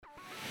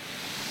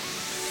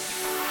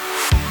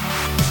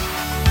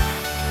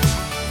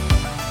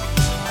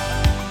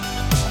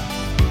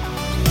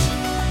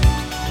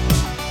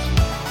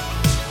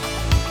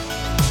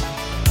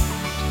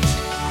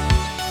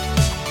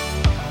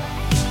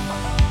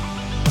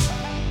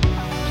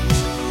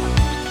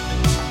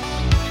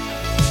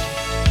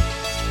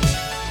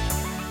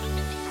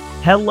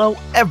Hello,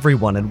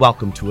 everyone, and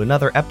welcome to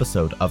another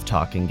episode of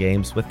Talking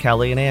Games with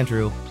Kellie and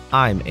Andrew.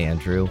 I'm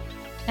Andrew.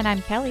 And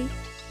I'm Kellie.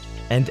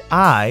 And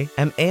I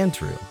am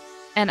Andrew.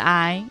 And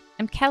I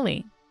am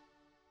Kellie.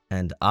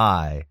 And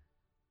I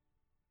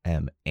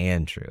am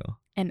Andrew.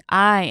 And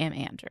I am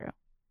Andrew.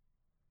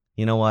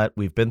 You know what?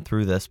 We've been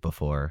through this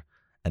before.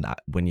 And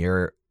when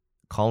you're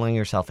calling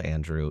yourself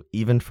Andrew,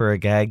 even for a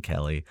gag,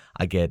 Kellie,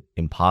 I get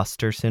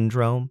imposter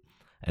syndrome.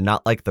 And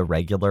not like the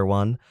regular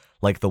one,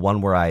 like the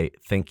one where I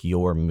think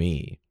you're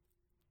me.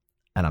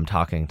 And I'm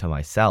talking to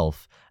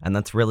myself. And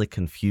that's really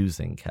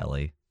confusing,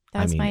 Kellie.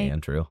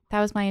 Andrew. That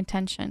was my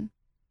intention.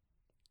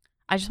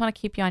 I just want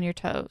to keep you on your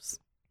toes.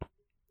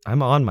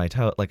 I'm on my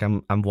toe. Like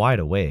I'm wide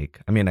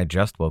awake. I mean, I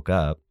just woke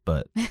up,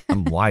 but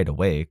I'm wide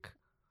awake.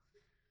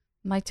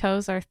 My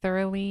toes are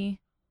thoroughly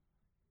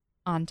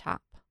on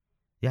top.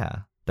 Yeah.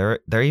 They're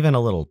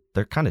even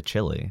they're kind of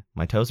chilly.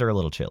 My toes are a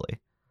little chilly.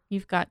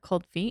 You've got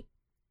cold feet?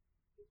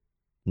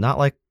 Not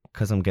like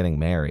because I'm getting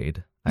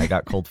married. I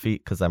got cold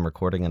feet because I'm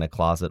recording in a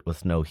closet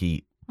with no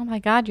heat. Oh my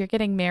God, you're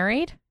getting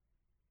married?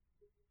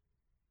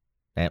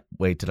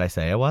 Wait, did I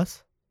say I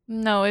was?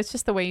 No, it's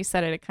just the way you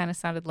said it. It kind of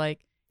sounded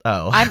like,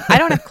 oh, I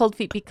don't have cold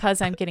feet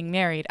because I'm getting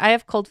married. I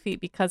have cold feet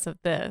because of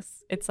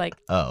this. It's like,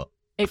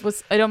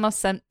 it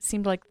almost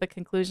seemed like the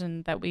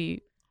conclusion that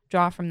we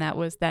draw from that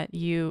was that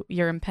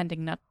your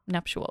impending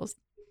nuptials.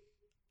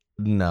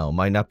 No,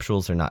 my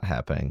nuptials are not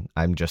happening.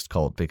 I'm just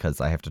cold because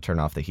I have to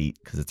turn off the heat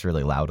because it's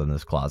really loud in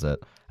this closet.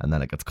 And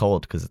then it gets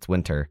cold because it's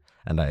winter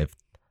and I have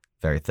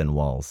very thin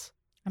walls.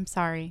 I'm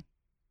sorry.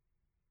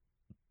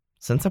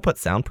 Since I put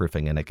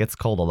soundproofing in, it gets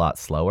cold a lot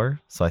slower.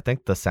 So I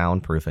think the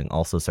soundproofing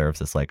also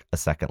serves as like a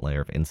second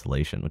layer of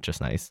insulation, which is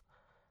nice.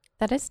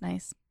 That is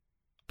nice.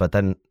 But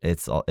then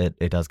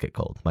it does get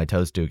cold. My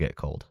toes do get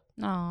cold.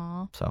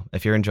 Aww. So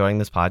if you're enjoying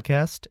this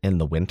podcast in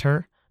the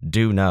winter,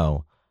 do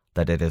know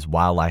that it is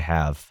while I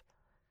have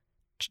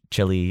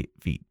chilly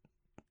feet,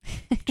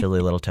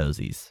 chilly little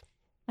toesies.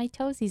 My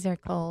toesies are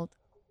cold.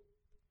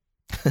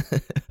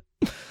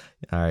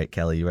 All right,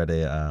 Kellie, you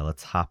ready?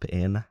 Let's hop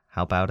in.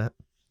 How about it?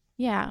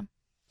 Yeah.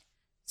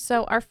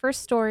 So our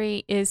first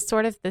story is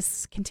sort of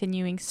this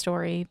continuing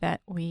story our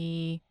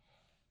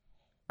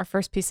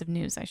first piece of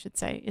news, I should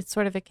say. It's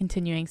sort of a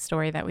continuing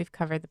story that we've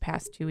covered the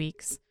past 2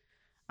 weeks.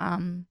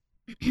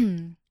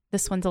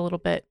 This one's a little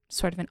bit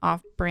sort of an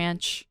off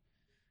branch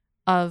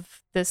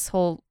of this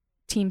whole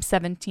Team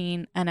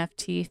 17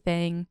 NFT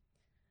thing.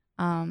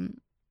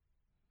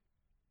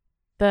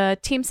 The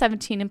Team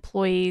 17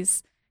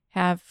 employees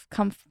have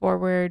come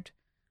forward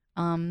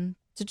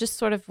to just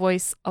sort of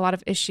voice a lot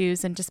of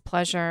issues and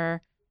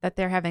displeasure that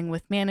they're having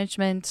with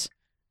management.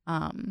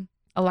 A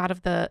lot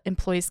of the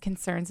employees'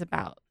 concerns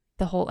about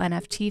the whole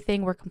NFT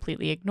thing were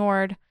completely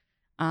ignored.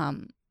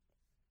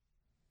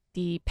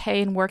 The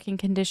pay and working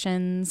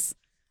conditions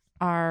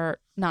are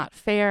not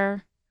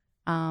fair.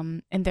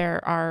 And there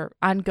are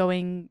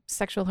ongoing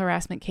sexual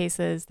harassment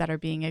cases that are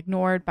being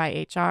ignored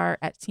by HR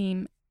at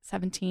Team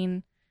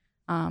 17.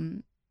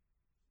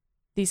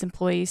 These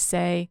employees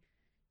say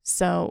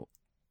so.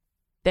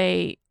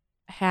 They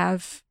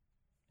have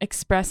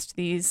expressed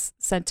these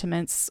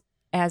sentiments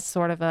as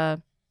sort of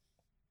a,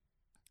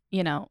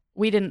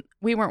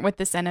 we weren't with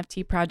this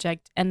NFT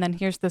project, and then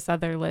here's this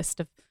other list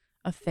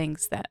of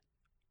things that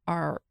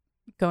are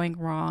going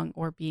wrong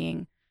or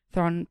being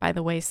thrown by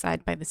the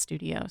wayside by the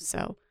studio.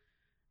 So,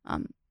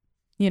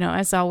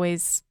 as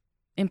always,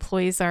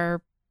 employees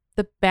are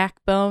the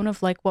backbone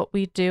of like what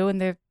we do,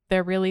 and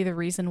they're really the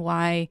reason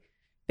why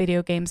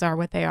video games are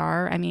what they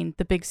are. I mean,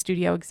 the big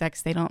studio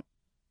execs, they don't,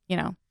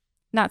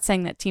 not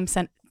saying that Team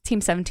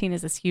 17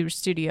 is this huge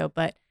studio,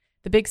 but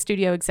the big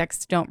studio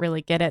execs don't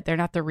really get it. They're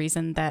not the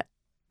reason that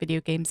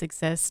video games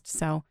exist.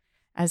 So,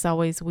 as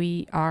always,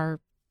 we are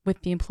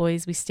with the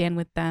employees. We stand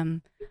with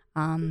them.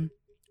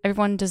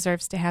 Everyone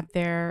deserves to have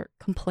their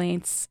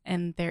complaints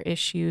and their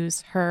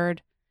issues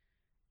heard.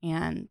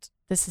 And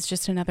this is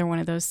just another one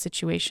of those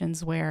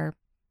situations where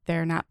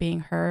they're not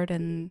being heard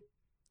and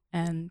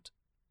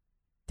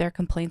their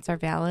complaints are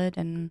valid.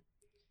 And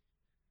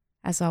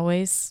as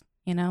always,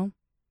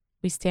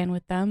 we stand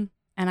with them.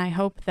 And I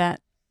hope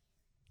that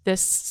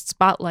this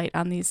spotlight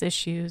on these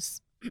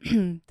issues,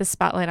 the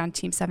spotlight on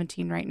Team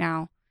 17 right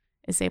now,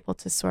 is able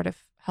to sort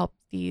of help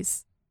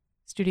these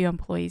studio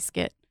employees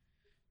get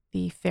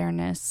the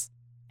fairness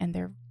and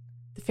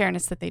the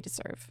fairness that they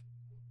deserve.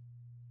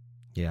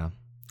 Yeah.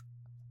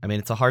 I mean,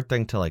 it's a hard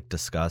thing to like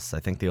discuss. I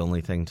think the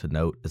only thing to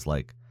note is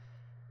like,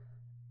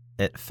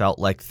 it felt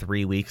like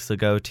 3 weeks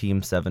ago,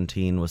 Team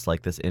 17 was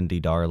like this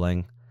indie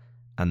darling.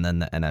 And then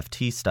the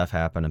NFT stuff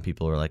happened and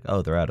people were like,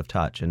 oh, they're out of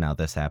touch. And now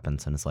this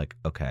happens. And it's like,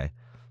 okay,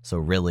 so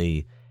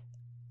really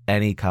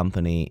any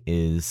company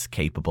is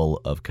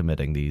capable of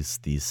committing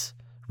these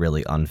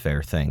really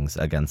unfair things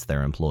against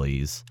their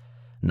employees,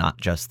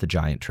 not just the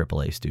giant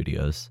AAA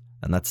studios.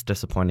 And that's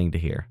disappointing to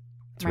hear.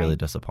 It's really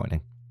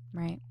disappointing.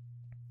 Right.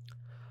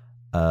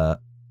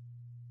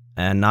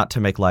 And not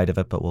to make light of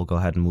it, but we'll go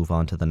ahead and move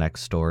on to the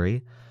next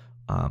story,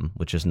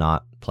 which is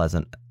not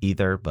pleasant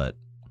either, but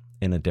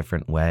in a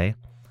different way.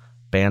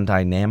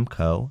 Bandai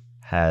Namco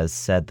has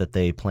said that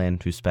they plan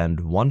to spend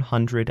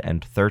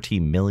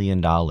 $130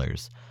 million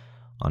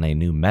on a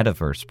new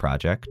metaverse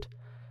project,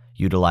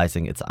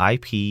 utilizing its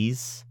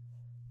IPs,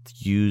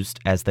 used,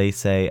 as they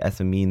say, as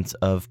a means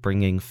of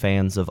bringing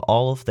fans of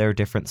all of their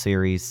different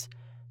series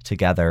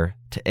together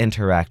to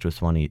interact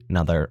with one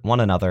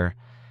another,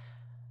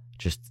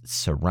 just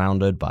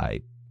surrounded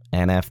by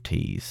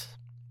NFTs.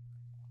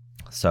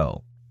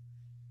 So,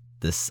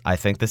 I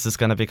think this is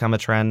going to become a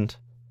trend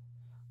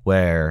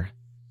where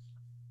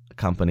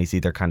companies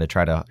either kind of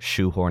try to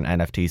shoehorn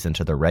NFTs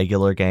into the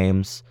regular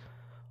games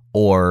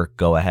or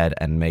go ahead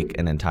and make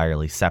an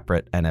entirely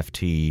separate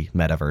NFT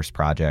metaverse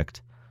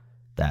project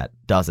that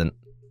doesn't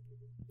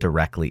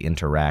directly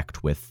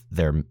interact with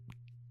their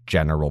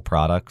general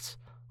products,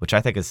 which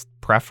I think is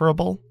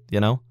preferable, you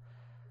know?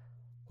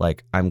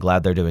 Like, I'm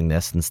glad they're doing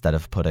this instead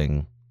of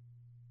putting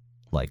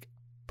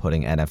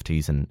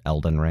NFTs in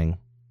Elden Ring.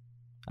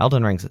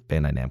 Elden Ring's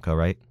Bandai Namco,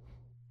 right?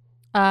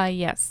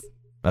 Yes.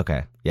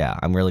 Okay, yeah,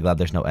 I'm really glad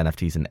there's no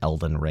NFTs in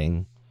Elden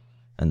Ring,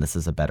 and this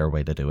is a better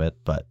way to do it,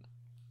 but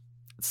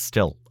it's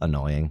still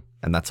annoying,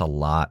 and that's a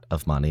lot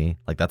of money.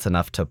 Like, that's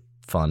enough to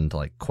fund,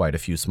 like, quite a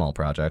few small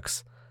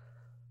projects,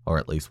 or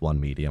at least one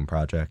medium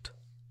project.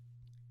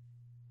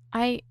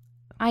 I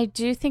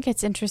do think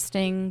it's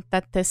interesting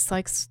that this,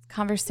 like,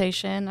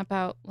 conversation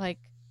about, like,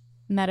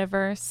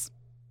 metaverse,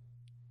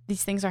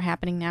 these things are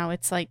happening now.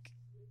 It's like,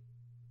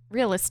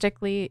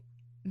 realistically,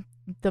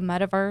 the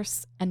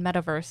metaverse and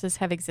metaverses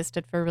have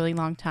existed for a really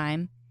long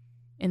time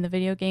in the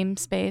video game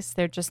space.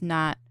 They're just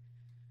not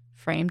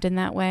framed in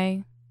that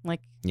way.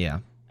 Like, yeah,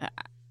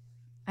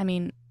 I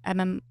mean,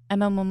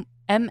 MMORPGs,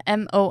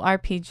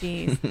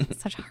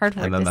 such a hard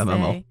word to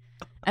say.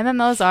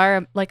 MMOs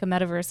are like a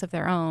metaverse of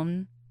their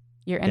own.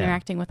 You're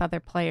interacting with other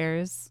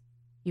players.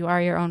 You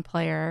are your own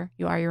player.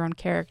 You are your own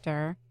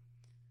character.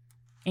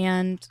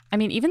 And I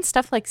mean, even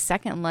stuff like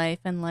Second Life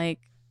and, like,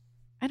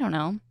 I don't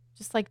know,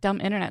 just like dumb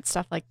internet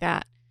stuff like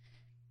that.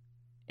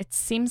 It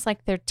seems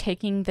like they're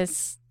taking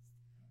this,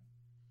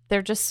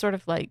 they're just sort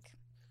of like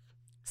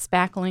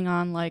spackling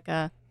on like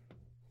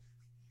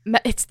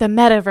it's the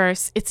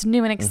metaverse, it's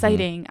new and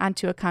exciting,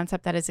 onto a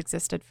concept that has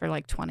existed for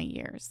like 20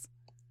 years.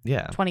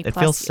 Yeah. 20 it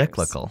plus feels years.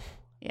 cyclical.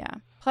 Yeah.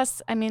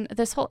 Plus, I mean,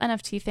 this whole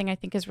NFT thing I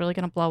think is really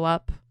going to blow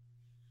up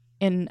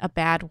in a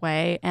bad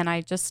way. And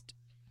I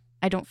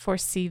don't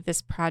foresee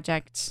this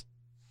project.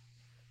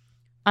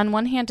 On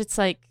one hand, it's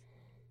like,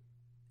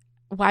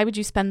 why would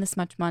you spend this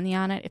much money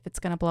on it if it's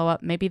going to blow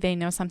up? Maybe they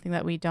know something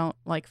that we don't,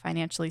 like,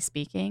 financially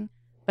speaking.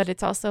 But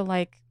it's also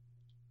like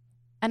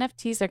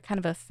NFTs are kind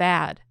of a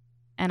fad.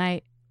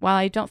 And while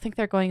I don't think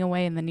they're going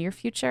away in the near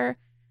future,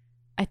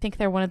 I think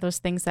they're one of those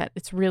things that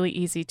it's really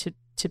easy to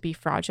be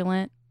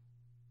fraudulent.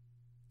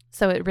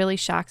 So it really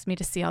shocks me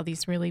to see all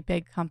these really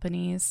big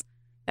companies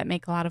that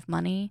make a lot of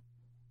money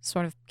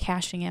sort of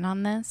cashing in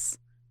on this.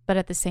 But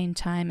at the same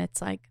time,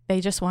 it's like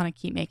they just want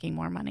to keep making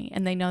more money.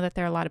 And they know that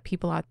there are a lot of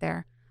people out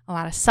there, a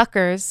lot of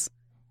suckers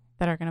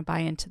that are going to buy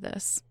into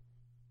this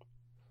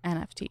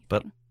NFT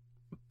thing.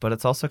 But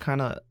it's also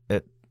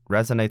it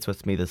resonates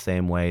with me the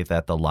same way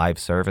that the live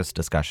service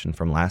discussion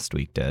from last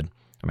week did,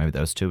 or maybe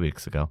that was 2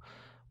 weeks ago,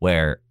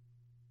 where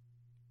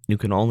you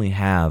can only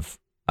have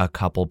a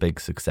couple big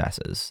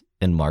successes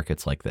in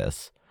markets like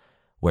this,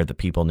 where the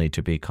people need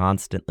to be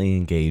constantly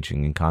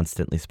engaging and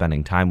constantly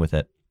spending time with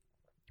it.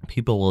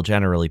 People will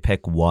generally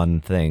pick one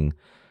thing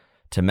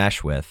to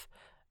mesh with,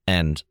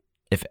 and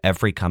if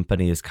every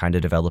company is kind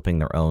of developing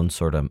their own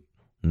sort of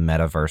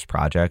metaverse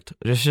project,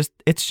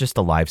 it's just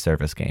a live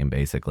service game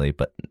basically,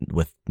 but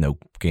with no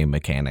game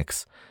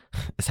mechanics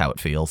is how it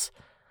feels.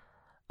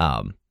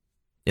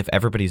 If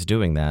everybody's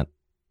doing that,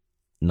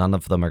 none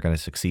of them are going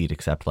to succeed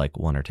except like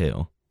one or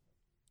two.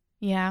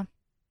 Yeah.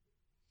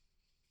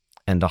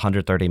 And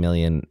 130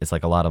 million is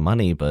like a lot of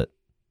money, but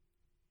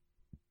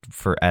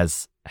for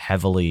as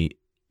heavily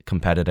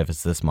competitive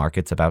as this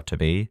market's about to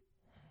be,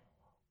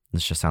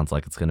 this just sounds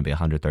like it's going to be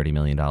 $130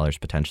 million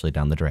potentially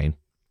down the drain.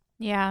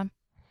 Yeah.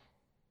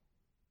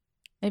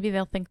 Maybe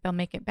they'll think they'll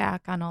make it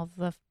back on all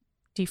the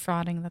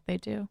defrauding that they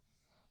do.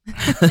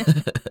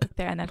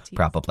 Their NFTs.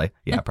 Probably.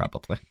 Yeah,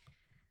 probably.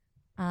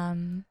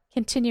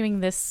 Continuing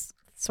this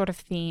sort of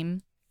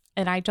theme,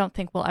 and I don't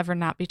think we'll ever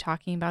not be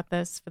talking about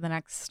this for the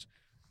next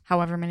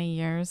however many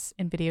years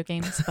in video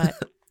games,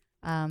 but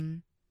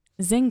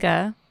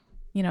Zynga,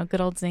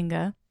 good old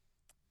Zynga,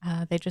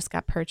 they just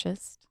got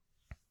purchased.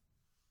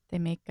 They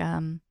make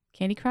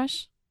Candy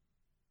Crush.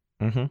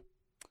 Mm-hmm.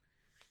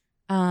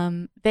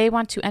 They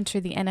want to enter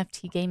the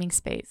NFT gaming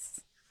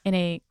space in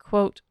a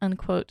quote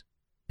unquote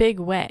big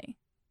way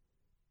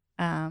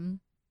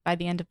by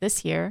the end of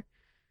this year.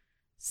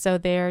 So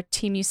their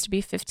team used to be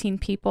 15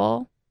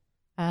 people.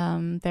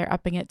 They're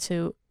upping it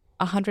to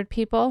 100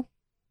 people.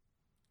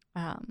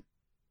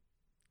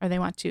 Or they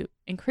want to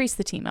increase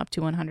the team up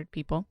to 100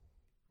 people,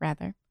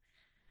 rather.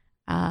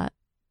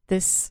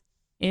 This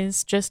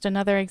is just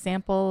another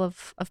example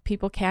of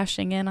people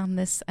cashing in on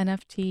this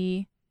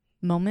NFT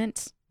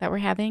moment that we're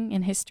having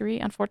in history,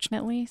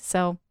 unfortunately.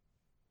 So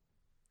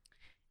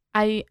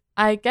I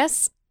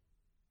guess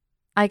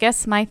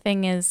my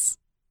thing is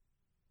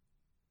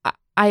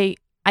I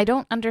I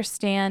don't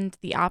understand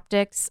the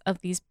optics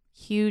of these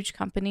huge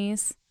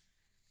companies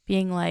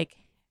being like,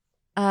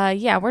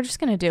 yeah, we're just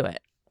gonna do it.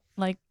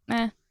 Like,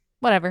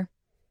 whatever.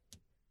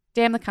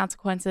 Damn the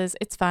consequences.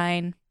 It's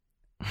fine.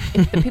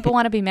 If the people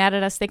want to be mad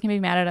at us, they can be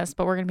mad at us,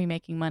 but we're gonna be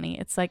making money.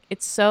 It's like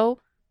it's so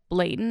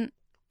blatant.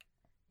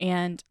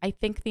 And I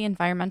think the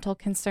environmental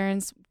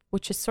concerns,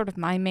 which is sort of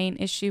my main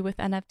issue with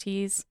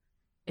NFTs,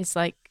 is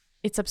like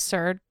it's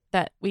absurd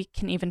that we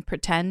can even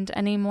pretend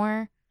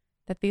anymore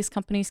that these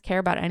companies care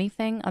about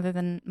anything other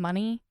than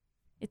money.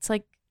 It's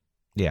like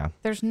Yeah.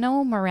 there's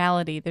no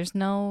morality. There's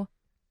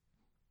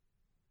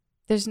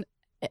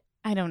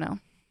I don't know.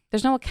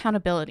 There's no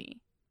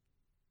accountability.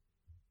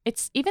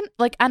 It's even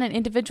like on an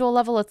individual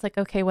level, it's like,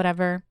 okay,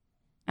 whatever,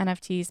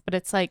 NFTs, but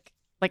it's like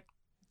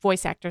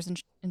voice actors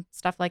and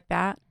stuff like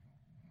that.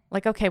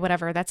 Like, okay,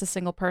 whatever, that's a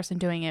single person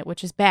doing it,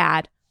 which is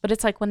bad. But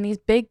it's like when these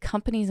big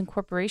companies and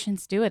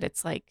corporations do it,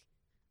 it's like,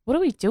 what are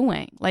we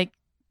doing? Like,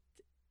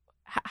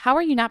 how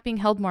are you not being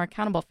held more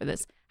accountable for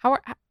this?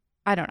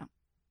 I don't know.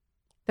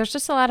 There's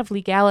just a lot of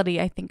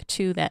legality, I think,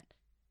 too, that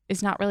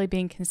is not really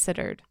being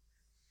considered.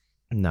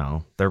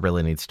 No, there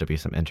really needs to be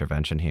some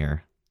intervention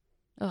here.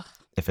 Ugh.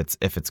 If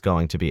it's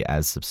going to be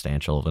as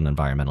substantial of an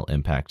environmental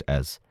impact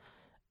as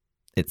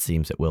it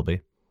seems it will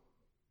be.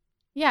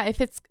 Yeah,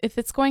 if it's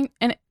going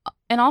and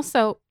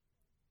also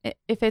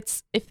if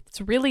it's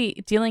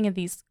really dealing in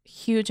these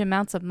huge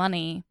amounts of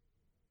money,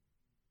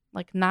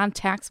 like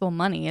non-taxable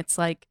money, it's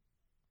like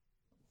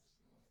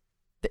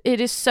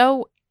it is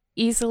so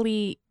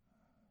easily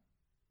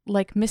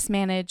like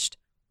mismanaged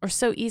or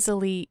so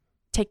easily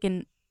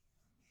taken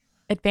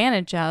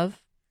advantage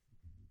of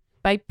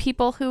by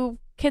people who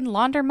can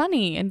launder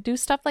money and do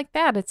stuff like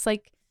that. It's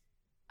like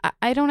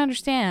I don't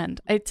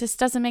understand. It just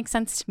doesn't make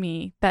sense to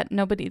me that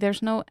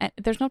there's no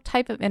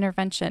type of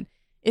intervention.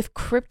 If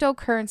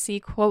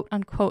cryptocurrency, quote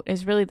unquote,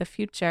 is really the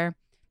future,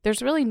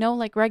 there's really no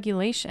like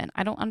regulation.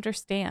 I don't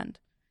understand.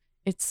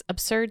 It's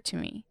absurd to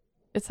me.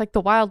 It's like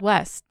the Wild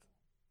West.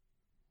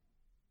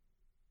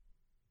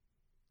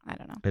 I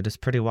don't know. It is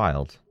pretty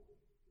wild.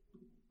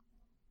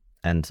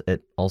 And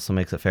it also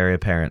makes it very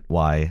apparent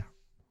why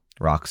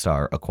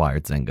Rockstar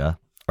acquired Zynga,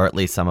 or at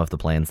least some of the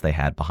plans they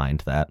had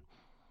behind that.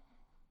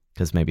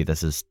 Because maybe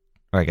this is,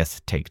 or I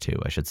guess Take-Two,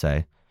 I should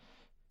say.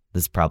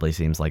 This probably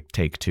seems like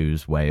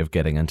Take-Two's way of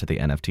getting into the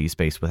NFT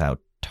space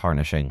without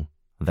tarnishing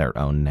their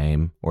own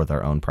name or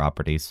their own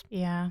properties.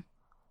 Yeah.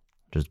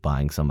 Just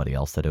buying somebody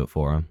else to do it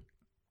for them.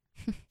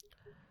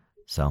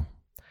 So,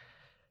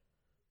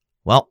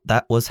 well,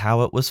 that was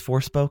how it was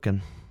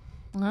Forspoken.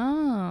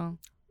 Oh.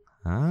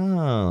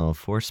 Oh,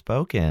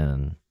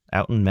 Forspoken.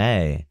 Out in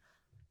May.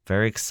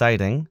 Very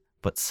exciting,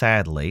 but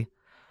sadly,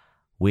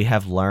 we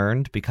have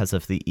learned because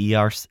of the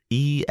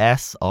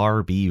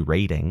ESRB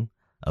rating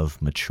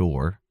of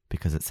mature,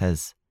 because it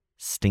says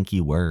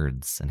stinky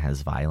words and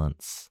has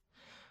violence.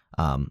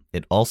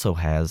 It also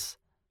has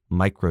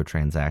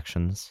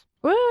microtransactions.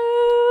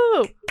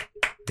 Woo!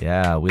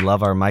 Yeah, we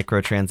love our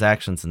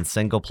microtransactions in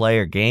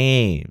single-player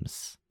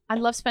games. I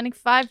love spending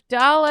 $5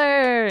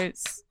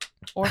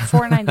 or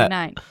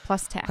 $4.99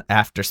 plus tax.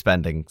 After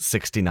spending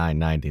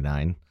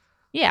 $69.99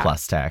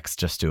 plus tax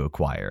just to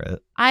acquire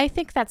it. I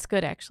think that's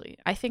good, actually.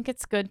 I think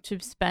it's good to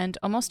spend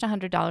almost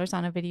 $100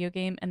 on a video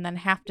game and then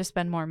have to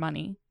spend more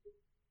money.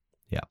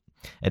 Yeah.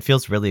 It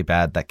feels really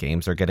bad that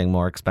games are getting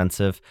more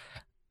expensive,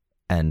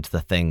 and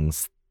the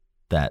things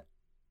that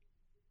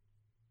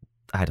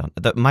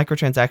the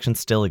microtransactions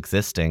still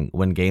existing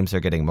when games are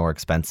getting more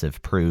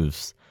expensive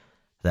proves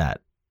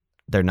that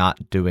they're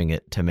not doing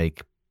it to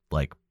make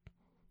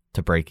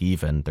to break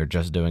even. They're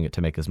just doing it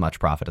to make as much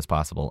profit as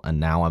possible. And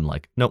now I'm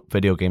like, nope,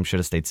 video games should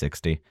have stayed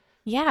 60.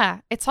 Yeah.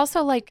 It's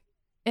also like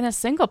in a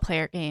single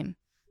player game.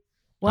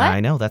 What? I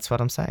know. That's what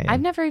I'm saying. I've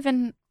never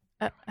even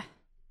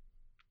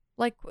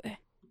what?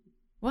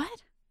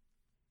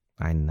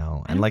 I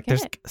know. And like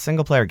there's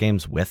single player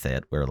games with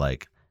it where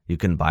like you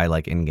can buy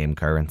like in-game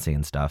currency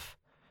and stuff.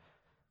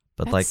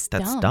 But that's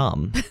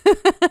dumb.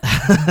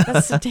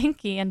 That's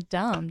stinky and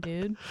dumb,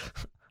 dude.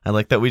 I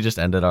like that we just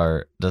ended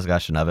our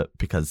discussion of it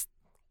because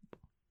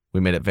we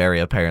made it very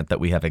apparent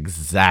that we have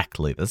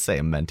exactly the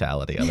same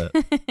mentality of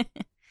it.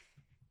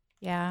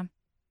 Yeah.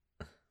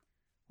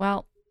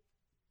 Well,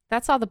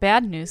 that's all the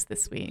bad news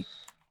this week.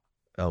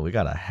 Oh, we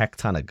got a heck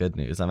ton of good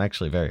news. I'm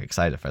actually very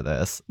excited for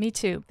this. Me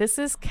too. This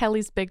is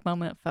Kelly's big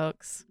moment,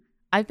 folks.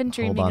 I've been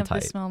dreaming of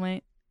this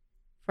moment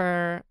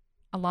for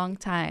a long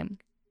time.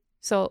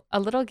 So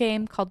a little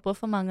game called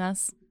Wolf Among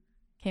Us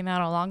came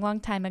out a long, long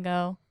time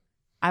ago.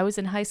 I was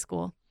in high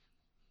school.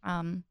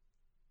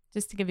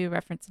 Just to give you a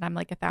reference, and I'm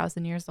like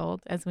 1,000 years old,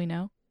 as we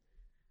know.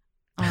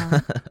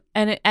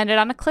 And it ended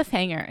on a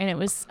cliffhanger, and it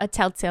was a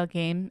Telltale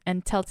game,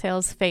 and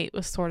Telltale's fate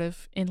was sort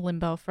of in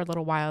limbo for a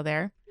little while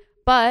there.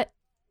 But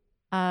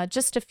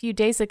just a few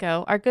days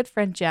ago, our good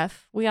friend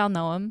Jeff, we all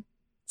know him.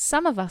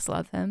 Some of us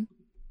love him.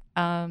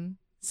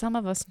 Some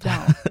of us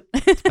don't.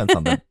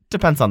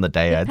 Depends on the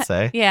day, I'd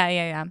say.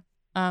 Yeah.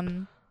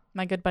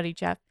 My good buddy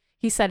Jeff.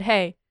 he said,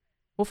 hey,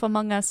 Wolf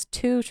Among Us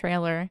 2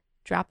 trailer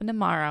dropping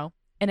tomorrow.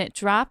 And it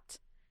dropped,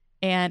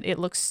 and it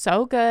looks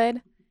so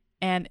good.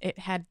 And it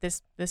had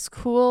this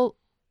cool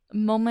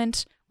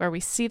moment where we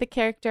see the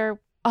character.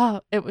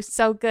 Oh, it was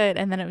so good.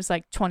 And then it was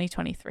like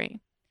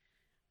 2023.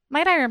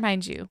 Might I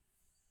remind you,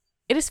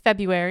 it is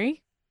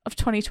February of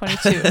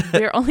 2022.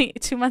 We are only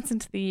 2 months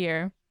into the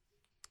year.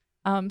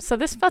 So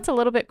this felt a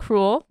little bit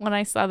cruel when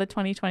I saw the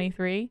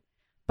 2023,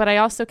 but I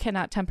also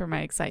cannot temper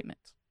my excitement.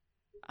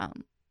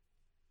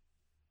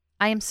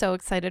 I am so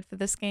excited for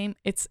this game.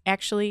 It's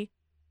actually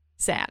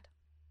sad.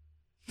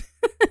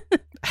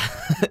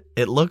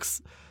 It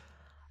looks,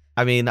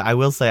 I mean, I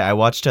will say I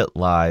watched it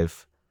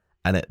live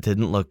and it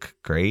didn't look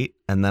great.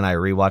 And then I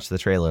rewatched the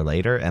trailer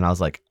later and I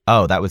was like,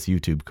 oh, that was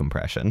YouTube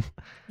compression.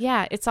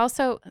 Yeah, it's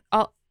also,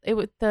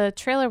 the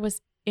trailer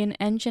was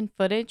in-engine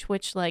footage,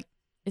 which like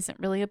isn't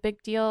really a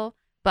big deal.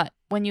 But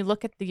when you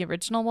look at the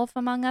original Wolf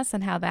Among Us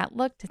and how that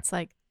looked, it's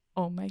like,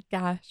 oh my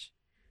gosh,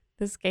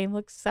 this game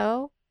looks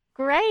so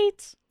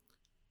great.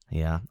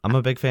 Yeah, I'm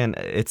a big fan.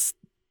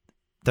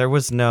 There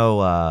was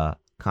no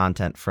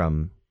content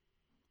from,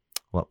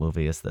 what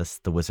movie is this?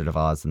 The Wizard of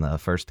Oz in the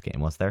first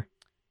game, was there?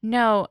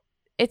 No,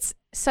 it's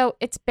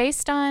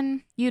based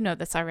on, you know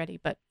this already,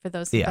 but for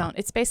those who don't,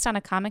 it's based on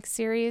a comic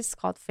series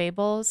called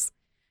Fables,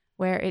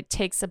 where it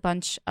takes a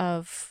bunch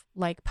of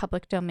like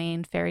public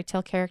domain fairy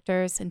tale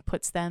characters and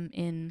puts them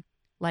in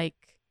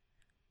like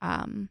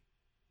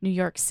New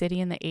York City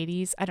in the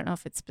 80s. I don't know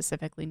if it's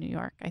specifically New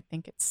York. I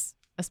think it's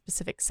a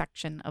specific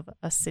section of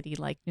a city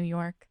like New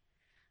York.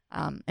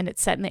 And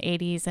it's set in the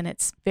 80s, and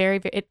it's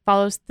it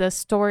follows the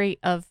story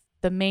of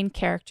the main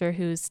character,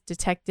 who's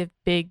Detective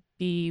Big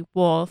B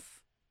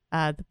Wolf,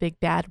 the big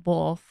bad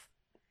wolf.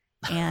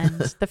 And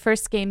the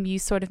first game, you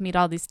sort of meet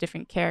all these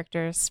different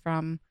characters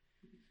from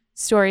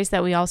stories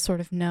that we all sort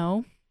of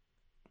know.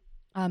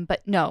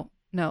 But no,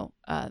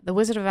 the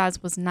Wizard of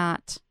Oz was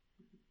not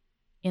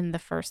in the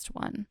first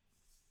one.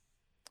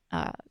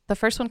 The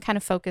first one kind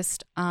of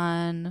focused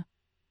on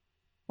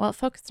a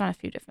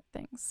few different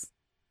things.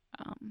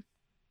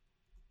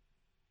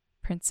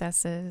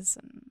 Princesses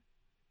and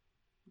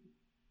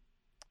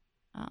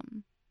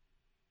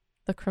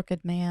the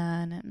Crooked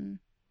Man and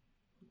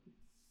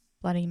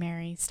Bloody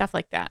Mary, stuff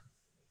like that.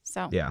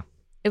 So yeah,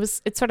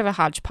 it's sort of a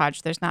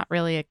hodgepodge. There's not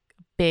really a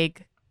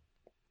big,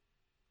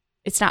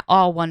 it's not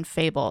all one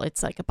fable.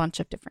 It's like a bunch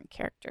of different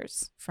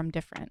characters from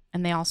different,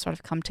 and they all sort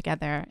of come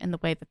together, and the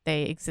way that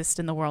they exist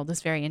in the world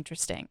is very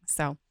interesting.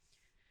 So,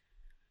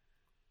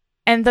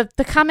 and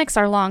the comics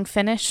are long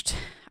finished.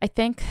 I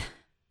think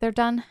they're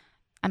done.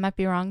 I might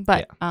be wrong,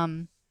 but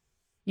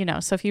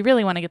so if you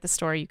really want to get the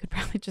story, you could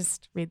probably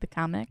just read the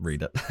comics.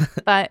 Read it.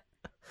 But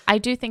I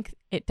do think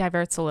it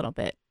diverts a little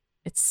bit.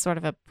 It's sort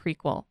of a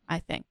prequel, I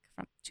think,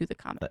 to the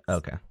comics.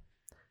 Okay.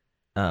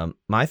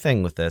 My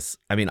thing with this,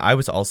 I mean, I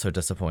was also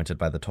disappointed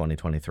by the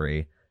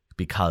 2023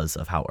 because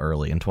of how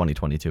early in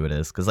 2022 it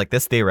is. Because like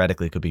this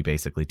theoretically could be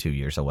basically 2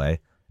 years away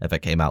if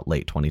it came out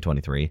late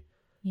 2023.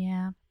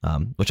 Yeah.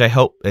 Which I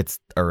hope it's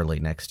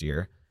early next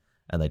year,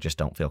 and they just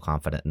don't feel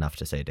confident enough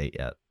to say a date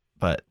yet.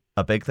 But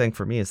a big thing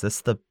for me is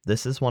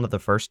this is one of the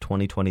first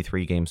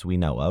 2023 games we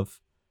know of.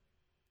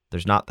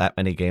 There's not that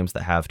many games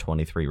that have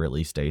 23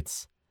 release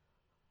dates.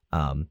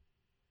 And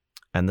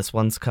this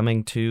one's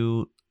coming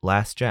to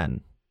last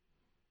gen.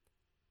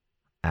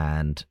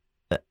 And,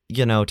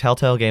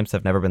 Telltale games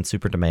have never been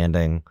super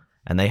demanding,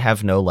 and they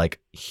have no, like,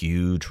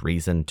 huge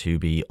reason to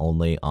be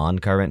only on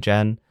current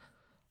gen.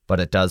 But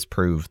it does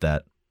prove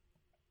that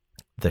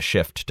the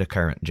shift to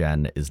current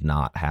gen is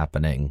not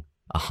happening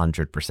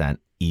 100%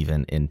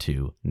 even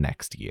into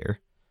next year.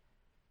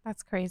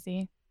 That's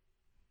crazy.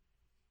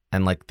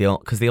 And like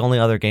because the only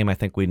other game I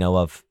think we know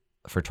of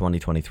for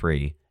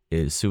 2023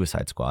 is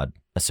Suicide Squad,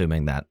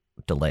 assuming that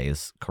delay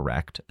is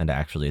correct and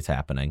actually it's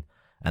happening,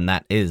 and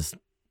that is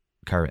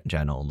current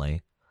gen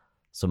only.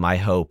 So my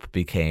hope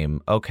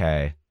became,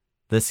 okay,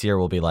 this year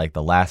will be like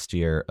the last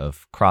year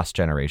of cross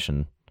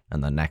generation,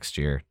 and the next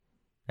year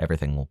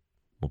everything will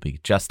be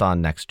just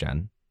on next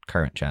gen,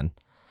 current gen.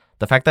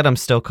 The fact that I'm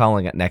still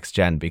calling it next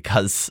gen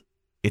because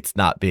it's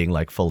not being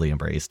like fully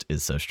embraced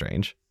is so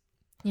strange.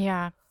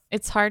 Yeah.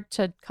 It's hard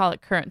to call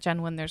it current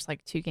gen when there's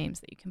like 2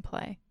 games that you can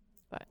play.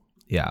 But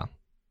yeah.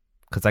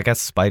 Because I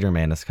guess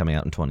Spider-Man is coming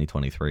out in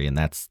 2023, and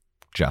that's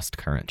just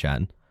current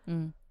gen.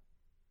 Mm.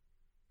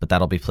 But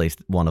that'll be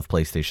one of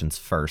PlayStation's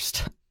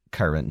first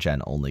current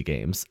gen only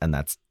games, and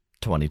that's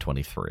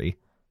 2023.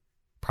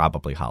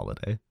 Probably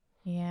holiday.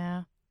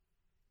 Yeah.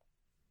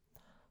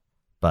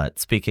 But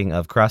speaking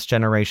of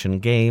cross-generation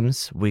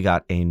games, we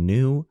got a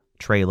new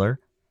trailer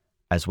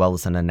as well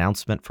as an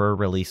announcement for a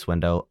release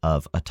window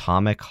of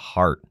Atomic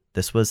Heart.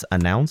 This was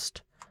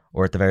announced,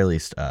 or at the very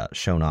least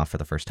shown off for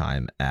the first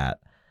time at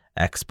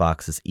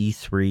Xbox's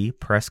E3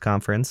 press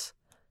conference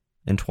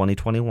in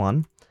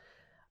 2021.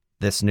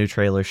 This new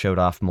trailer showed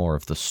off more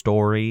of the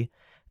story.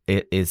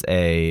 It is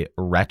a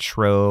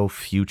retro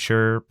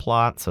future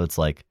plot, so it's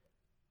like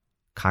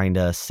kind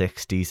of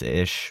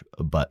 60s-ish,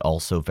 but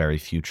also very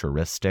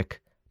futuristic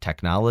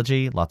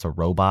technology, lots of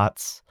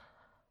robots.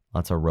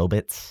 lots of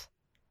robots,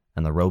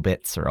 and the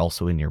robots are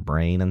also in your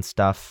brain and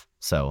stuff.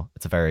 So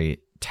it's a very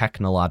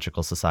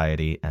technological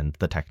society, and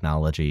the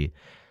technology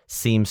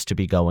seems to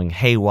be going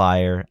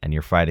haywire, and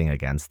you're fighting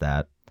against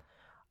that.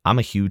 I'm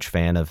a huge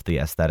fan of the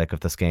aesthetic of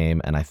this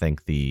game, and I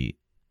think the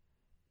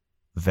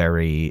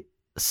very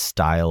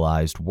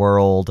stylized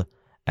world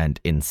and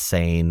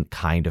insane,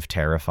 kind of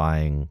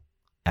terrifying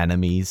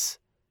enemies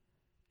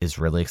is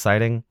really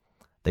exciting.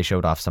 They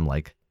showed off some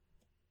like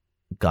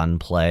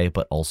gunplay,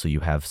 but also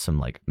you have some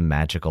like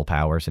magical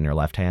powers in your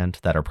left hand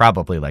that are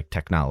probably like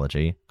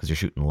technology, because you're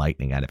shooting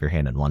lightning out of your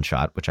hand in one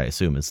shot, which I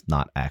assume is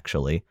not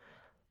actually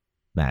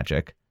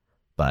magic.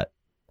 But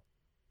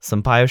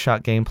some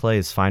BioShock gameplay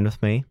is fine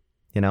with me,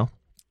 you know?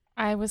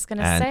 I was going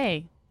to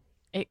say,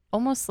 it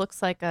almost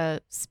looks like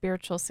a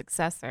spiritual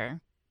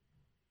successor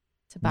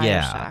to BioShock.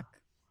 Yeah,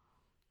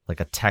 like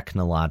a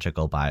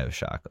technological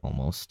BioShock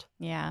almost.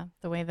 Yeah,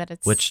 the way that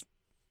it's... Which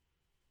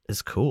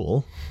is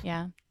cool.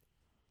 Yeah.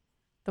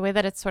 The way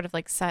that it's sort of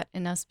like set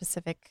in a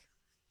specific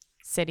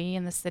city,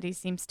 and the city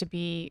seems to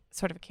be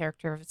sort of a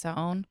character of its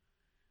own.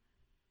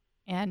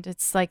 And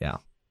it's like... Yeah.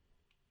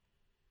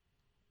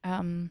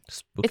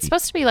 Spooky. It's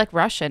supposed to be like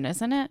Russian,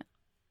 isn't it?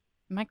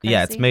 Am I crazy?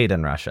 Yeah, it's made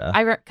in Russia.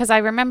 Because I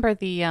remember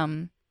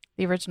the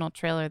original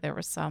trailer. There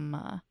was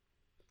some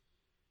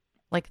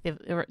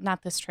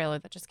not this trailer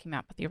that just came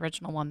out, but the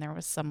original one. There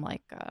was some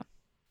like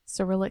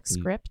Cyrillic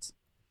script.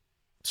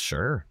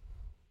 Sure.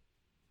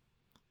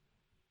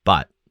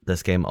 But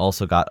this game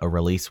also got a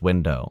release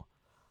window.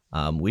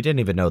 We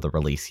didn't even know the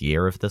release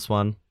year of this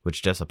one,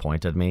 which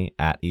disappointed me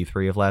at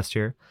E3 of last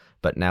year.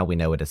 But now we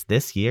know it is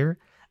this year,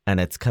 and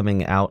it's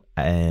coming out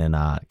in,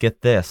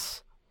 get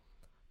this,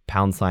 #, #, #,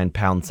 #, #,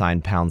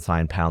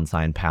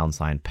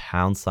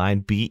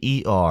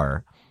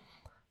 BER.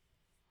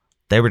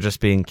 They were just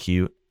being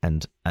cute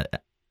and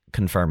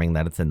confirming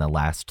that it's in the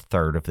last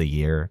third of the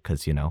year,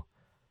 because, you know,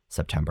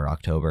 September,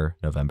 October,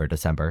 November,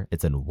 December.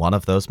 It's in one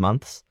of those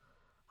months.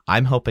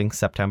 I'm hoping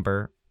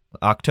September.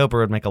 October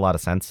would make a lot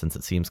of sense since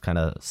it seems kind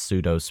of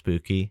pseudo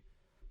spooky,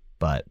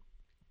 but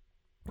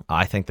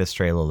I think this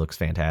trailer looks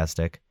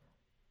fantastic,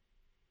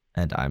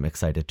 and I'm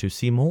excited to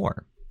see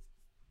more.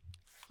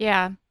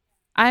 Yeah,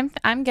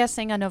 I'm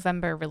guessing a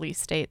November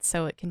release date,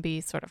 so it can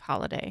be sort of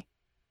holiday,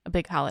 a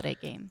big holiday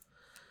game.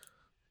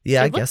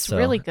 Yeah, I guess so. It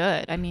looks really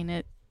good. I mean,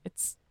 it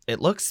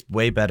looks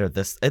way better.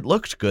 It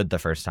looked good the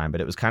first time,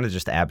 but it was kind of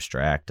just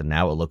abstract, and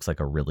now it looks like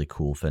a really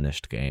cool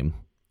finished game.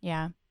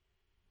 Yeah.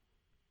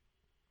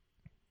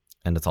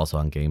 And it's also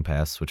on Game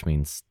Pass, which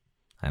means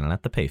I don't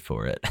have to pay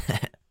for it.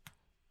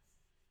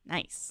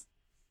 Nice.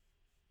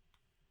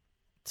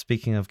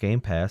 Speaking of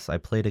Game Pass, I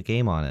played a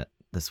game on it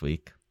this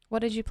week. What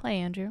did you play,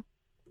 Andrew?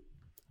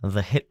 The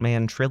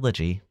Hitman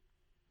Trilogy.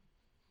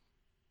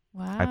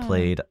 Wow. I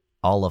played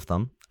all of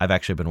them. I've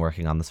actually been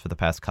working on this for the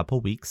past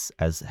couple weeks,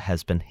 as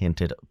has been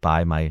hinted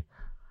by my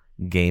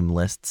game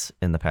lists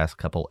in the past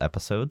couple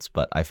episodes,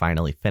 but I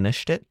finally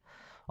finished it.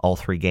 All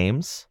 3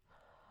 games.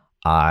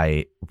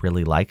 I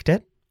really liked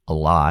it a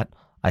lot.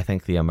 I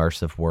think the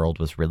immersive world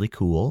was really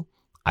cool.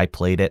 I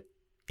played it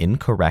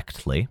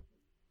incorrectly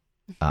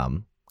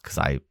because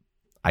I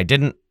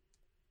didn't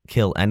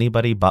kill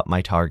anybody but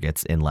my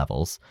targets in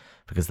levels,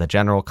 because the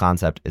general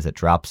concept is it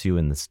drops you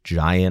in this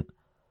giant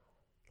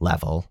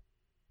level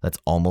that's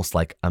almost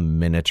like a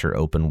miniature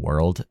open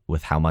world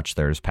with how much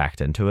there's packed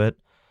into it,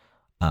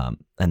 and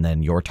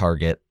then your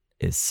target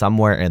is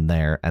somewhere in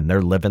there, and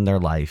they're living their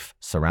life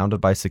surrounded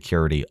by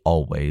security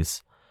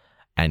always.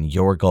 And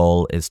your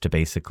goal is to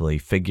basically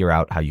figure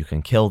out how you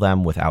can kill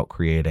them without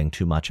creating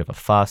too much of a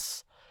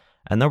fuss.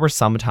 And there were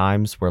some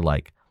times where,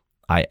 like,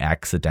 I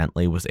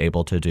accidentally was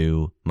able to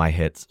do my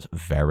hits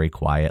very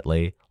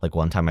quietly. Like,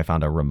 one time I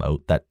found a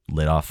remote that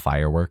lit off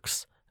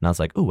fireworks. And I was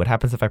like, ooh, what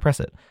happens if I press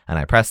it? And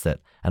I pressed it,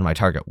 and my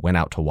target went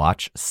out to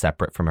watch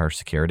separate from her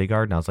security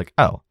guard. And I was like,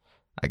 oh,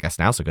 I guess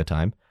now's a good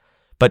time.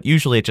 But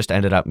usually it just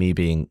ended up me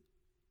being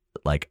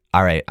like,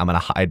 all right, I'm going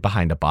to hide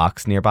behind a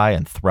box nearby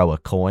and throw a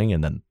coin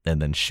and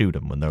then shoot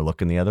them when they're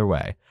looking the other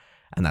way.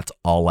 And that's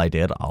all I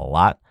did a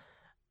lot.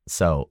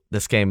 So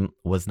this game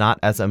was not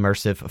as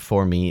immersive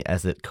for me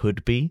as it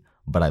could be,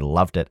 but I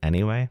loved it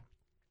anyway.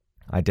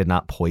 I did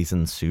not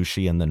poison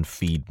sushi and then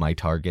feed my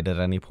target at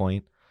any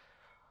point.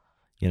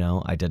 You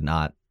know, I did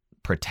not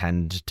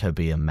pretend to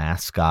be a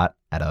mascot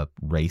at a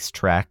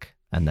racetrack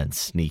and then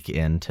sneak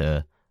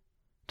into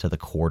the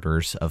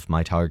quarters of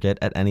my target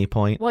at any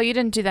point. Well, you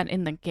didn't do that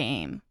in the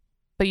game,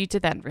 but you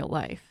did that in real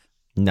life.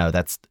 No,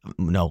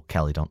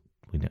 Kelly,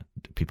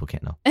 people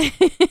can't know.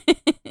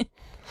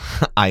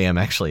 I am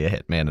actually a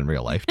hitman in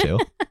real life too.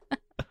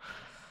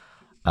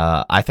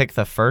 I think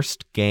the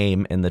first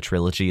game in the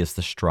trilogy is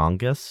the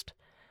strongest,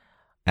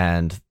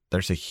 and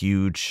there's a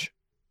huge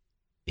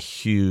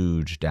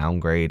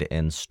downgrade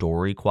in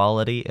story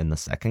quality in the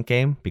second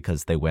game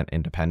because they went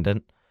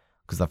independent,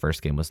 because the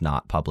first game was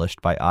not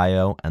published by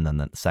IO, and then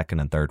the second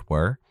and third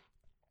were.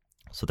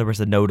 So there was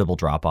a notable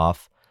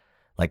drop-off.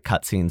 Like,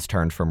 cutscenes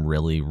turned from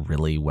really,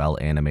 really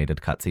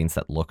well-animated cutscenes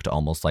that looked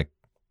almost like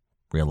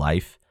real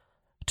life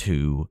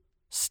to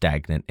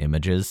stagnant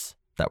images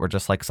that were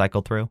just like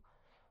cycled through,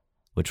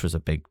 which was a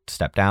big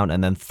step down.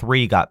 And then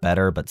 3 got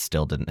better, but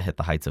still didn't hit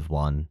the heights of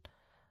 1.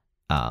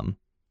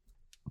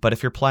 But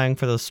if you're playing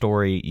for the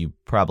story, you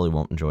probably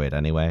won't enjoy it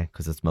anyway,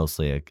 because it's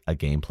mostly a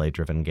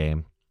gameplay-driven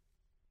game.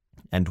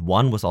 And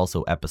 1 was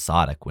also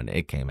episodic when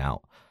it came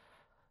out.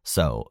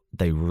 So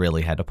they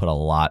really had to put a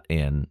lot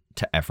in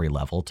to every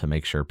level to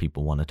make sure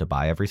people wanted to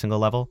buy every single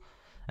level.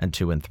 And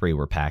 2 and 3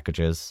 were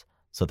packages.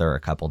 So there are a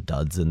couple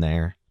duds in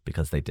there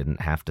because they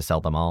didn't have to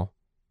sell them all.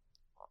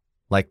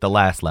 Like the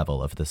last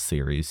level of this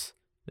series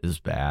is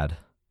bad.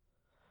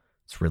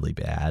 It's really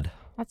bad.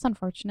 That's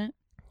unfortunate.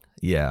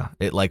 Yeah,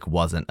 it like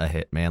wasn't a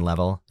Hitman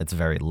level. It's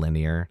very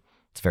linear.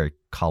 It's very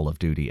Call of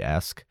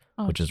Duty-esque,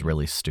 which is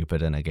really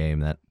stupid in a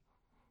game that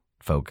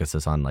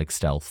focuses on like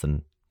stealth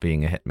and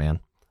being a hitman.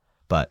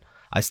 But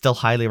I still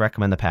highly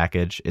recommend the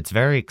package. It's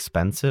very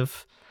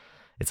expensive.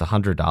 It's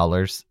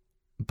 $100,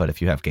 but if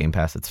you have Game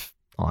Pass, it's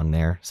on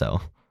there.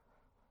 So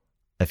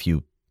if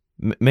you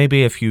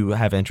maybe if you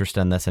have interest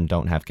in this and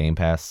don't have Game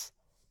Pass,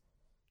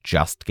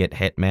 just get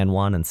Hitman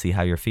 1 and see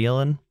how you're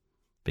feeling,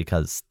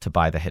 because to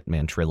buy the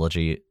Hitman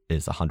Trilogy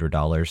is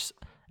 $100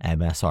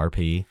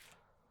 MSRP.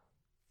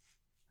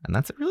 And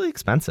that's really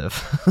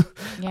expensive.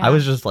 Yeah. I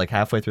was just like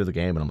halfway through the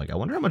game and I'm like, I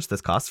wonder how much this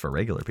costs for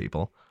regular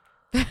people.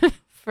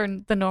 For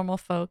the normal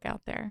folk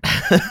out there.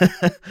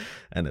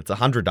 And it's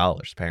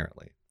 $100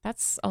 apparently.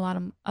 That's a lot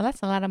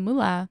of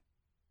moolah.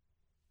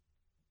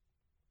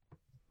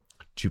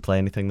 Did you play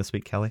anything this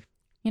week, Kelly?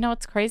 You know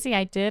what's crazy?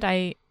 I did.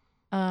 You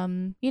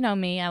know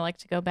me, I like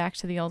to go back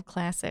to the old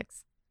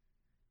classics.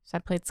 So I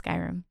played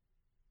Skyrim.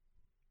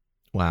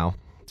 Wow.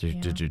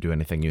 Did you do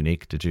anything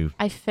unique?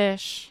 I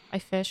fished.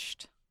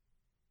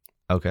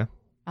 Okay.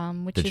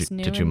 Which is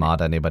new. Did you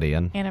mod anybody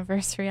in?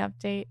 Anniversary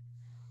update.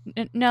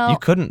 No. You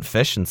couldn't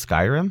fish in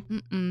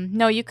Skyrim?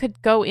 No, you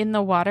could go in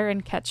the water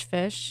and catch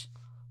fish.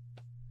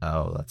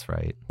 Oh, that's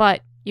right.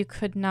 But you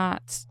could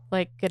not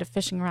like get a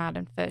fishing rod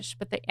and fish.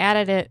 But they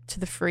added it to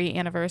the free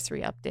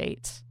anniversary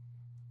update,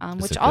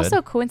 which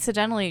also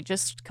coincidentally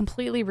just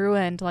completely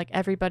ruined like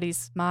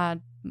everybody's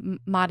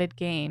modded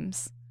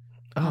games.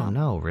 Oh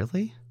no,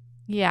 really?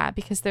 Yeah,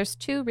 because there's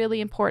 2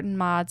 really important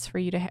mods for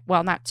you to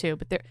well, not 2,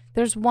 but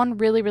there's one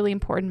really, really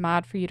important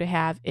mod for you to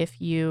have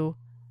if you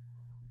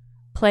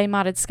play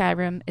modded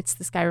Skyrim. It's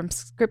the Skyrim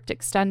script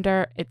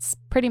extender. It's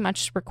pretty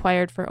much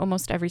required for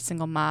almost every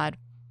single mod.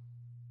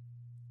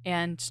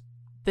 And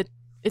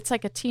it's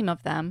like a team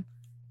of them.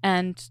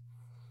 And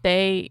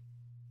they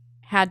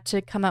had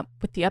to come up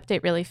with the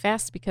update really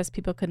fast because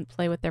people couldn't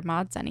play with their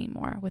mods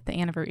anymore with the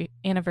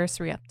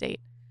anniversary update.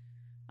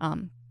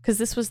 Because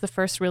this was the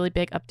first really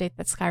big update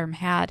that Skyrim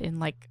had in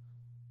like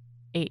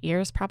 8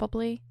 years,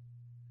 probably.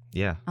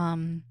 Yeah.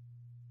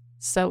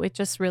 So it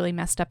just really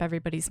messed up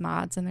everybody's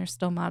mods, and there's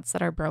still mods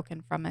that are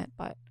broken from it.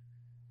 But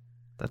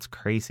that's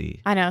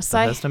crazy. I know. So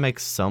Bethesda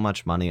makes so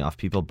much money off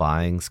people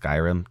buying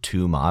Skyrim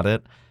to mod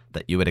it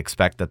that you would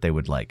expect that they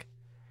would like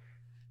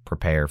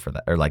prepare for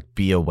that or like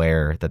be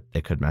aware that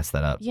it could mess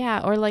that up.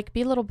 Yeah, or like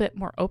be a little bit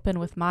more open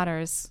with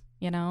modders.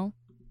 You know,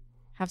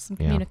 have some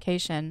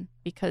communication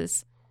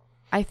because.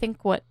 I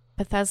think what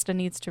Bethesda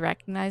needs to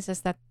recognize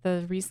is that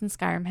the reason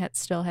Skyrim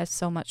still has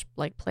so much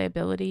like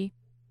playability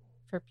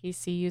for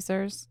PC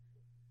users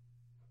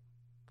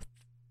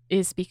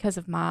is because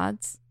of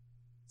mods.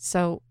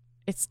 So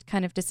it's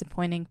kind of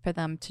disappointing for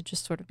them to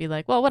just sort of be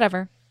like, well,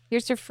 whatever,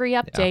 here's your free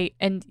update.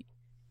 Yeah. And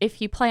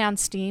if you play on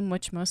Steam,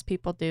 which most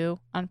people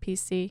do on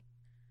PC,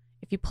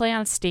 if you play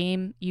on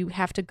Steam, you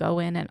have to go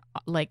in and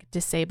like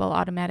disable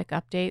automatic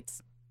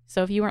updates.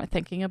 So if you weren't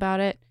thinking about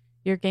it,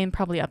 your game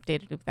probably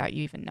updated without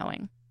you even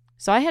knowing.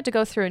 So I had to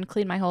go through and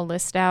clean my whole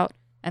list out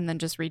and then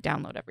just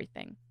re-download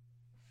everything.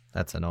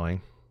 That's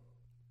annoying.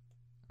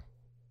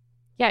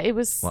 Yeah, it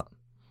was. What?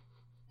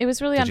 It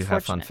was really unfortunate. Did you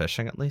have fun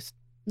fishing at least?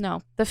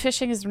 No, the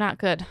fishing is not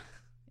good.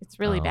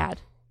 It's really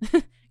bad.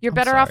 You're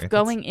better off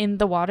going in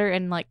the water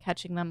and like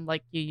catching them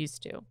like you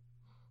used to.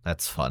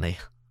 That's funny.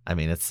 I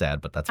mean, it's sad,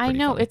 but that's pretty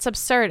funny. It's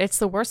absurd. It's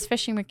the worst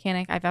fishing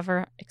mechanic I've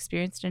ever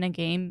experienced in a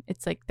game.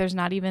 It's like there's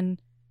not even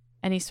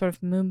any sort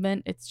of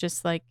movement. It's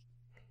just like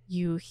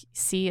you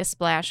see a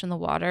splash in the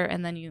water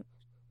and then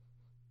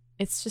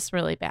it's just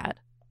really bad.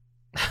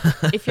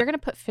 If you're going to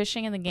put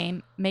fishing in the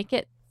game, make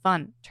it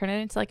fun. Turn it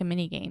into like a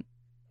mini game.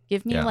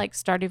 Give me like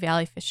Stardew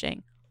Valley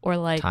fishing or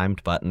like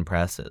timed button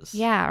presses.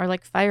 Yeah, or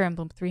like Fire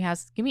Emblem Three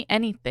Houses. Give me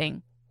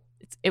anything.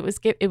 It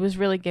was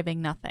really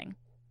giving nothing.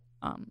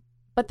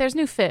 But there's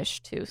new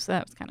fish too, so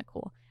that was kind of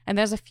cool. And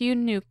there's a few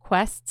new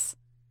quests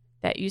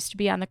that used to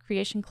be on the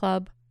Creation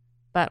Club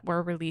but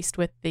were released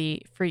with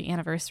the free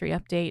anniversary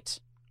update.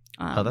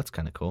 That's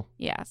kind of cool.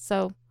 Yeah,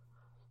 so,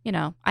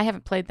 I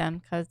haven't played them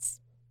because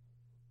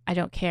I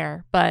don't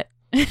care, but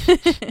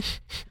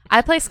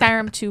I play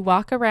Skyrim to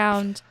walk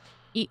around,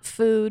 eat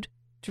food,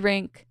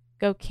 drink,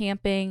 go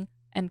camping,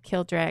 and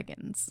kill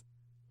dragons.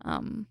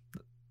 It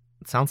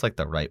sounds like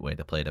the right way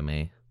to play to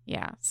me.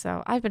 Yeah,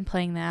 so I've been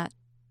playing that.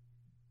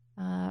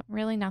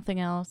 Really nothing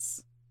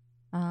else.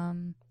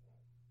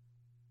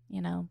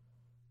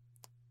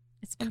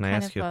 It's been Can I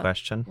ask you a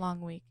question?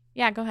 Long week.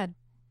 Yeah, go ahead.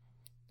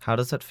 How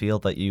does it feel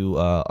that you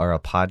are a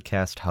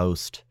podcast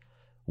host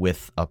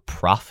with a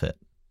profit?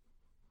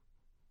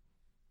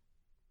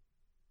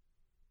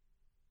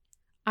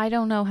 I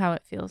don't know how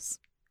it feels.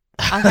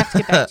 I'll have to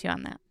get back to you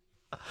on that.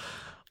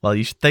 Well,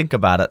 you should think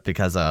about it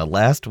because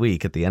last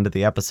week at the end of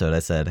the episode, I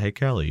said, hey,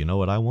 Kelly, you know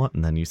what I want?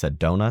 And then you said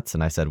donuts.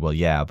 And I said, well,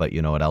 yeah, but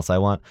you know what else I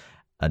want?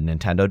 A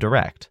Nintendo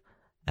Direct.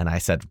 And I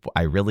said,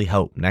 I really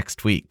hope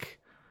next week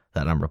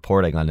that I'm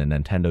reporting on a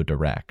Nintendo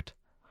Direct.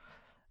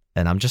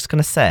 And I'm just going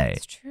to say,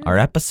 our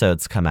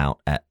episodes come out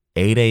at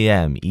 8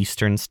 a.m.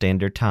 Eastern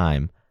Standard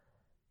Time.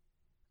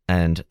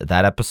 And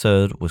that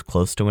episode was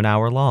close to an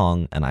hour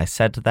long. And I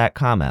said that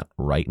comment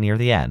right near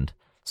the end.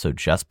 So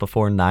just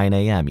before 9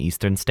 a.m.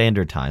 Eastern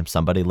Standard Time,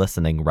 somebody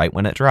listening right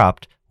when it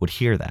dropped would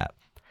hear that.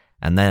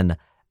 And then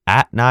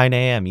at 9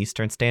 a.m.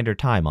 Eastern Standard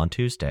Time on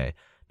Tuesday,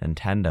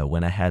 Nintendo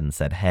went ahead and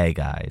said, hey,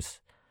 guys,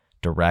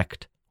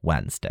 Direct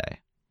Wednesday.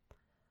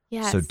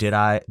 Yes. So did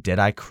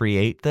I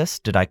create this?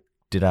 Did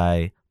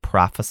I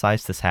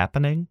prophesize this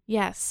happening?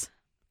 Yes.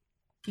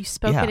 You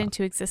spoke it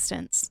into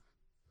existence.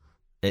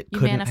 It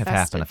couldn't have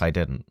happened if I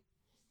didn't.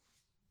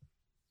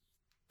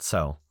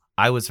 So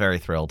I was very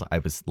thrilled. I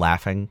was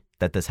laughing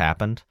that this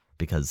happened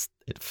because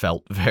it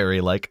felt very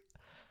like,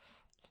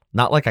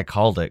 not like I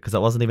called it because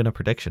it wasn't even a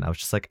prediction. I was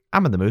just like,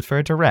 I'm in the mood for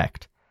a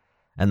Direct.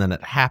 And then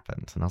it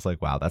happened. And I was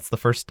like, wow, I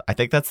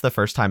think that's the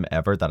first time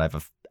ever that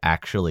I've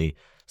actually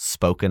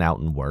spoken out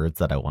in words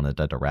that I wanted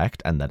a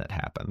Direct, and then it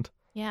happened.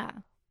 Yeah.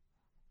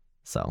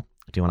 So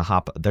do you want to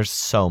hop? There's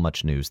so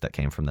much news that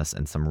came from this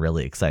and some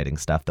really exciting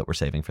stuff that we're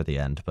saving for the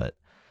end. But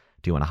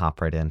do you want to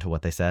hop right into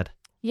what they said?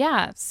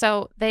 Yeah.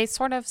 So they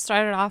sort of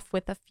started off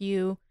with a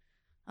few,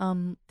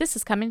 this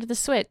is coming to the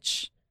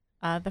Switch.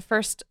 The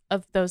first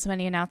of those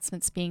many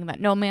announcements being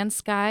that No Man's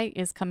Sky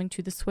is coming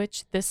to the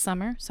Switch this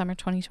summer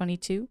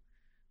 2022.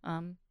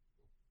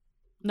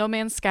 No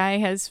Man's Sky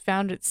has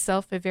found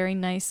itself a very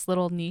nice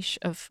little niche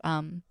of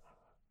a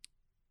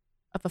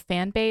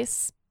fan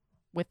base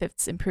with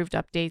its improved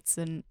updates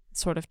and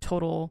sort of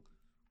total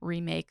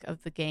remake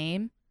of the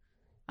game.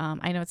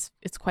 I know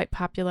it's quite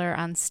popular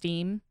on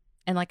Steam,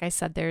 and like I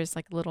said, there's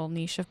like a little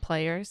niche of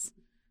players.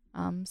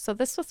 So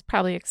this was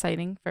probably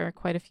exciting for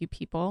quite a few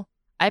people.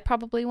 I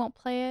probably won't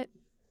play it,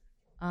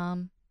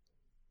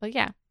 but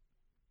yeah.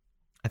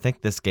 I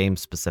think this game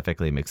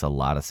specifically makes a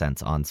lot of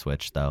sense on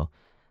Switch, though.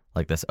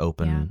 Like this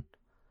open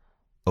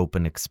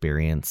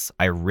experience.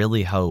 I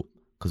really hope,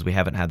 because we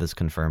haven't had this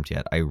confirmed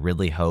yet, I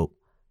really hope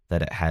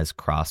that it has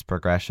cross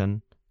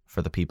progression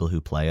for the people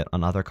who play it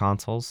on other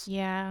consoles.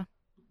 Yeah.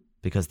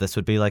 Because this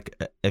would be like,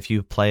 if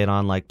you play it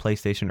on like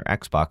PlayStation or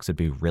Xbox, it'd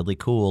be really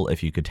cool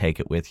if you could take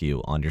it with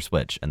you on your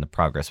Switch and the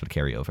progress would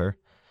carry over.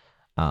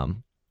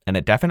 And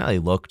it definitely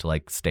looked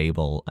like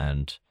stable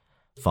and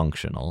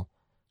functional,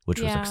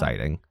 which was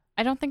exciting.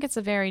 I don't think it's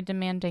a very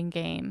demanding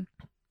game.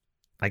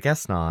 I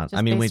guess not. Just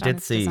I mean, we based on did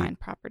its see design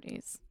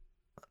properties.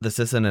 This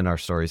isn't in our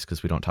stories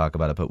because we don't talk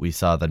about it, but we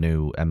saw the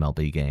new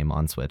MLB game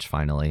on Switch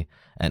finally,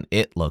 and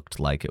it looked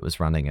like it was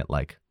running at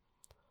like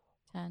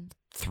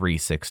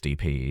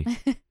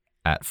 360p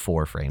at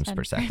 4 frames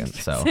per second.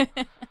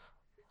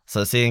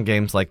 So seeing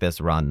games like this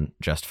run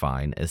just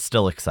fine is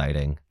still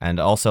exciting, and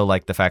also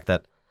like the fact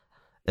that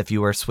if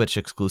you are a Switch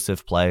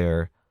exclusive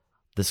player,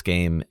 this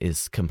game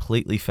is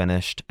completely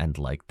finished, and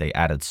like they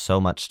added so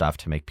much stuff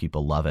to make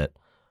people love it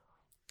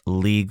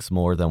leagues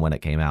more than when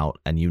it came out,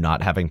 and you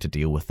not having to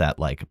deal with that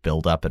like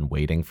build up and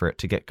waiting for it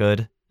to get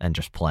good and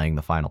just playing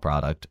the final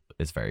product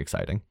is very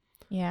exciting.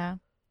 Yeah.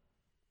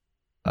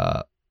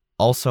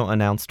 Also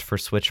announced for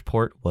Switch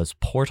port was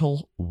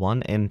Portal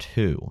 1 and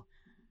 2.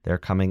 They're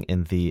coming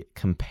in the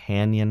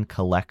Companion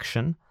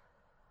Collection.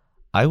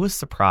 I was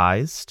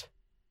surprised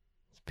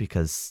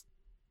because,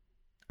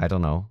 I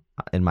don't know,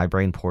 in my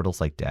brain Portal's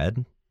like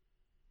dead.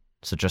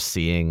 So just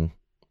seeing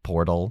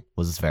Portal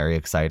was very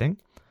exciting.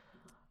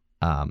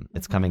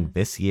 It's coming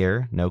this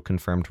year. No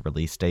confirmed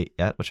release date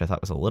yet, which I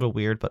thought was a little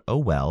weird, but oh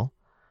well.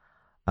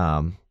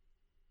 I'm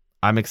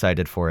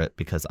excited for it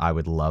because I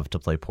would love to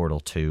play Portal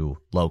 2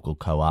 local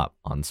co-op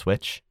on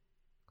Switch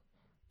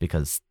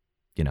because,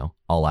 you know,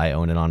 all I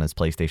own it on is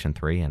PlayStation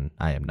 3 and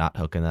I am not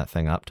hooking that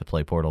thing up to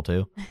play Portal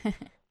 2.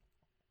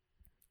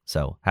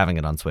 So having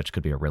it on Switch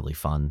could be a really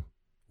fun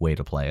way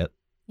to play it.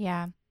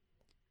 Yeah.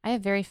 I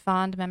have very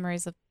fond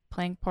memories of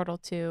playing Portal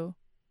 2.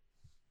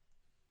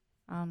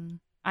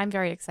 I'm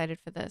very excited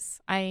for this.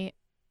 I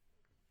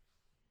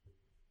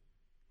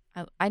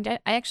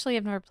actually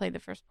have never played the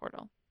first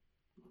Portal.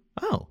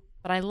 Oh.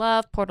 But I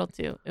love Portal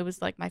 2. It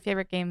was like my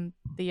favorite game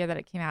the year that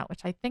it came out,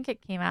 which I think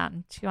it came out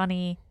in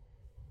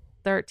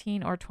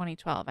 2013 or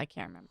 2012. I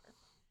can't remember.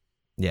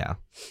 Yeah.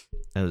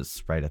 It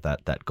was right at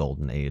that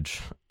golden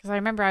age. Because I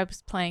remember I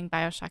was playing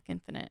BioShock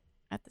Infinite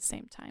at the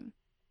same time.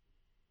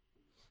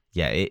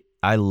 Yeah,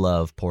 I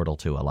love Portal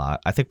 2 a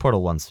lot. I think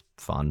Portal 1's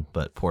fun,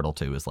 but Portal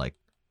 2 is like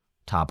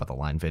top of the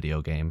line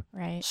video game.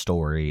 Right.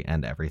 Story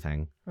and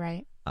everything.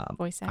 Right.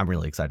 Voice acting. I'm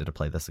really excited to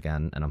play this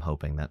again, and I'm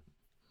hoping that,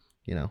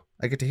 you know,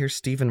 I get to hear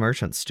Stephen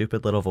Merchant's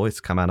stupid little voice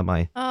come out of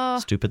my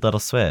stupid little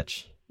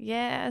Switch.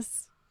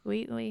 Yes.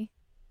 Sweetly.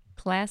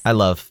 I Classic.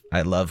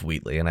 love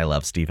Wheatley and I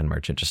love Stephen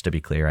Merchant. Just to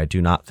be clear, I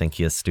do not think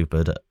he is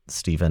stupid.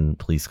 Stephen,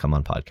 please come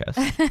on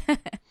podcast.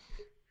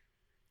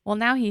 Well,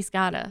 now he's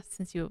gotta,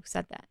 since you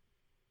said that.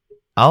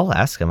 I'll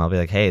ask him. I'll be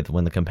like, hey,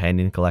 when the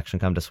companion collection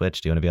come to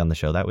Switch, do you want to be on the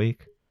show that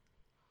week?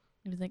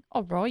 He was like,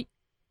 all right.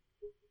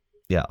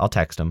 Yeah, I'll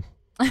text him.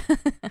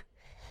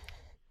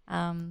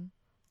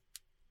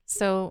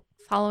 So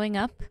following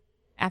up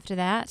after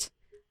that,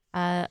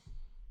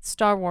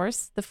 Star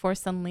Wars: The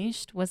Force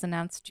Unleashed was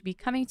announced to be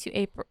coming to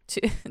April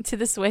to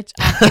the Switch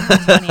on April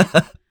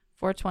 20th,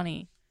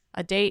 4/20,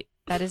 a date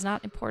that is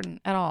not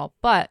important at all.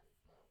 But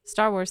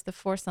Star Wars: The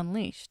Force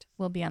Unleashed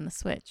will be on the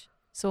Switch.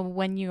 So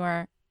when you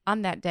are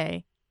on that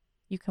day,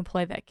 you can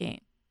play that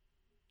game.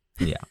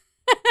 Yeah.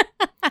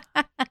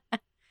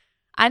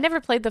 I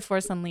never played The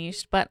Force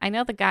Unleashed, but I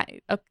know the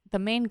guy, the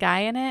main guy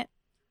in it.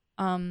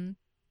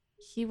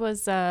 He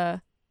was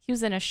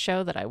in a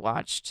show that I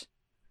watched,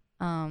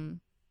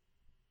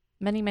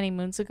 many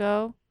moons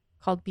ago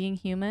called Being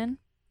Human.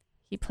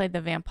 He played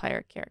the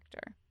vampire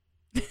character.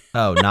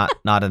 Oh,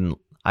 not in.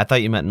 I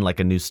thought you meant in like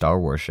a new Star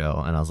Wars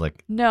show, and I was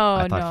like, No,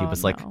 I thought no, he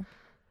was no. like.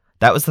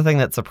 That was the thing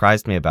that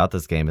surprised me about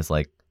this game is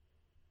like,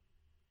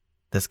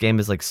 this game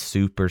is like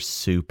super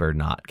super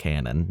not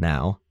canon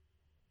now.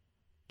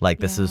 Like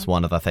this is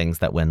one of the things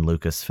that when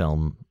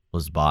Lucasfilm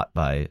was bought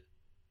by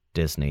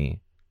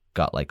Disney,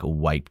 got like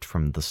wiped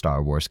from the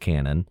Star Wars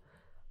canon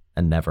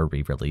and never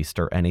re-released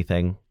or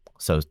anything.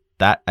 So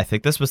that I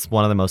think this was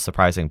one of the most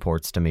surprising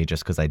ports to me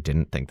just because I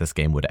didn't think this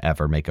game would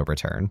ever make a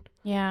return.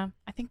 Yeah,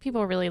 I think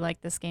people really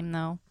like this game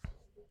though.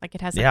 Like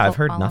it has a Yeah, cult I've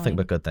heard following. nothing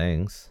but good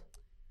things.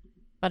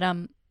 But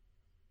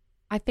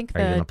I think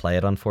Are you gonna play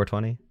it on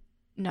 420?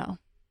 No,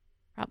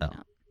 probably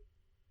not.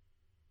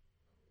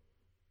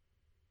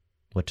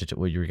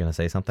 Were you gonna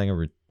say something, or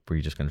were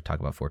you just gonna talk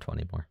about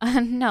 420 more?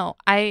 No,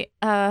 I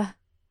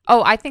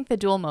think the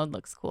dual mode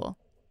looks cool,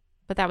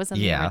 but that was in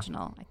the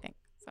original, I think.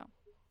 So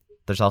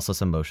there's also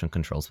some motion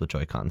controls with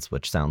Joy-Cons,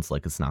 which sounds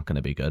like it's not going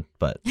to be good,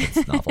 but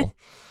it's novel.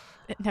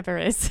 It never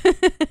is.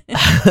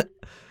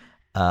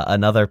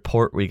 Another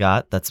port we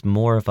got that's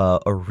more of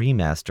a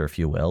remaster, if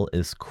you will,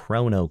 is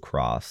Chrono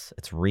Cross.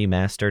 It's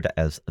remastered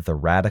as the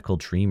Radical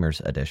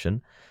Dreamers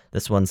Edition.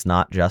 This one's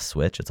not just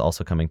Switch. It's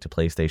also coming to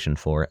PlayStation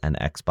 4 and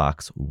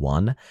Xbox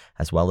One,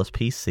 as well as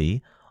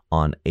PC,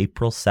 on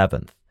April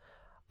 7th.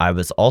 I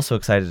was also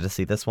excited to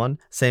see this one.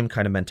 Same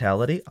kind of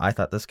mentality. I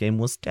thought this game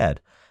was dead,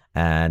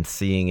 and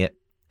seeing it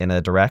in a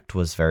direct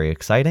was very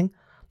exciting.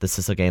 This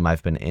is a game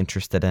I've been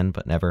interested in,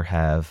 but never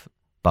have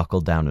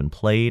buckled down and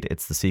played.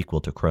 It's the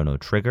sequel to Chrono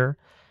Trigger.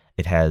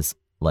 It has,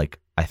 like,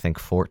 I think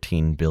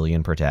 14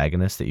 billion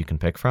protagonists that you can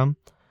pick from,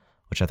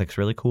 which I think is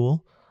really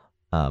cool.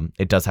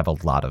 It does have a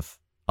lot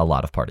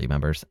of party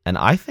members, and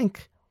I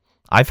think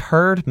I've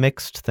heard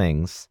mixed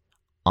things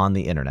on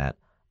the internet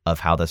of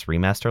how this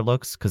remaster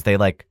looks, because they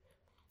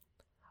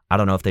I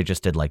don't know if they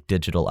just did like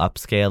digital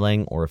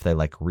upscaling or if they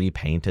like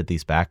repainted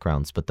these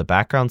backgrounds, but the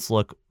backgrounds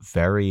look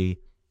very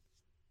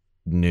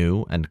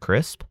new and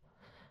crisp,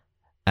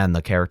 and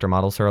the character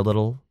models are a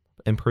little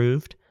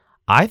improved.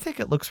 I think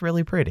it looks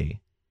really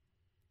pretty.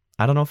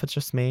 I don't know if it's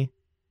just me.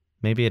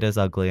 Maybe it is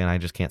ugly and I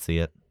just can't see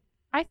it.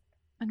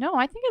 No,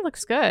 I think it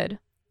looks good.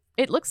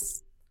 It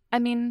looks, I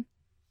mean,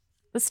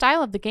 the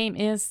style of the game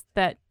is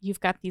that you've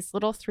got these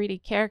little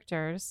 3D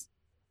characters,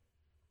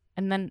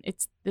 and then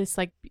it's this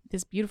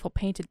this beautiful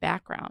painted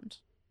background.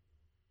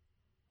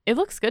 It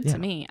looks good to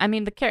me. I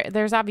mean,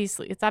 it's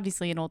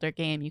obviously an older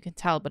game, you can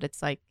tell, but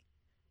it's like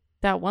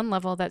that one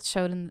level that's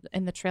showed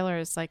in the trailer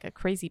is like a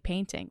crazy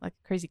painting, like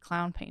a crazy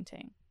clown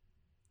painting.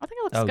 I think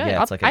it looks good. Oh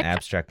yeah, it's like an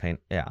abstract paint.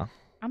 Yeah.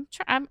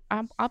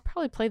 I'll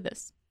probably play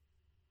this.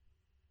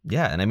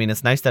 Yeah, and I mean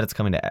it's nice that it's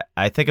coming to.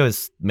 I think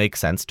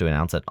makes sense to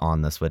announce it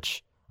on the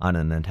Switch on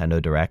a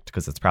Nintendo Direct,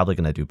 because it's probably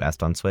going to do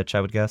best on Switch,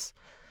 I would guess.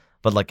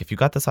 But like if you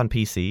got this on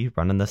PC,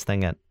 running this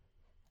thing at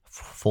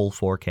full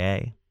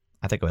 4K,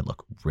 I think it would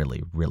look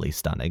really, really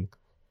stunning.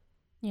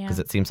 Yeah. Because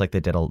it seems like they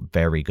did a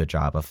very good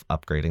job of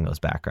upgrading those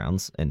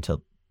backgrounds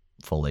into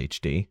full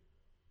HD.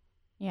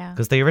 Yeah.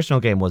 Because the original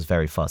game was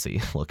very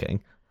fuzzy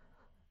looking.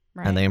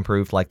 Right. And they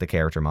improved like the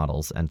character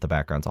models and the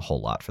backgrounds a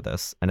whole lot for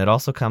this. And it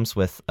also comes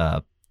with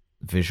a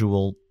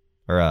visual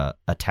or a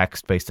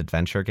text-based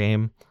adventure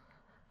game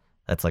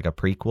that's like a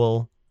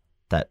prequel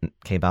that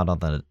came out on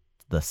the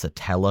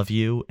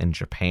Satellaview in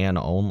Japan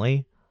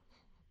only.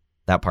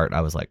 That part I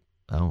was like,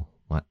 oh,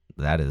 what?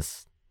 That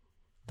is...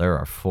 There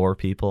are 4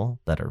 people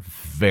that are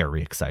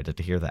very excited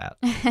to hear that.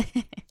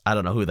 I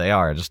don't know who they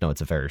are. I just know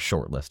it's a very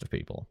short list of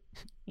people.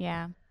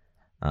 Yeah.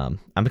 I'm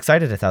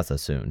excited it's out so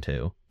soon,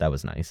 too. That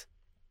was nice.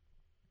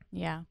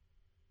 Yeah.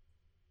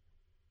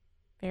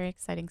 Very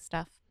exciting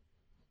stuff.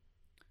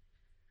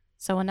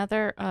 So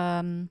another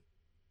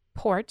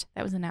port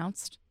that was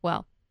announced,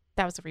 well,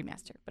 that was a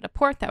remaster, but a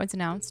port that was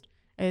announced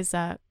is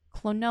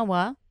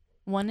Klonoa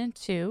 1 and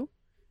 2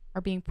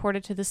 are being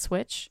ported to the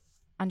Switch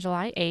on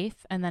July 8th,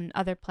 and then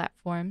other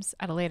platforms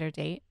at a later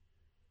date.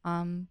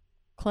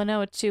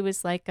 Klonoa 2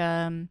 is like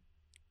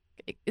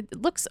it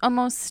looks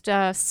almost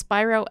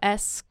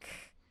Spyro-esque,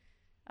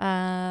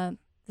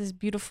 this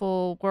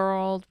beautiful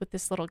world with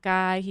this little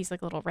guy. He's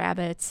like a little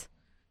rabbit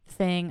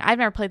thing. I've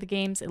never played the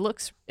games. It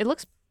looks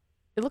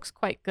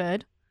quite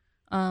good.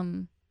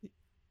 And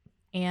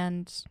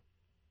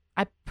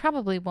I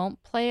probably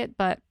won't play it,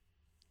 but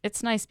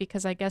it's nice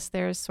because I guess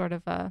there's sort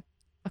of a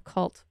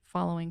cult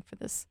following for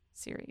this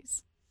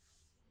series.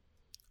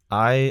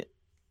 I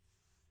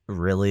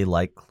really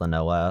like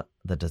Klonoa,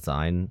 the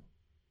design,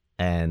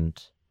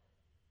 and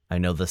I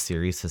know the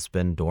series has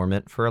been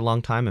dormant for a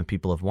long time and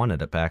people have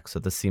wanted it back, so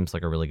this seems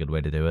like a really good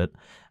way to do it.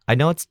 I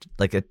know it's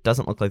like it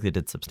doesn't look like they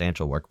did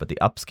substantial work, but the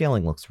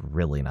upscaling looks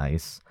really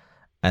nice.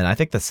 And I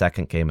think the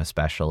second game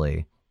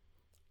especially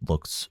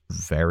looks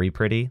very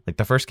pretty. Like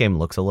the first game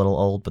looks a little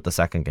old, but the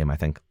second game I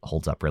think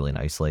holds up really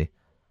nicely.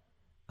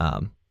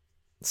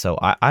 So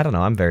I don't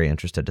know. I'm very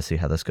interested to see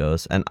how this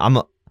goes, and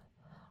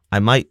I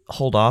might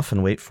hold off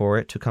and wait for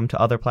it to come to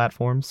other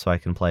platforms so I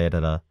can play it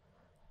at a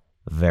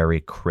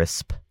very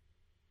crisp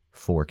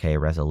 4K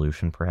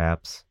resolution,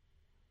 perhaps.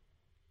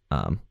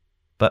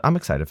 But I'm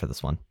excited for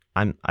this one.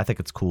 I think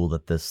it's cool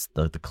that the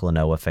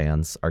Klonoa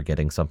fans are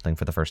getting something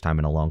for the first time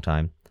in a long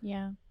time.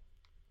 Yeah.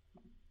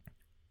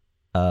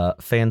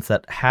 Fans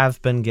that have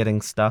been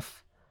getting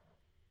stuff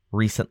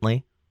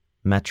recently.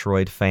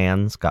 Metroid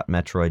fans got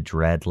Metroid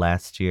Dread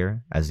last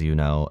year. As you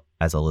know,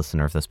 as a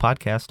listener of this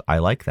podcast, I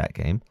like that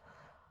game.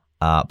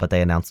 But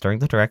they announced during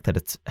the Direct that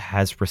it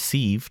has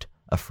received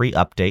a free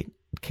update.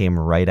 It came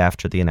right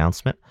after the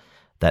announcement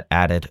that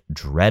added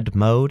Dread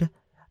Mode,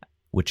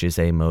 which is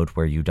a mode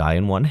where you die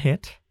in one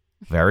hit.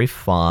 Very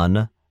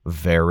fun,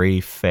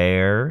 very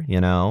fair, you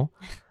know.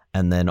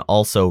 And then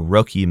also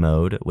Rookie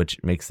Mode,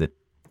 which makes it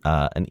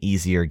an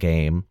easier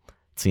game.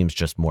 It seems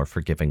just more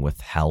forgiving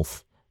with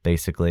health,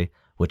 basically,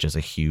 which is a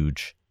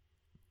huge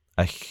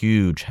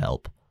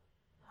help.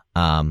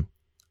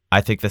 I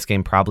think this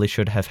game probably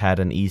should have had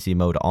an easy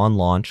mode on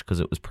launch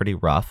because it was pretty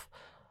rough,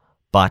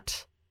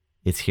 but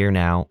it's here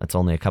now. It's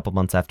only a couple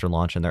months after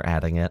launch and they're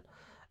adding it.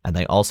 And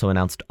they also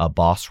announced a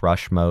boss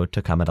rush mode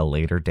to come at a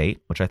later date,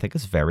 which I think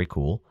is very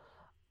cool.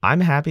 I'm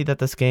happy that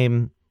this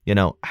game, you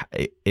know,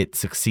 it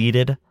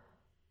succeeded,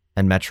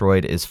 and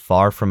Metroid is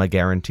far from a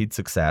guaranteed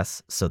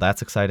success, so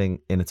that's exciting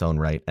in its own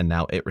right. And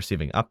now it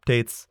receiving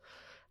updates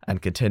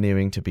and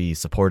continuing to be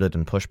supported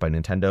and pushed by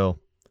Nintendo,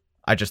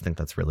 I just think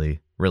that's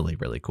really, really,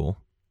 really cool.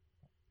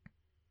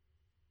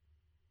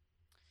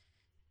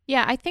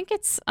 Yeah, I think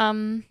it's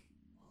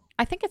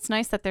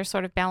nice that they're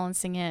sort of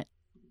balancing it,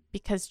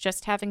 because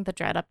just having the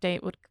Dread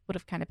update would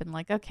have kind of been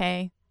like,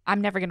 okay,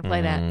 I'm never going to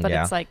play that. But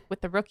It's like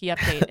with the Rookie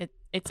update,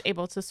 it's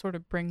able to sort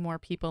of bring more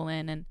people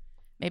in and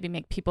maybe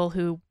make people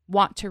who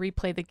want to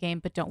replay the game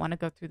but don't want to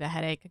go through the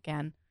headache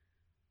again.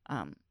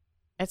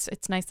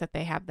 It's nice that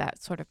they have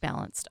that sort of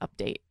balanced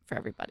update for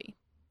everybody.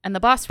 And the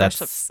boss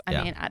rush looks,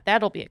 I mean,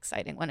 that'll be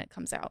exciting when it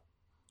comes out,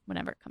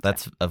 whenever it comes out.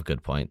 That's a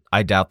good point.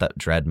 I doubt that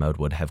Dread Mode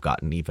would have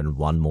gotten even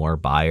one more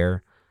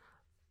buyer.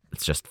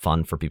 It's just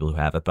fun for people who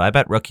have it. But I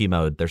bet Rookie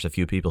Mode, there's a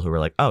few people who were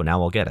like, oh,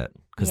 now I'll get it.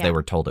 Because they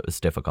were told it was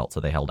difficult, so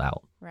they held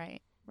out.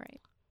 Right.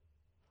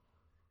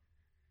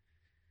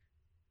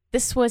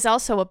 This was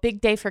also a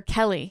big day for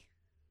Kelly.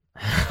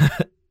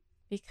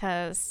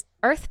 Because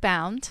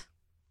Earthbound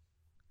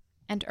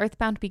and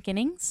Earthbound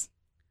Beginnings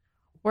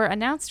were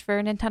announced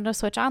for Nintendo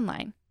Switch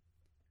Online.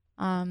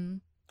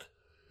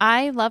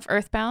 I love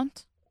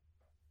Earthbound.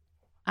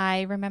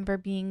 I remember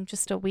being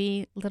just a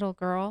wee little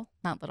girl.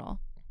 Not little.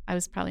 I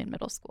was probably in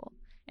middle school.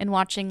 And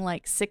watching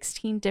like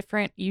 16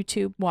 different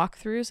YouTube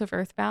walkthroughs of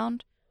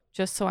Earthbound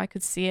just so I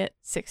could see it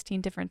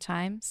 16 different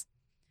times.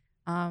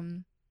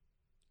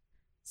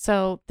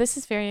 So this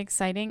is very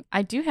exciting.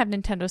 I do have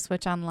Nintendo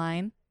Switch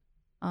Online.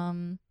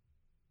 So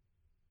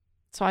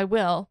I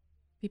will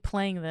be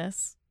playing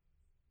this.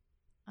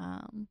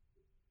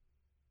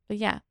 But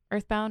yeah,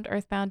 Earthbound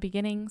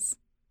Beginnings.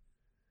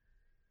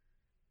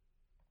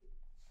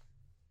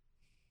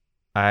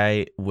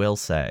 I will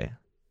say,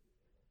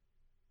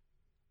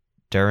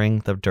 during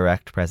the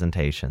Direct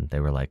presentation, they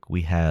were like,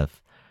 we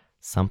have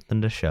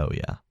something to show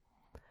you.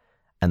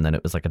 And then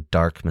it was like a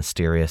dark,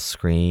 mysterious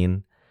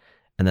screen.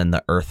 And then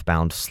the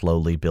Earthbound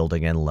slowly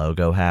building in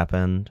logo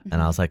happened. Mm-hmm.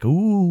 And I was like,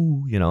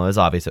 ooh, you know, it was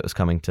obvious it was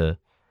coming to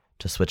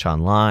Switch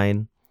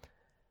Online.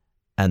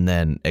 And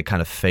then it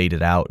kind of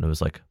faded out and it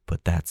was like,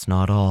 but that's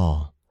not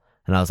all.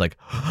 And I was like,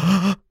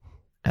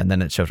 and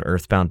then it showed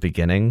Earthbound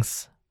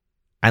Beginnings.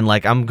 And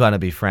like, I'm going to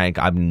be frank,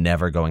 I'm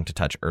never going to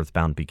touch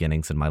Earthbound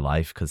Beginnings in my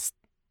life because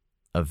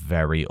a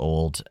very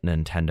old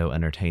Nintendo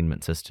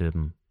Entertainment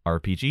System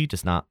RPG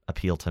does not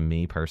appeal to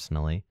me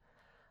personally.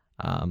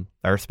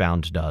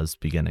 Earthbound does,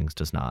 Beginnings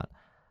does not.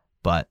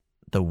 But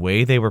the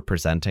way they were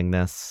presenting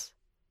this,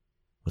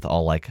 with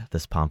all like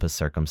this pompous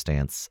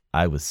circumstance,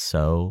 I was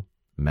so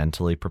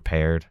mentally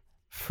prepared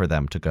for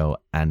them to go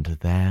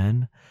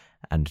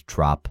and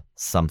drop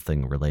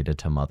something related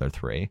to Mother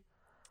 3.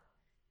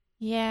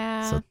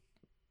 Yeah. So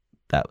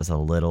that was a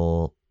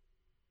little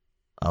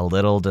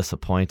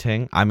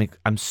disappointing.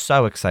 I'm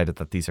so excited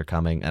that these are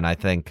coming, and I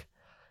think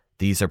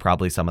these are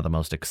probably some of the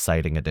most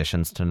exciting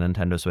additions to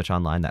Nintendo Switch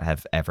Online that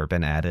have ever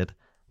been added.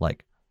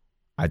 Like,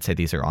 I'd say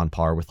these are on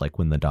par with like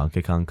when the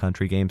Donkey Kong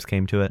Country games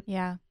came to it.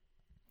 Yeah.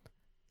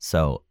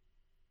 So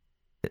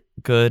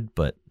good,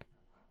 but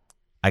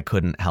I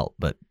couldn't help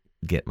but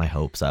get my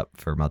hopes up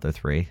for Mother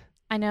 3.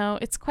 I know,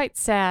 it's quite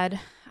sad.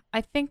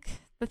 I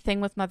think the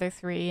thing with Mother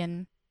 3,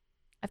 and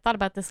I've thought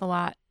about this a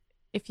lot,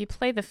 if you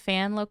play the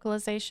fan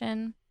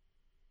localization,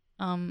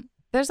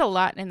 there's a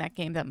lot in that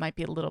game that might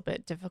be a little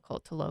bit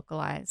difficult to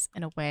localize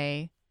in a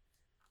way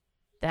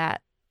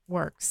that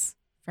works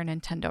for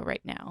Nintendo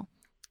right now.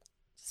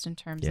 Just in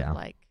terms of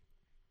like,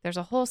 there's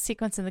a whole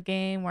sequence in the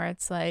game where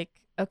it's like,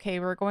 okay,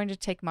 we're going to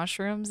take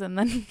mushrooms and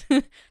then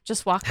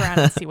just walk around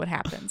and see what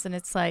happens. And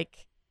it's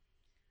like,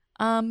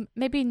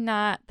 maybe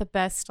not the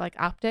best like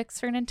optics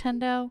for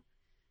Nintendo,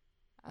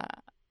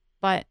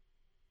 but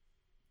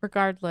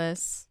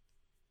regardless,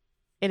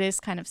 it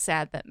is kind of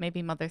sad that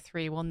maybe Mother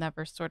 3 will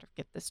never sort of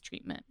get this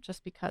treatment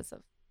just because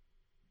of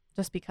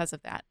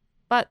that.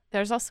 But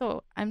there's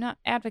also, I'm not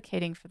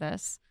advocating for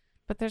this,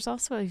 but there's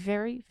also a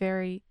very,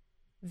 very,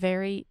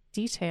 very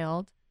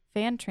detailed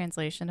fan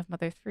translation of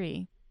Mother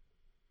 3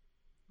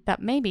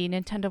 that maybe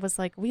Nintendo was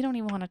like, we don't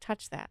even want to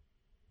touch that.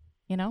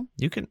 You know?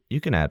 You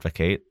can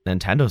advocate.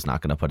 Nintendo's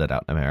not going to put it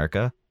out in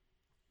America.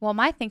 Well,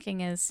 my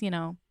thinking is,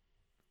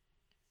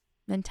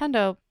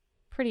 Nintendo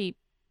pretty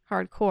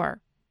hardcore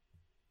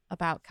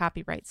about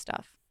copyright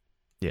stuff.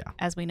 Yeah.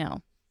 As we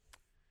know.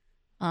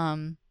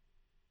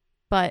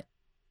 But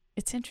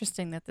it's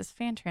interesting that this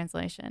fan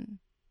translation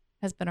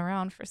has been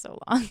around for so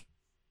long.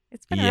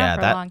 It's been around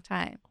for a long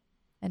time.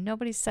 And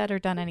nobody's said or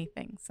done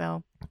anything.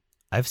 So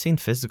I've seen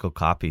physical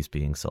copies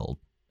being sold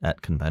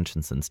at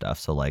conventions and stuff.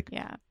 So like,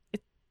 yeah,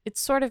 it's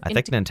sort of. I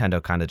think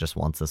Nintendo kind of just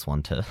wants this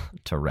one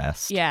to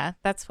rest. Yeah,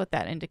 that's what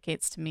that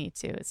indicates to me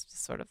too. It's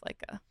just sort of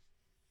like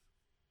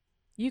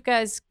you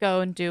guys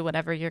go and do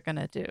whatever you're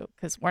gonna do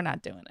because we're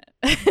not doing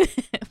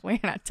it. We're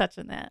not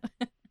touching that.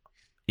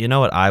 You know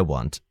what I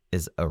want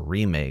is a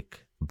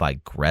remake by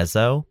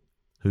Grezzo,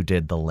 who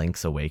did the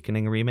Link's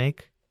Awakening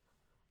remake.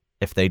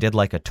 If they did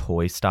like a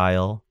toy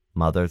style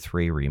Mother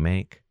 3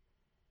 remake,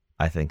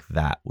 I think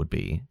that would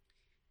be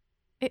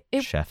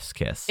chef's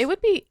kiss. It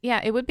would be,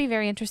 it would be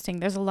very interesting.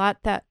 There's a lot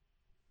that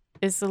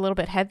is a little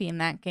bit heavy in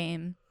that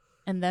game,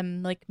 and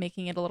them like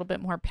making it a little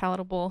bit more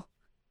palatable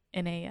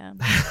in a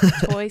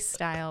toy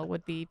style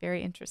would be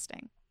very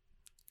interesting.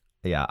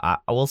 Yeah, I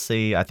will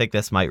see. I think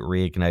this might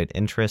reignite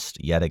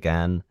interest yet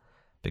again,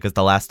 because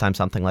the last time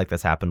something like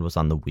this happened was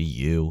on the Wii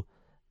U,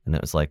 and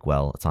it was like,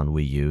 well, it's on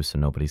Wii U, so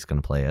nobody's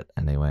going to play it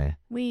anyway.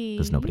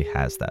 Because nobody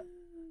has that.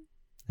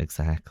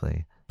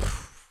 Exactly.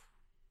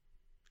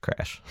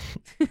 Crash.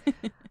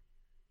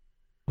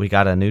 We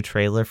got a new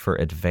trailer for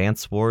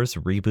Advance Wars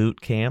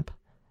Reboot Camp,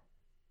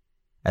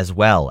 as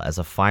well as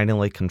a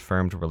finally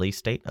confirmed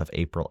release date of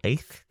April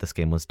 8th. This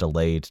game was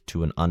delayed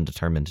to an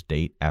undetermined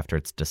date after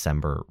its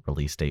December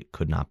release date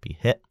could not be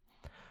hit.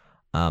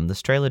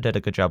 This trailer did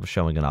a good job of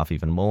showing it off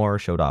even more,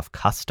 showed off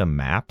custom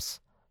maps,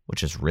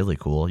 which is really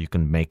cool. You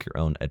can make your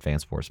own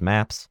Advance Wars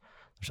maps.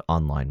 There's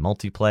online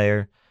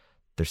multiplayer.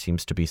 There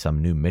seems to be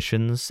some new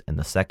missions in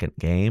the second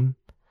game.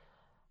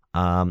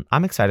 I'm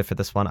excited for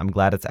this one. I'm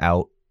glad it's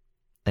out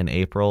in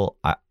April.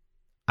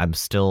 I'm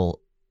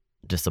still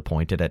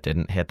disappointed it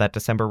didn't hit that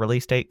December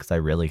release date because I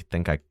really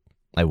think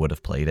I would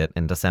have played it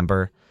in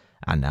December,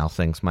 and now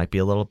things might be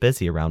a little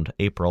busy around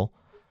April,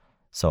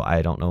 so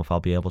I don't know if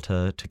I'll be able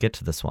to get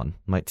to this one.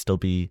 Might still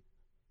be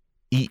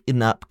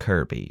eating up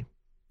Kirby.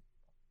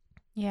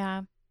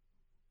 Yeah.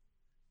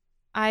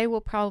 I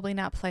will probably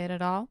not play it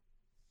at all,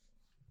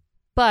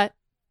 but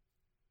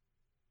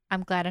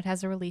I'm glad it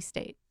has a release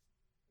date.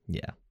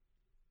 Yeah.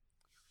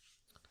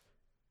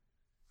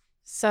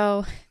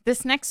 So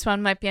this next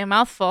one might be a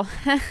mouthful.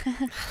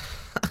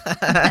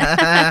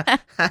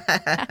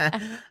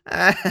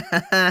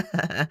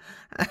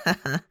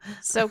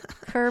 So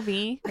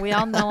Kirby, we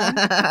all know him.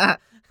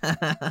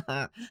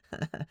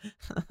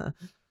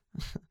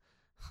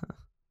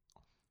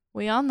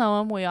 We all know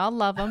him. We all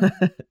love him.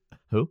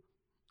 Who?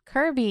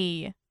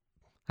 Kirby.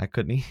 I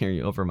couldn't hear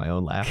you over my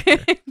own laughter.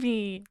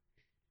 Kirby.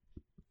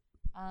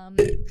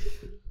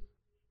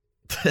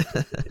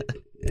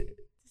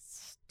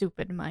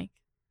 Stupid Mike.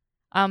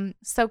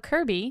 So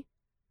Kirby,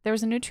 there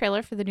was a new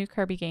trailer for the new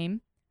Kirby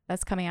game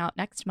that's coming out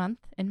next month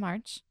in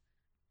March.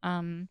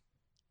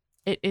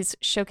 It is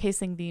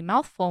showcasing the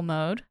mouthful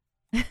mode,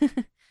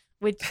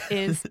 which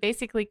is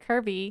basically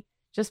Kirby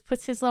just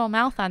puts his little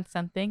mouth on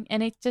something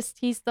and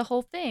he's the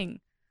whole thing.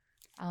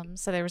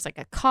 So there was like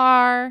a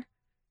car,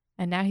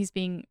 and now he's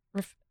being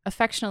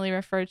affectionately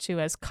referred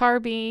to as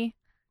Carby.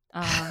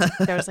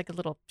 There was like a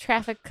little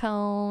traffic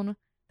cone.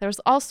 There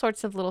was all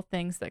sorts of little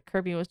things that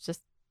Kirby was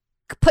just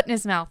putting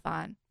his mouth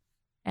on.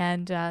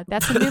 And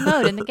that's a new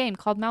mode in the game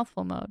called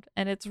Mouthful Mode.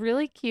 And it's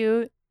really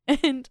cute.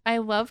 And I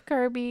love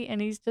Kirby, and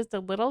he's just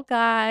a little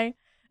guy.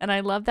 And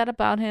I love that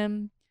about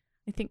him.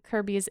 I think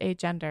Kirby is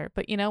agender.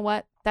 But you know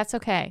what? That's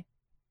okay.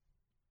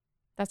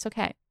 That's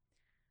okay.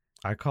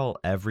 I call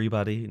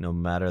everybody, no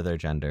matter their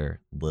gender,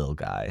 little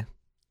guy.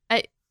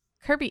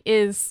 Kirby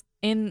is,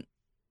 in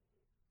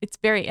its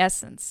very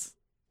essence,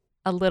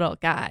 a little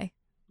guy.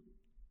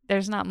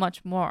 there's not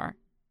much more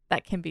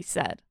that can be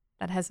said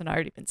that hasn't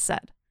already been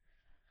said.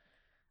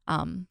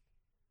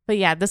 But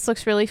yeah, this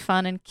looks really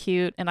fun and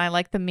cute, and I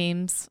like the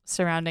memes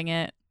surrounding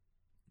it.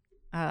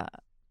 I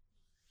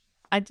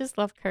just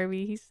love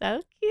Kirby. He's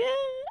so cute.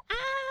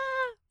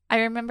 Ah! I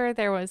remember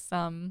there was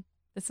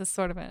this is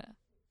sort of a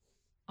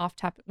off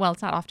topic. Well,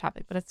 it's not off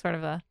topic, but it's sort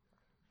of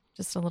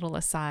just a little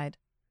aside.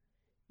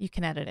 You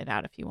can edit it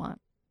out if you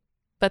want.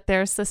 But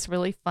there's this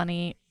really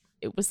funny,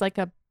 it was like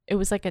a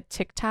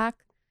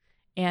TikTok,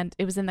 and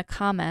it was in the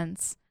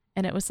comments,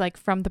 and it was like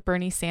from the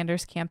Bernie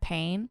Sanders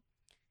campaign,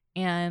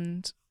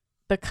 and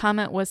the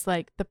comment was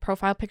like, the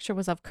profile picture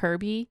was of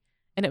Kirby,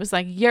 and it was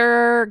like,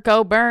 "You're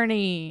go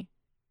Bernie."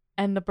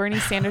 And the Bernie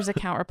Sanders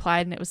account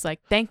replied, and it was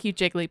like, "Thank you,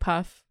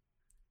 Jigglypuff."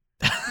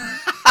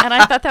 And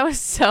I thought that was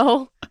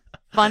so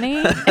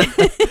funny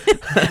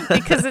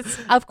because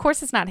of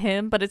course it's not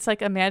him, but it's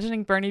like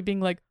imagining Bernie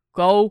being like,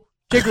 "Go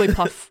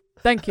Jigglypuff,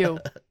 thank you,"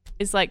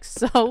 is like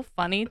so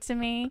funny to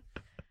me.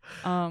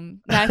 Now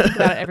I think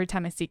about it every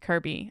time I see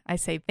Kirby. I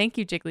say, "Thank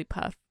you,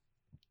 Jigglypuff."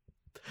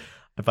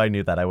 If I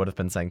knew that, I would have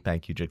been saying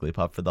 "Thank you,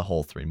 Jigglypuff" for the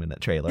whole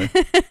 3-minute trailer.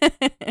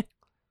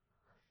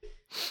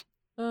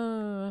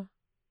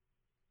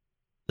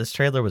 This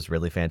trailer was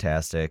really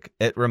fantastic.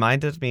 It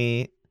reminded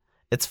me,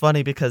 it's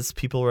funny because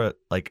people were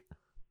like,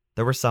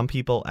 there were some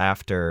people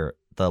after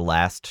the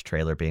last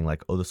trailer being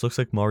like, "Oh, this looks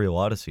like Mario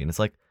Odyssey." And it's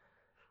like,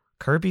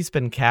 Kirby's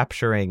been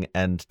capturing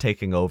and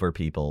taking over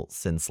people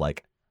since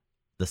like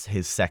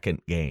his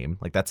second game.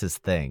 Like that's his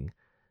thing,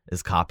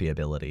 is copy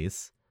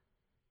abilities.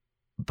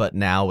 But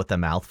now with the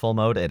mouthful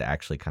mode, it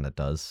actually kind of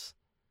does,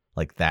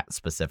 like that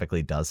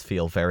specifically does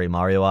feel very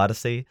Mario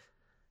Odyssey,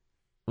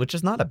 which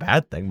is not a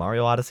bad thing.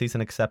 Mario Odyssey is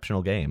an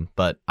exceptional game,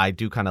 but I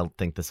do kind of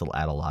think this will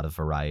add a lot of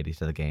variety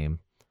to the game.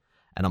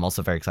 And I'm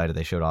also very excited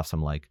they showed off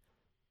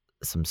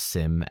some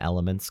sim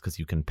elements, because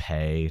you can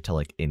pay to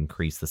like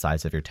increase the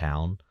size of your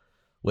town,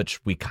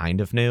 which we kind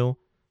of knew,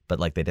 but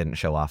like they didn't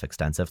show off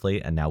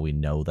extensively, and now we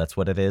know that's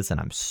what it is, and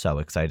I'm so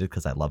excited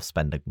because I love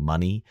spending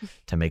money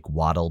to make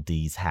Waddle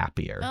Dees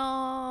happier.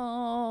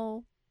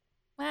 Oh,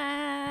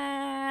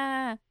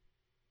 ah,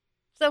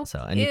 so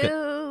cute. And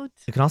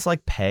you can also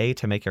like pay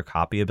to make your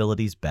copy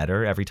abilities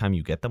better every time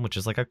you get them, which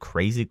is like a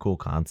crazy cool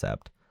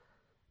concept.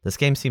 This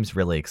game seems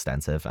really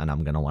extensive, and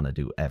I'm gonna want to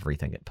do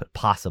everything it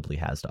possibly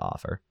has to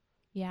offer.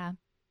 Yeah.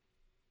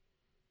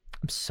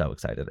 I'm so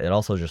excited. It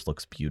also just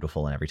looks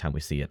beautiful, and every time we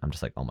see it, I'm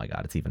just like, oh my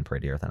god, it's even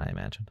prettier than I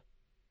imagined.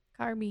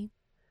 Kirby.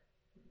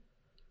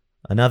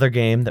 Another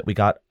game that we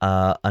got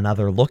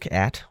another look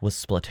at was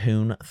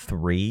Splatoon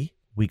 3.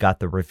 We got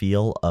the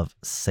reveal of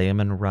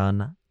Salmon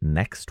Run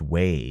Next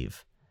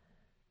Wave.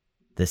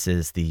 This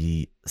is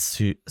the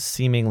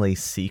seemingly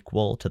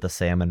sequel to the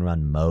Salmon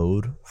Run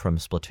mode from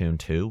Splatoon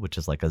 2, which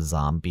is like a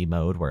zombie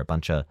mode where a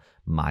bunch of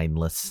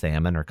mindless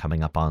salmon are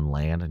coming up on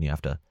land, and you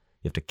have to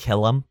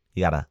kill them.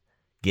 You gotta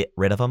get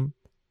rid of them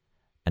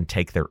and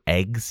take their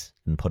eggs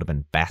and put them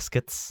in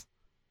baskets.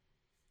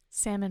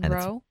 Salmon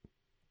Row.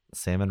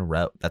 Salmon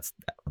Row.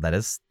 That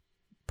is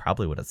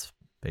probably what it's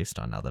based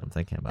on. Now that I'm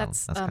thinking about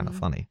it. That's kind of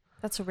funny.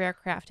 That's a rare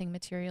crafting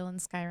material in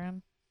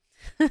Skyrim.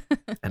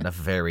 And a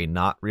very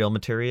not real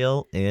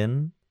material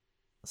in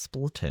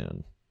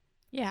Splatoon.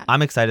 Yeah.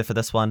 I'm excited for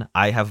this one.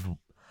 I have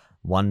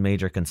one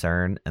major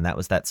concern, and that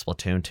was that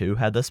Splatoon 2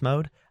 had this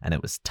mode, and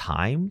it was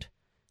timed.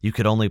 You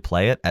could only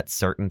play it at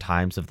certain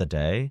times of the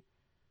day,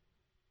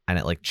 and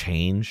it like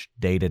changed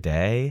day to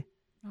day.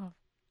 Oh.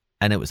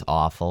 And it was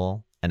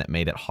awful, and it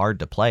made it hard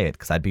to play it,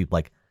 because I'd be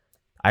like,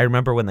 I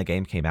remember when the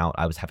game came out,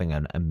 I was having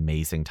an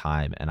amazing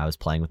time, and I was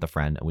playing with a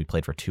friend, and we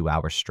played for 2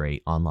 hours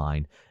straight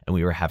online, and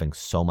we were having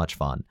so much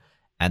fun.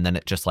 And then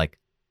it just like,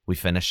 we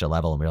finished a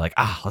level, and we were like,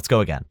 let's go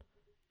again.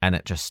 And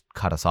it just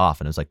cut us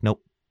off, and it was like,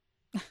 nope,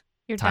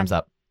 time's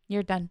up.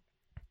 You're done.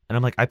 And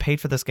I'm like, I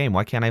paid for this game.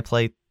 Why can't I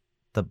play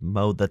the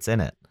mode that's in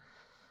it?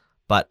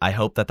 But I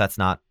hope that that's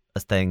not a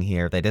thing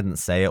here. They didn't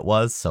say it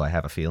was, so I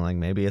have a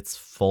feeling maybe it's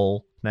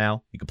full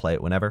now. You can play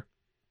it whenever.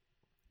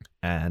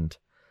 And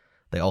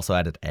they also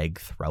added egg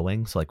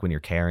throwing. So like when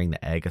you're carrying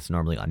the egg, it's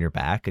normally on your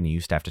back, and you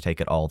used to have to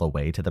take it all the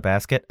way to the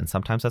basket. And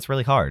sometimes that's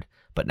really hard.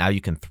 But now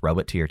you can throw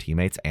it to your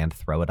teammates and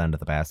throw it under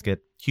the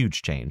basket.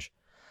 Huge change.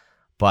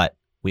 But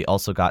we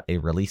also got a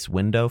release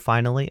window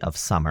finally of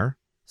summer.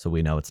 So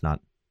we know it's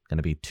not going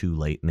to be too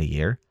late in the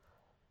year.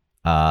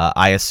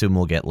 I assume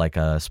we'll get like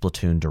a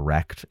Splatoon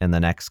Direct in the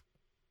next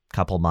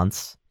couple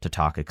months to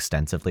talk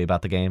extensively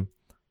about the game.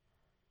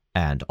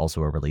 And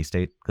also a release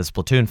date. Because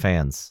Splatoon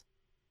fans,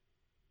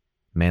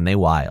 man, they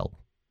wild.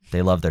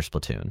 They love their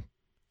Splatoon.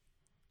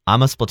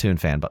 I'm a Splatoon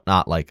fan, but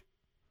not like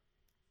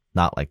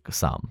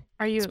some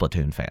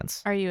Splatoon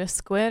fans. Are you a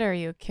squid or are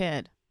you a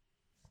kid?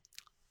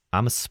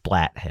 I'm a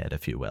splat head,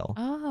 if you will.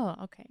 Oh,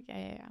 okay.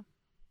 Yeah.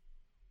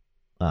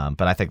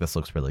 But I think this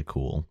looks really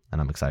cool, and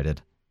I'm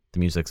excited. The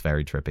music's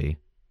very trippy,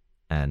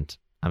 and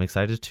I'm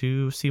excited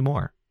to see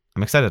more.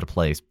 I'm excited to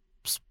play.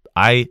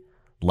 I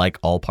like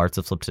all parts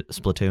of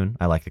Splatoon.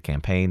 I like the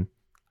campaign.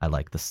 I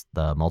like the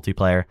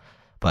multiplayer.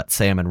 But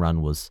Salmon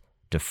Run was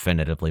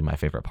definitively my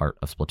favorite part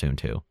of Splatoon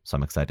 2, so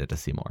I'm excited to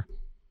see more.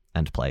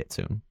 and play it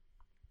soon.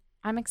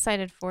 I'm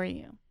excited for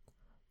you.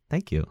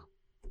 Thank you.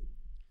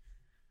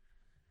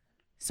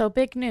 So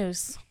big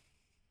news.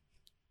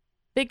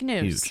 Big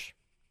news. Huge.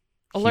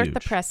 Alert Huge. the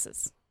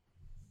presses.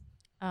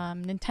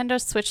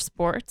 Nintendo Switch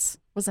Sports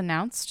was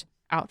announced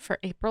out for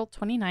April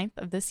 29th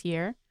of this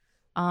year.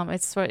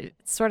 It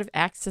sort of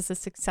acts as a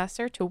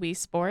successor to Wii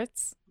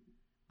Sports.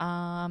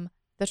 The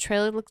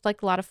trailer looked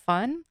like a lot of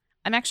fun.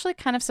 I'm actually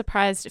kind of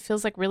surprised. It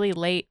feels like really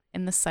late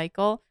in the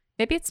cycle.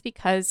 Maybe it's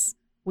because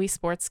Wii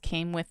Sports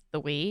came with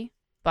the Wii,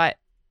 but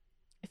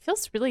it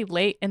feels really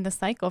late in the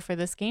cycle for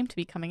this game to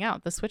be coming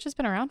out. The Switch has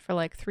been around for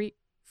like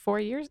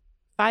 5 years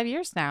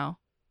now.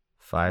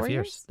 5 4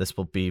 years. years? This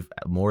will be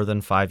more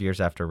than 5 years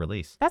after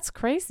release. That's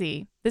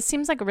crazy. This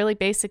seems like a really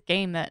basic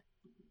game that,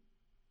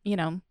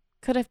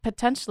 could have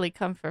potentially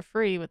come for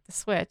free with the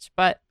Switch,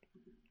 but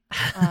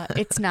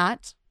it's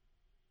not.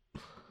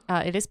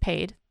 It is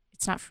paid.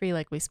 It's not free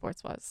like Wii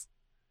Sports was.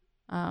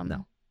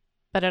 No.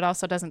 But it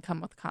also doesn't come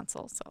with a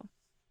console, so.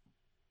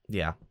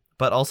 Yeah.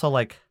 But also,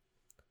 like,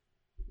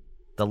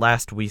 the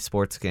last Wii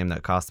Sports game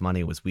that cost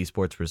money was Wii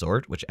Sports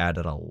Resort, which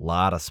added a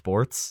lot of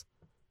sports.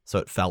 So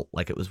it felt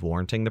like it was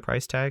warranting the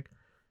price tag.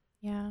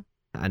 Yeah.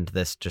 And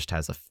this just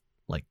has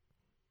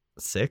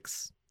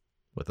 6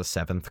 with a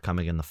 7th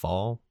coming in the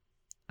fall.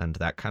 And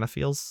that kind of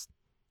feels...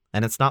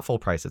 And it's not full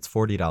price. It's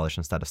 $40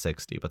 instead of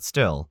 $60. But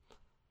still,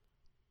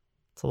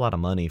 it's a lot of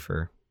money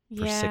for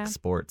 6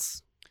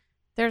 sports.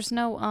 There's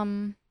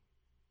no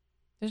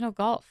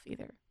golf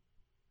either.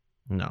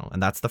 No.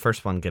 And that's the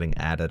first one getting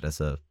added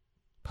as a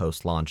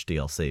post-launch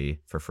DLC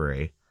for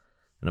free.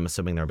 And I'm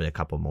assuming there'll be a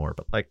couple more.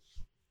 But,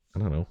 I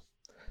don't know.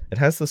 It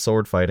has the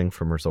sword fighting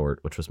from Resort,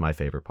 which was my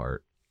favorite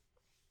part.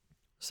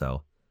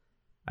 So,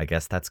 I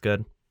guess that's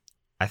good.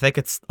 I think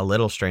it's a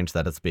little strange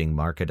that it's being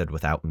marketed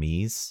without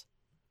Miis.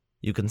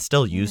 You can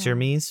still use your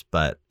Miis,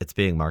 but it's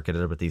being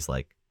marketed with these,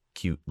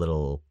 cute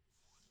little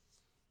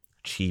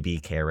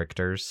chibi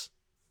characters.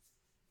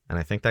 And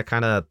I think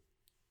that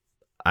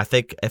I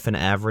think if an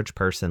average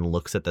person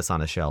looks at this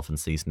on a shelf and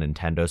sees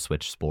Nintendo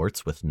Switch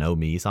Sports with no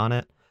Miis on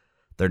it,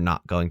 they're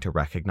not going to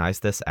recognize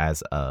this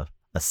as a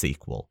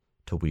sequel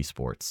to Wii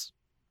Sports.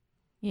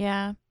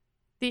 Yeah.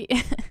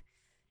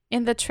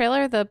 In the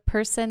trailer, the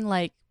person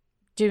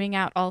doing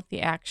out all of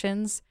the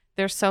actions,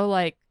 they're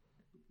so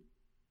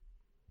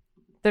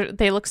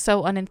they look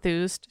so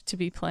unenthused to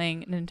be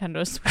playing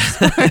Nintendo Switch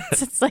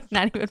Sports. It's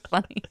not even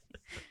funny.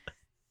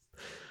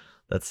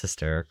 That's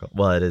hysterical.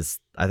 Well, it is.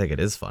 I think it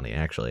is funny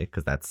actually,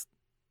 because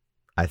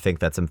I think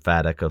that's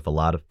emphatic of a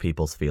lot of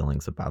people's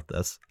feelings about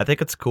this. I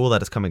think it's cool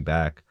that it's coming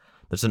back.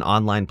 There's an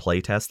online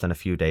playtest in a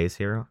few days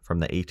here from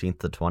the 18th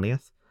to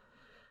 20th.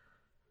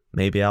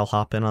 Maybe I'll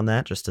hop in on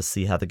that just to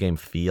see how the game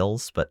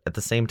feels. But at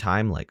the same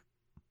time,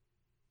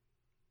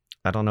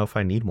 I don't know if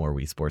I need more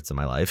Wii Sports in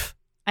my life.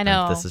 I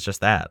know. And this is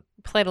just that.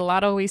 Played a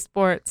lot of Wii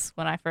Sports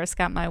when I first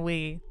got my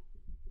Wii.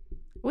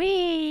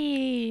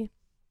 Wii!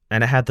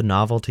 And it had the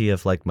novelty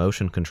of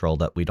motion control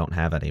that we don't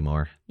have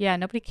anymore. Yeah,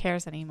 nobody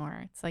cares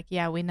anymore. It's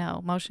yeah, we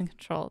know. Motion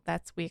control,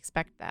 we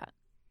expect that.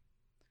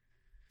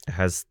 It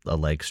has a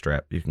leg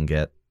strap you can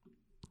get.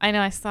 I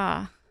know, I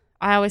saw.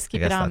 I always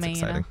keep it on me,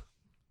 exciting.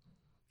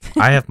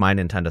 I have my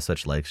Nintendo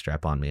Switch leg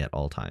strap on me at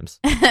all times.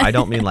 I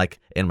don't mean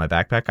in my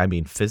backpack. I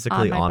mean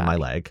physically on my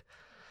leg.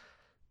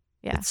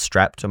 Yeah. It's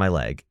strapped to my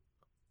leg.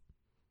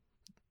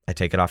 I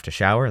take it off to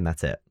shower and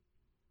that's it.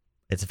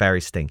 It's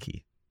very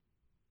stinky.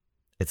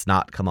 It's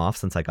not come off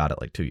since I got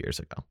it 2 years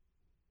ago.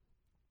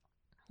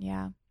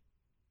 Yeah.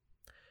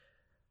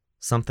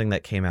 Something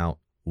that came out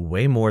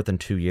way more than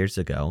 2 years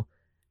ago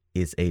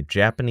is a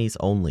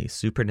Japanese-only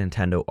Super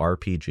Nintendo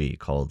RPG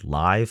called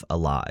Live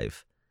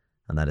Alive.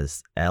 And that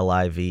is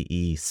Live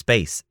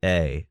space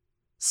A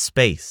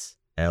space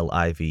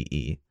Live.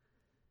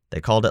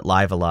 They called it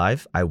Live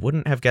Alive. I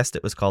wouldn't have guessed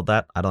it was called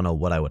that. I don't know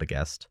what I would have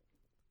guessed.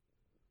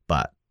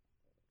 But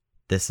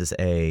this is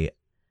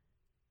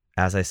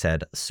as I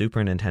said,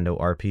 Super Nintendo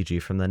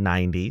RPG from the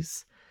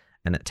 90s.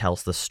 And it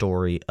tells the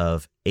story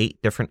of 8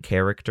 different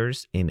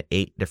characters in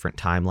 8 different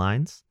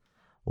timelines.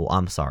 Well,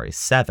 I'm sorry,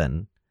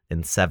 7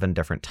 in 7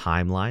 different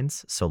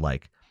timelines. So,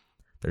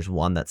 there's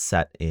one that's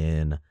set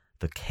in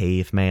the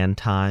caveman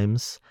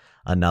times,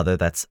 another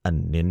that's a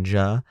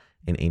ninja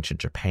in ancient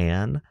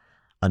Japan,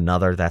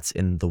 another that's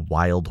in the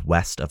Wild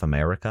West of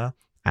America,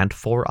 and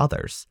 4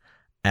 others.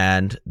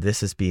 And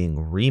this is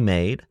being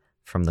remade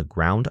from the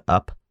ground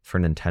up for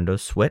Nintendo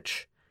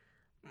Switch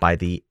by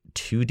the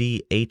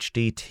 2D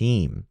HD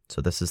team.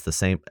 So this is the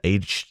same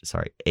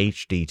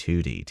HD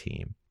 2D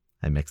team.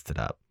 I mixed it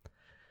up.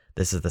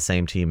 This is the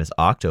same team as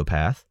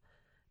Octopath.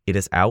 It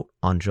is out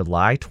on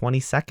July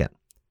 22nd,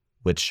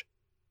 which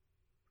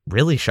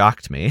really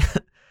shocked me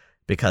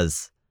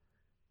because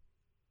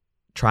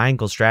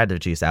Triangle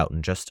Strategy is out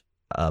in just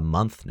a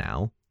month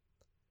now.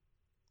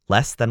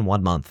 Less than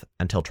 1 month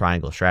until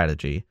Triangle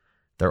Strategy.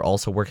 They're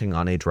also working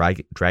on a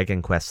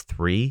Dragon Quest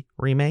III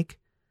remake.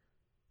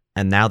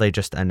 And now they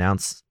just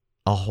announced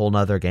a whole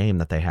nother game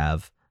that they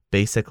have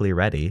basically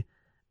ready.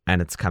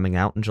 And it's coming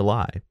out in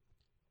July.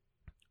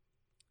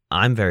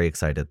 I'm very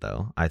excited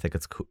though. I think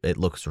it's cool. It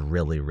looks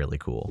really, really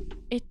cool.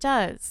 It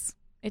does.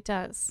 It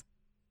does.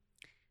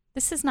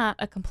 This is not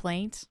a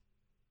complaint.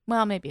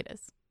 Well, maybe it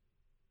is.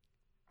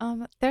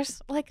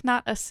 There's like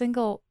not a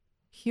single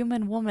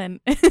human woman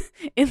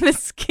in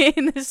this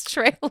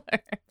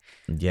trailer.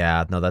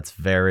 Yeah, no, that's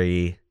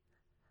very.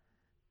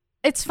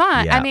 It's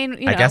fine. Yeah, I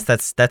mean, I guess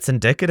that's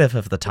indicative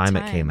of the time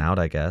it came out.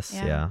 I guess.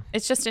 Yeah. Yeah.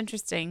 It's just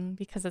interesting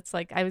because it's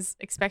like I was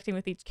expecting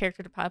with each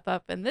character to pop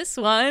up, and this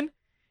one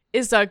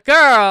is a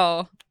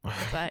girl.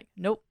 It's like,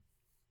 nope.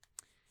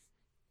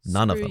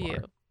 None of them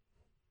are.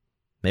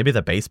 Maybe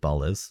the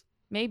baseball is.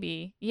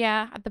 Maybe.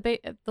 Yeah.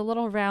 The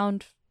little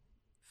round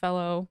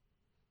fellow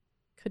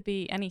could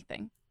be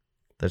anything.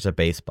 There's a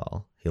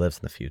baseball. He lives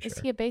in the future. Is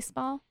he a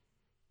baseball?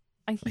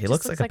 He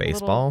looks like a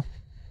baseball.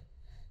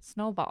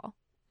 Snowball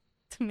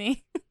to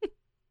me.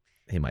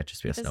 He might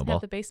just be a doesn't snowball.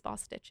 have the baseball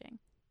stitching.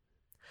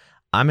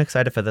 I'm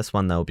excited for this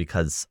one, though,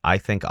 because I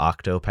think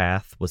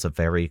Octopath was a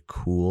very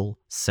cool,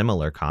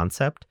 similar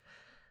concept,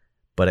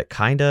 but it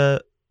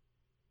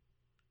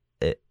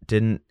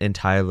didn't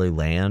entirely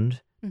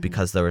land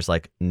because there was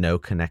like no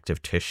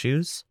connective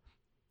tissues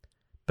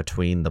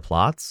between the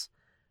plots.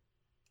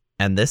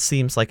 And this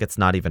seems like it's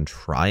not even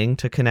trying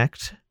to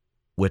connect,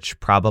 which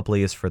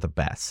probably is for the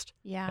best.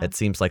 Yeah. It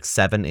seems like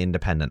 7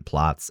 independent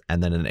plots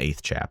and then an 8th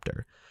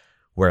chapter.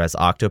 Whereas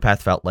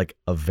Octopath felt like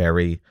a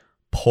very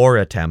poor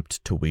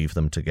attempt to weave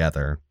them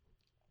together,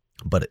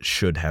 but it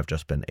should have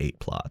just been 8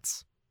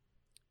 plots.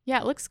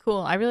 Yeah, it looks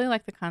cool. I really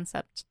like the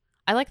concept.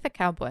 I like the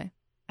cowboy.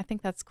 I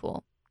think that's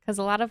cool. Because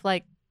a lot of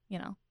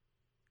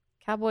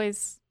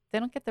cowboys, they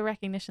don't get the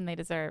recognition they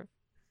deserve.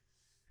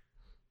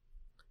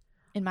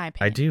 In my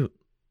opinion. I do.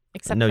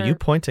 Except no, you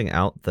pointing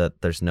out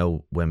that there's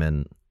no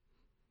women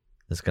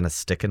is going to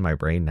stick in my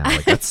brain now.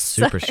 Like, that's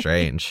super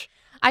strange.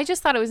 I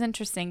just thought it was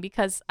interesting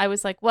because I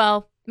was like,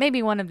 well,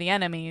 maybe one of the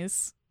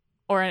enemies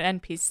or an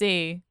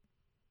NPC.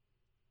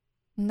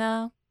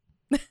 No.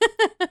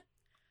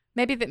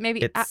 maybe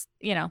it's,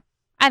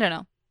 I don't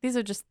know. These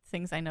are just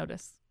things I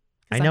notice.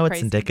 I know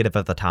it's indicative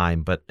of the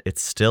time, but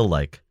it's still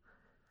like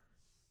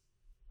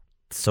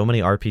so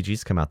many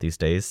RPGs come out these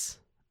days.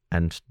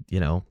 And,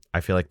 I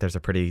feel like there's a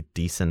pretty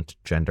decent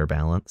gender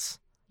balance.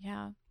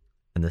 Yeah.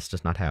 And this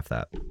does not have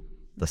that.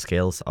 The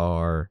scales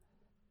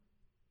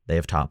they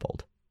have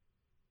toppled.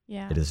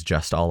 Yeah. It is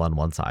just all on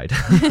one side.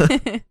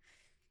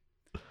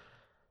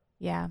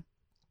 Yeah.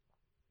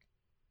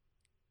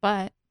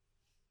 But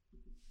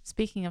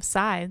speaking of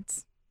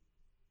sides,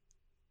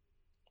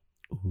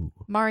 Ooh,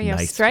 Mario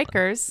nice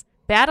Strikers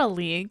Battle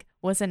League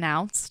was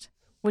announced,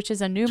 which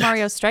is a new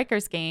Mario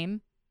Strikers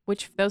game,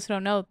 which for those who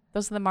don't know,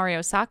 those are the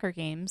Mario soccer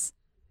games,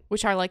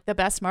 which are like the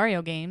best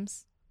Mario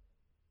games.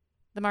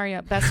 The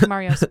best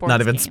Mario sports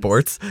Not even games.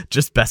 sports,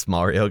 just best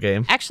Mario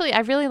game. Actually,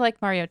 I really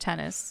like Mario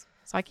Tennis,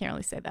 so I can't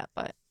really say that,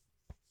 but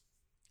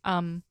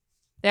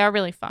they are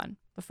really fun.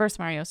 The first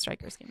Mario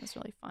Strikers game is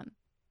really fun.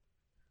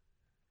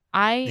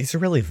 These are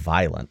really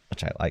violent,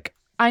 which I like.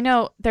 I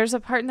know. There's a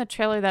part in the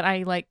trailer that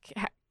I like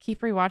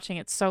keep rewatching.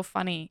 It's so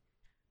funny.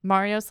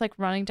 Mario's like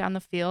running down the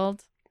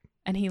field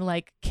and he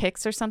like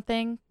kicks or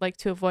something like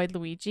to avoid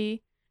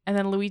Luigi. And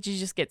then Luigi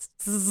just gets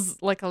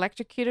like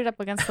electrocuted up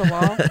against the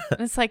wall. And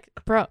it's like,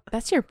 bro,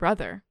 that's your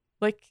brother.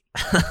 Like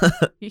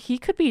he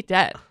could be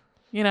dead,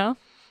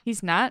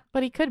 He's not,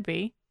 but he could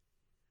be.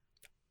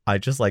 I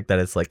just like that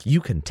it's like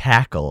you can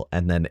tackle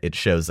and then it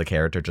shows the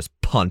character just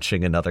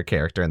punching another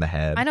character in the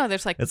head. I know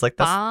there's it's like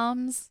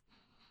bombs.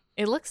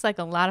 It looks like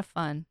a lot of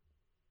fun.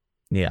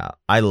 Yeah,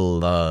 I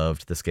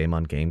loved this game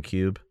on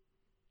GameCube.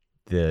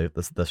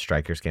 The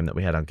Strikers game that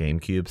we had on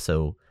GameCube.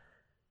 So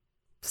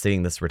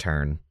seeing this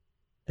return,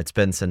 it's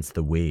been since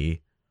the Wii,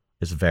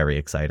 is very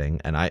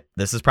exciting. And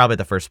this is probably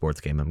the first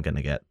sports game I'm going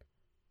to get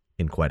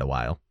in quite a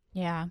while.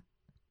 Yeah.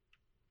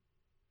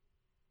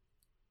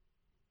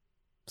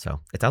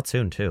 So it's out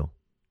soon too.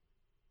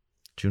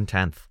 June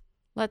 10th.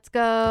 Let's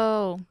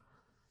go.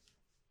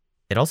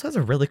 It also has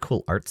a really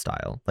cool art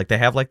style. Like they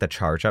have like the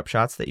charge up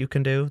shots that you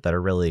can do that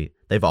are really,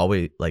 they've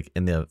always like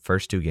in the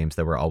first 2 games,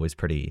 they were always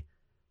pretty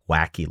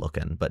wacky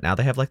looking, but now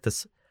they have like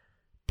this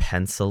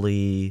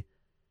pencil-y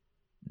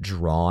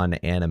drawn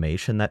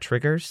animation that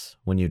triggers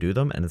when you do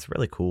them. And it's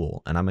really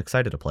cool. And I'm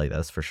excited to play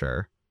this for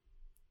sure.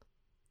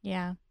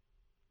 Yeah.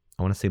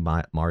 I want to see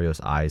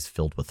Mario's eyes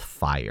filled with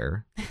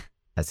fire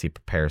as he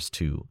prepares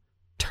to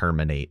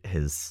terminate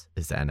his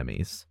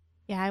enemies.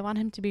 Yeah, I want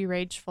him to be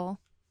rageful.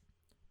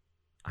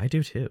 I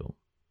do too.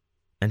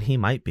 And he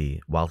might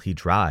be while he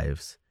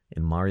drives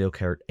in Mario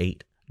Kart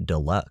 8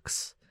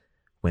 Deluxe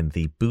when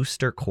the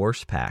booster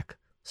course pack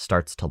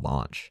starts to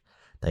launch.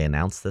 They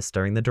announced this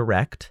during the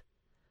Direct.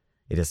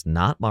 It is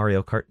not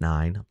Mario Kart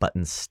 9, but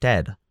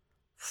instead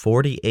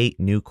 48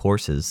 new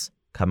courses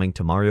coming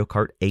to Mario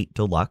Kart 8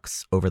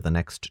 Deluxe over the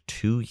next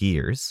 2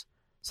 years.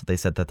 So they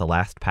said that the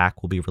last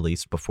pack will be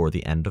released before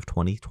the end of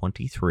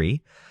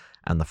 2023.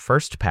 And the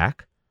first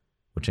pack,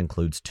 which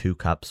includes 2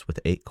 cups with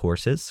 8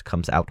 courses,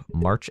 comes out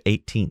March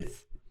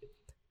 18th.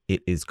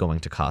 It is going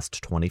to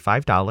cost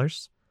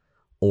 $25,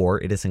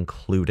 or it is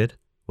included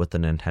with the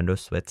Nintendo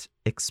Switch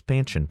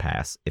expansion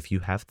pass if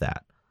you have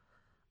that.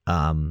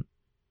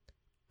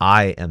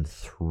 I am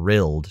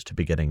thrilled to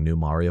be getting new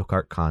Mario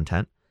Kart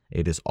content.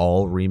 It is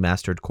all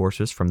remastered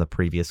courses from the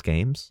previous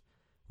games,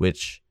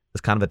 which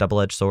is kind of a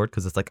double-edged sword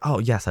because it's like, oh,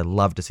 yes, I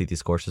love to see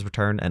these courses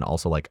return. And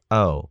also like,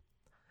 oh,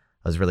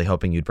 I was really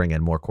hoping you'd bring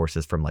in more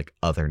courses from like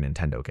other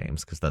Nintendo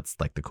games because that's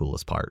like the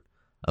coolest part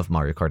of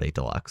Mario Kart 8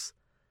 Deluxe.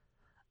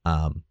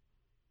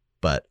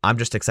 But I'm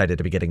just excited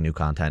to be getting new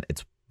content.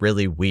 It's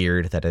really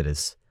weird that it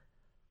is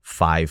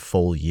 5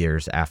 full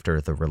years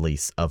after the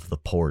release of the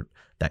port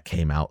that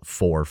came out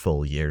 4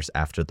 full years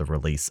after the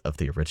release of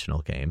the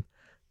original game.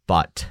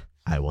 But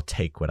I will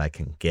take what I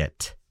can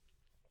get.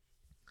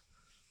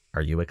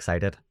 Are you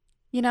excited?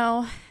 You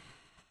know,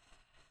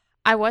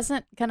 I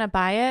wasn't going to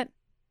buy it.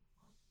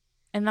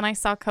 And then I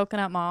saw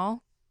Coconut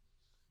Mall.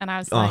 And I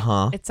was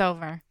like, it's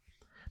over.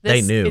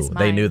 They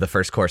knew the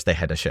first course they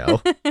had to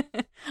show.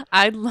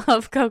 I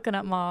love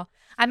Coconut Mall.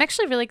 I'm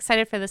actually really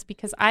excited for this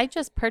because I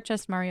just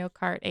purchased Mario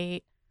Kart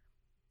 8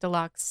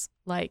 Deluxe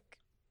like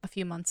a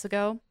few months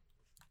ago.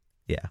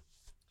 Yeah.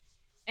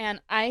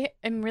 And I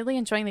am really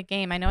enjoying the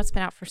game. I know it's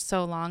been out for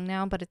so long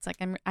now, but it's like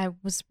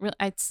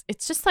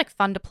it's just like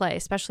fun to play,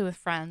 especially with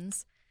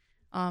friends.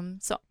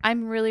 So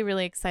I'm really,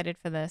 really excited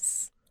for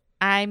this.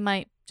 I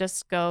might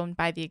just go and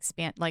buy the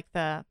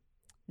the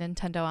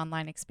Nintendo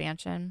Online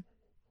expansion.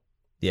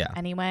 Yeah.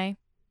 Anyway,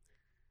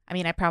 I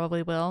mean, I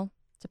probably will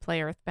to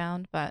play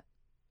Earthbound, but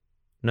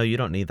no, you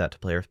don't need that to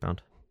play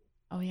Earthbound.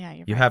 Oh yeah,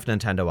 you have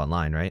Nintendo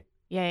Online, right?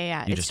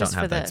 Yeah. You just don't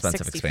have the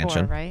expensive 64,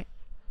 expansion, right?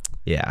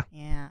 Yeah.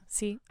 Yeah.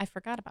 See, I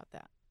forgot about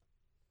that.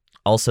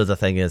 Also, the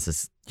thing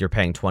is you're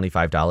paying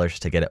 $25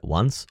 to get it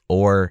once,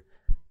 or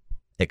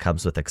it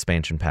comes with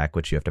expansion pack,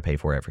 which you have to pay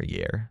for every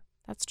year.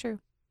 That's true.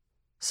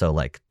 So,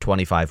 like,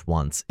 25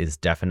 once is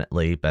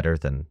definitely better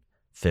than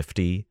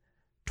 50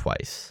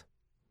 twice.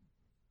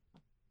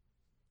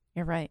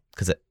 You're right.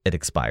 Because it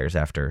expires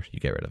after you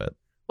get rid of it.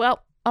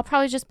 Well, I'll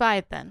probably just buy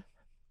it then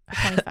for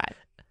 25.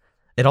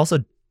 It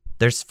also,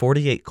 there's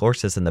 48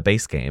 courses in the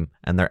base game,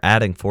 and they're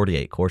adding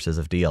 48 courses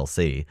of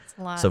DLC. That's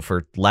a lot. So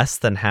for less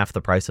than half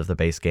the price of the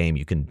base game,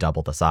 you can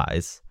double the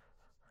size.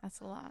 That's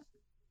a lot.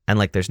 And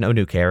like, there's no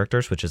new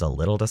characters, which is a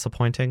little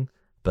disappointing,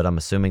 but I'm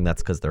assuming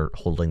that's because they're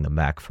holding them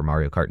back for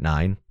Mario Kart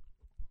 9,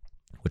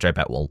 which I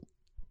bet will,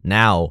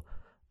 now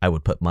I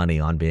would put money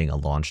on being a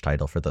launch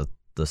title for the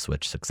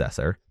Switch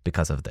successor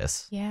because of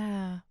this.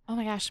 Yeah. Oh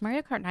my gosh,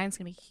 Mario Kart 9 is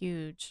going to be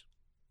huge.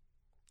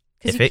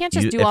 Because you can't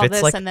just do all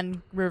this and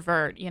then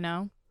revert, you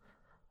know?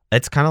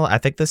 It's kind of, I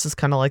think this is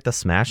kind of like the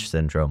Smash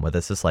syndrome, where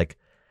this is like,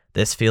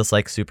 this feels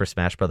like Super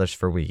Smash Brothers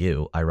for Wii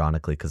U,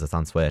 ironically, because it's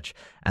on Switch.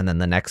 And then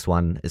the next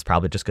one is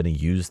probably just going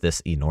to use this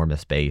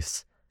enormous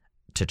base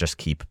to just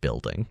keep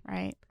building.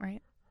 Right.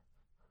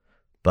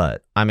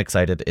 But I'm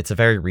excited. It's a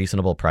very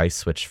reasonable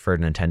price, which for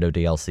Nintendo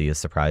DLC is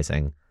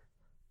surprising.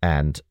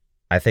 And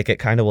I think it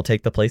kind of will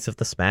take the place of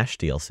the Smash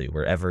DLC,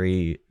 where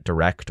every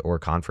direct or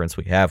conference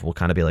we have will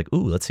kind of be like,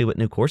 ooh, let's see what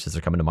new courses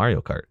are coming to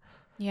Mario Kart.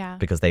 Yeah.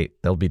 Because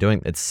they'll be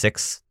doing, it's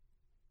six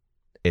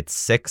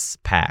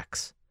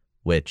packs,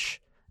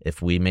 which if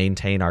we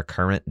maintain our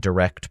current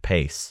direct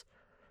pace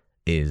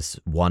is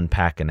 1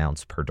 pack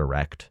announced per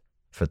direct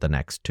for the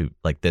next 2,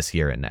 like this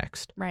year and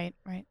next. Right.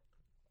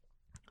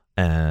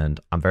 And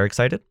I'm very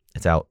excited.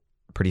 It's out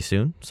pretty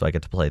soon, so I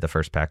get to play the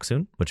first pack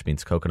soon, which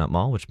means Coconut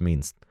Mall, which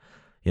means,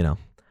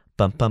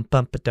 bump, bump,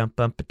 bump, bump,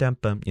 bump,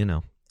 bump, bump, you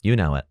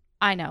know it.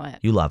 I know it.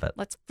 You love it.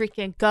 Let's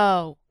freaking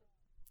go.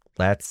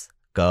 Let's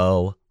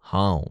go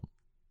home.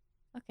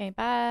 Okay,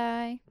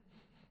 bye.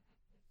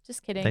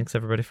 Just kidding. Thanks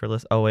everybody for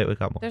listening. Oh wait, we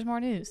got more. There's more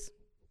news.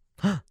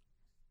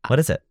 What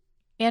is it?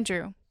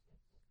 Andrew.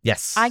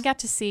 Yes. I got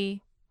to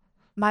see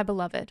my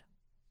beloved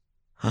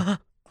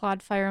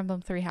Claude Fire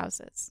Emblem 3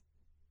 Houses.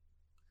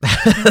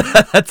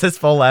 That's his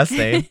full last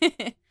name.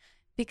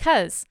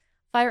 Because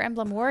Fire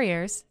Emblem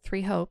Warriors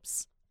 3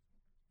 Hopes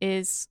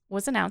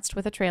was announced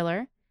with a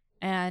trailer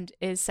and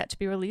is set to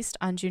be released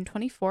on June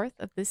 24th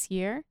of this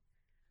year.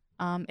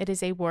 It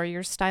is a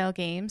Warriors style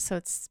game, so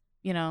it's,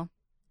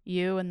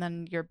 you and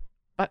then you're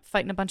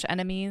fighting a bunch of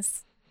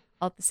enemies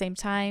all at the same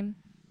time.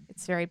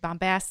 It's very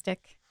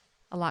bombastic,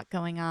 a lot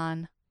going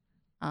on.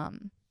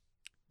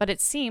 But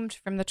it seemed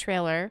from the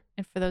trailer,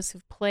 and for those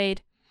who've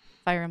played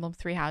Fire Emblem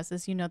 3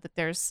 Houses, you know that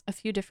there's a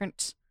few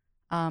different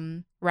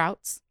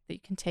routes that you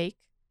can take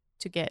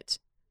to get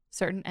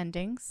certain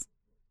endings,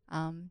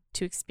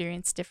 to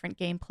experience different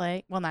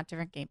gameplay. Well, not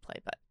different gameplay,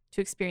 but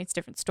to experience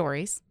different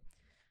stories.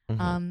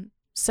 Mm-hmm.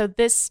 So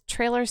this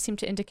trailer seemed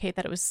to indicate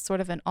that it was sort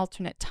of an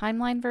alternate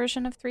timeline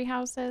version of 3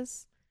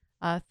 Houses.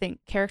 I think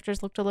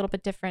characters looked a little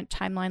bit different.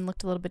 Timeline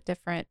looked a little bit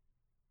different.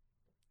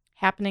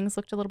 Happenings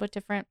looked a little bit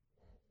different.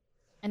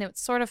 And it would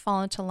sort of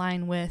fall into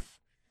line with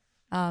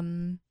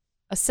another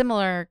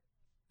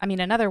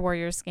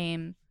Warriors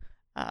game,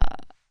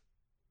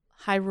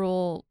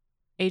 Hyrule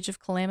Age of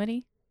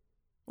Calamity.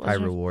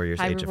 Hyrule Warriors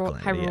Age of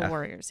Calamity. Hyrule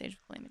Warriors Age of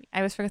Calamity. I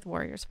always forget the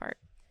Warriors part.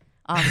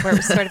 Where it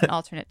was sort of an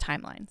alternate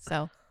timeline.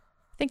 So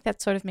I think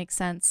that sort of makes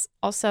sense.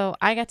 Also,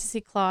 I got to see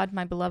Claude,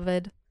 my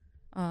beloved,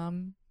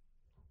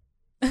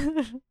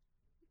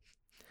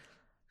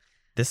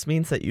 This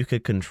means that you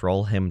could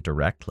control him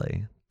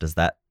directly. Is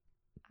that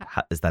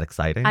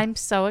exciting? I'm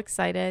so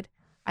excited.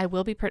 I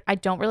will be. I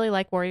don't really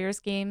like Warriors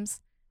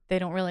games. They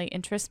don't really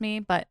interest me,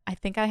 but I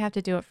think I have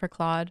to do it for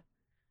Claude.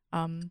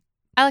 I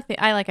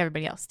like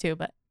everybody else too,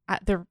 but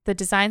the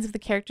designs of the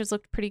characters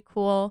looked pretty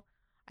cool.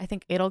 I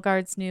think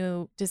Edelgard's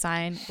new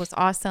design was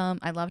awesome.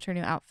 I loved her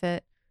new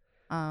outfit.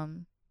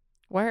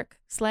 Work,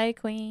 slay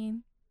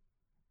queen.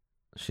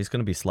 She's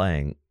gonna be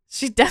slaying.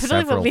 She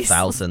definitely will be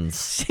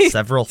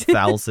several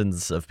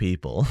thousands of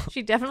people.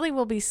 She definitely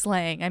will be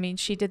slaying. I mean,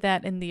 she did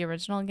that in the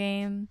original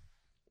game.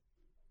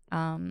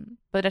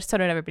 But so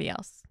did everybody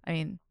else. I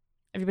mean,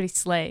 everybody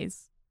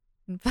slays.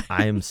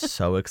 I am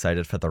so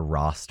excited for the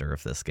roster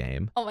of this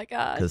game. Oh my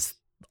gosh.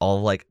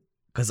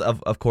 Because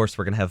of course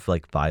we're gonna have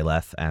like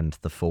Byleth and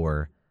the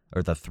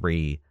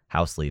 3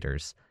 house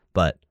leaders.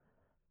 But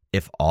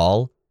if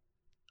all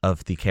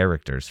of the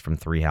characters from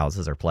 3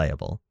 houses are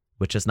playable,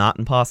 which is not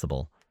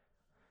impossible,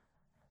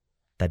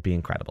 that'd be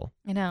incredible.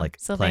 I know. Like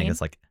Sylvain. playing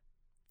as like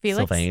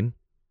Felix. Sylvain,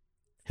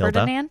 Hilda.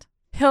 Ferdinand.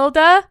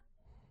 Hilda.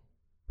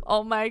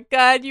 Oh my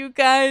god, you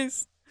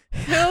guys.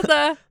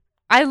 Hilda.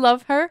 I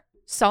love her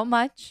so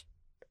much.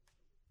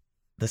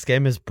 This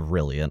game is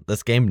brilliant.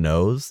 This game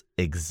knows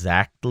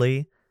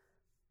exactly,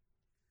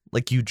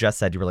 like you just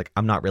said, you were like,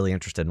 I'm not really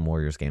interested in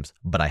Warriors games,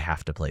 but I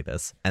have to play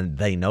this. And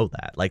they know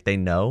that. Like they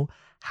know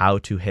how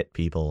to hit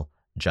people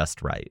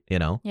just right, you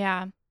know?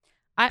 Yeah.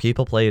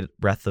 People played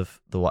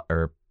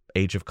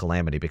Age of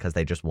Calamity because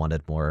they just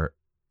wanted more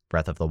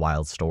Breath of the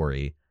Wild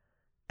story.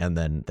 And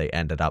then they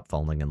ended up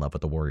falling in love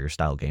with the Warrior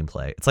style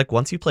gameplay. It's like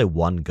once you play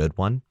one good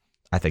one,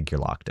 I think you're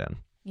locked in.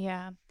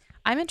 Yeah.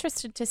 I'm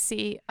interested to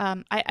see,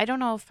 I don't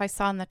know if I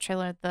saw in the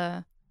trailer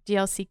the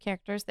DLC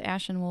characters, the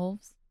Ashen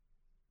Wolves.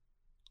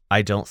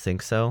 I don't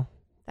think so.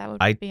 That would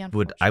be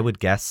unfortunate. I would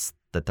guess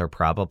that they're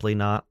probably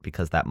not,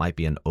 because that might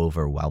be an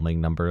overwhelming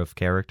number of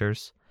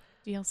characters.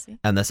 DLC.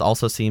 And this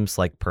also seems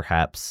like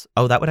perhaps,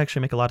 that would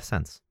actually make a lot of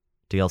sense.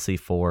 DLC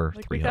for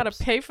like 3 we hopes.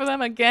 Gotta pay for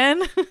them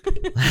again.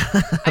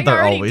 I They're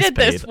already always did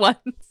paid. this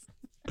once.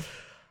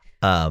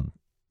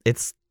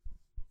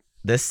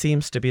 This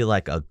seems to be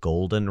like a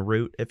golden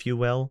route, if you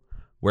will,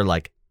 where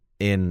like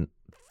in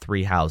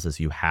 3 houses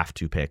you have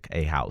to pick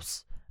a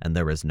house, and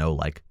there is no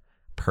like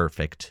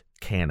perfect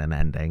canon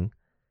ending.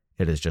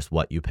 It is just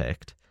what you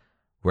picked.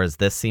 Whereas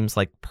this seems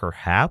like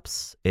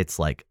perhaps it's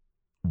like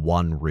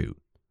one route.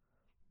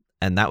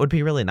 And that would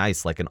be really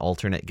nice, like an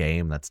alternate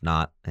game that's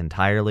not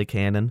entirely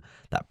canon,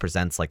 that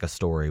presents like a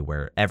story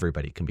where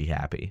everybody can be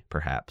happy,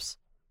 perhaps.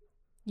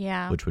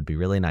 Yeah. Which would be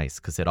really nice,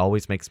 because it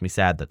always makes me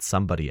sad that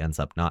somebody ends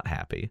up not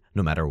happy.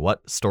 No matter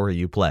what story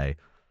you play,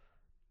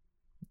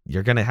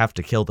 you're going to have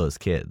to kill those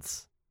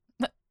kids.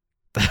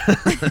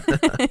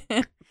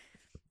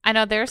 I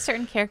know there are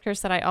certain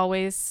characters that I don't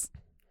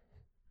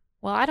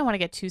want to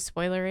get too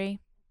spoilery,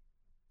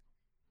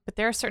 but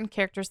there are certain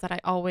characters that I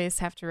always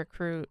have to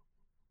recruit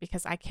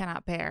because I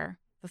cannot bear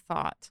the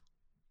thought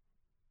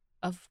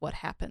of what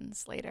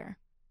happens later.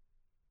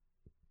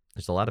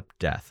 There's a lot of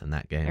death in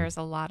that game. There's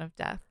a lot of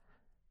death.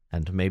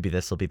 And maybe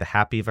this will be the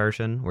happy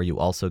version, where you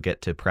also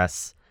get to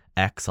press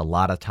X a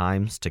lot of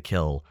times to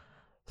kill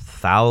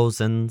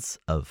thousands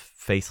of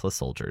faceless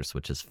soldiers,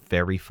 which is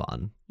very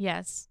fun.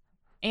 Yes.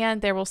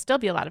 And there will still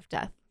be a lot of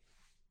death.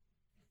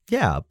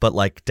 Yeah, but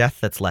like death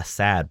that's less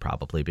sad,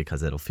 probably,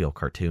 because it'll feel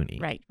cartoony.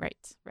 Right.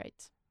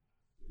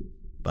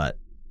 But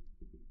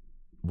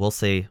we'll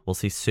see. We'll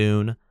see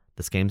soon.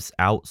 This game's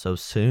out so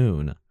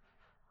soon.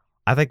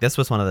 I think this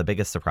was one of the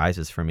biggest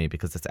surprises for me,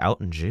 because it's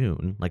out in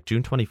June, like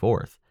June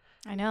 24th.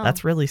 I know.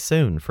 That's really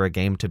soon for a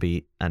game to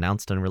be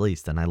announced and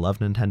released, and I love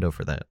Nintendo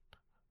for that.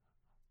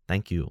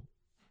 Thank you.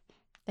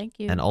 Thank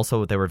you. And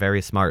also, they were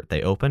very smart.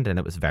 They opened, and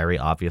it was very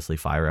obviously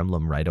Fire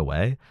Emblem right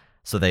away.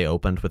 So they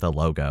opened with a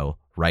logo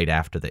right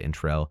after the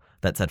intro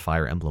that said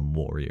Fire Emblem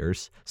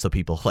Warriors. So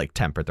people like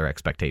tempered their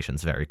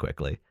expectations very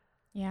quickly.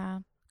 Yeah.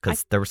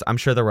 Because I'm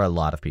sure there were a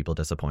lot of people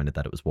disappointed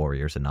that it was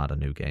Warriors and not a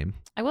new game.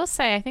 I will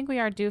say, I think we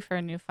are due for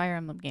a new Fire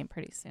Emblem game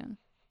pretty soon.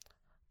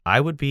 I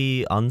would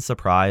be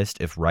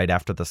unsurprised if right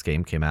after this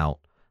game came out,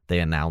 they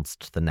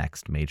announced the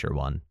next major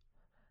one.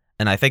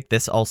 And I think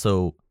this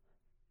also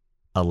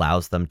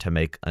allows them to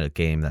make a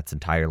game that's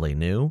entirely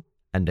new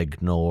and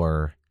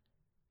ignore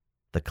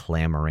the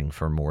clamoring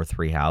for more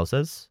 3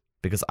 houses.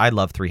 Because I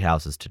love 3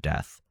 houses to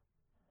death.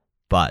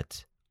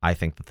 But I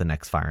think that the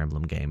next Fire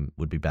Emblem game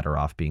would be better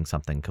off being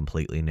something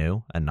completely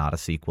new and not a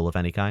sequel of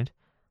any kind.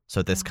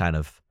 So this kind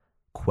of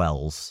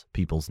quells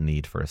people's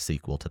need for a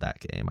sequel to that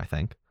game, I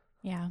think.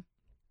 Yeah.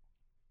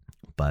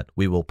 But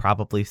we will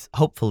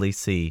hopefully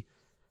see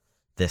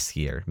this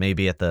year.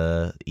 Maybe at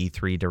the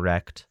E3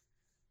 Direct,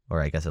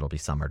 or I guess it'll be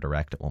Summer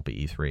Direct. It won't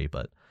be E3,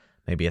 but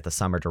maybe at the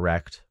Summer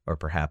Direct, or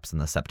perhaps in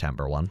the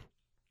September one.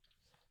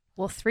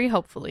 Well, 3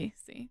 hopefully,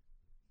 see.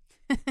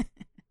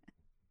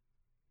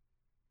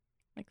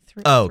 Like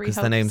three. Oh, because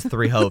the name's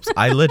 3 Hopes.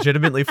 I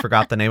legitimately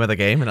forgot the name of the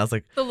game, and I was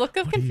like, the look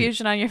of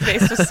confusion on your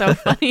face was so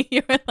funny.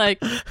 You were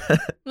like,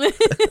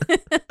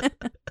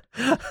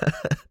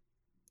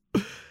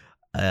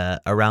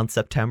 around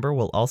September,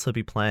 we'll also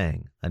be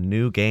playing a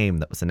new game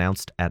that was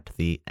announced at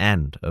the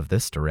end of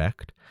this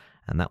direct,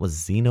 and that was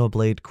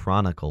Xenoblade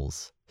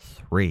Chronicles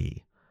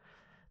 3.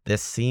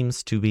 This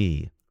seems to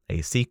be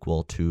a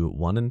sequel to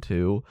 1 and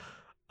 2.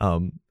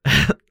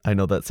 I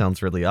know that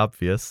sounds really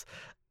obvious,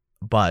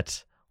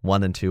 but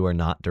 1 and 2 are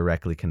not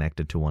directly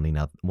connected to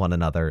one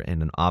another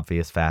in an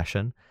obvious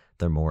fashion.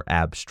 They're more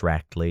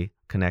abstractly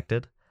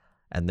connected,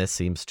 and this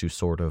seems to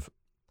sort of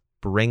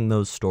bring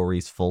those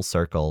stories full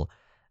circle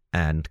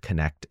and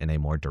connect in a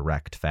more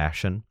direct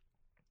fashion.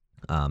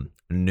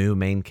 New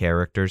main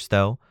characters,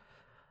 though.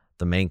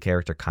 The main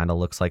character kind of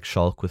looks like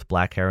Shulk with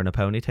black hair and a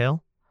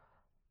ponytail,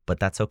 but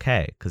that's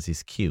okay because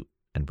he's cute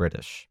and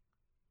British.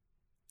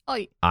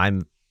 Oi.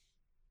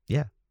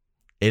 Yeah.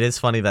 It is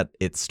funny that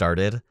it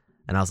started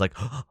and I was like,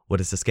 oh, what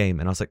is this game?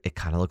 And I was like, it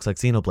kind of looks like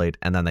Xenoblade.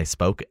 And then they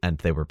spoke and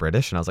they were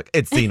British and I was like,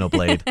 it's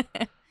Xenoblade.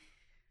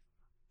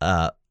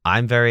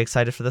 I'm very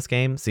excited for this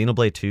game.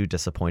 Xenoblade 2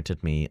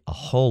 disappointed me a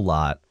whole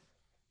lot,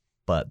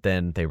 but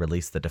then they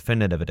released the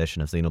definitive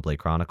edition of Xenoblade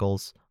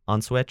Chronicles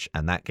on Switch,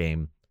 and that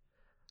game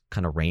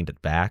kind of reined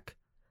it back.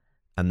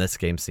 And this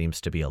game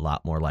seems to be a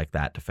lot more like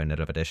that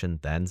definitive edition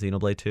than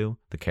Xenoblade 2.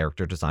 The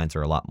character designs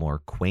are a lot more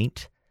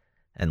quaint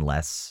and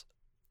less...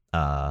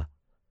 I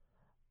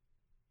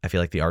feel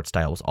like the art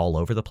style was all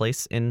over the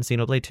place in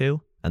Xenoblade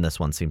 2, and this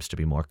one seems to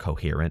be more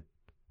coherent,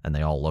 and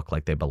they all look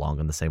like they belong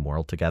in the same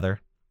world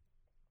together.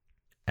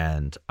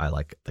 And I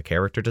like the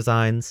character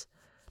designs.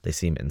 They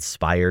seem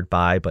inspired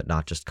by, but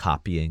not just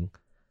copying,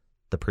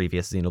 the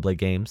previous Xenoblade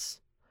games.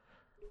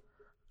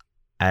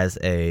 As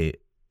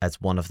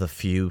one of the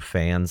few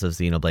fans of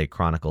Xenoblade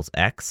Chronicles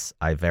X,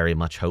 I very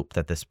much hope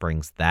that this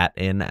brings that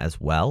in as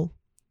well.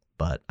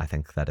 But I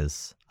think that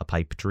is a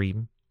pipe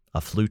dream, a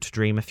flute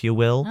dream, if you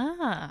will.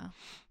 Ah.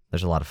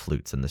 There's a lot of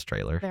flutes in this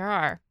trailer. There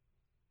are.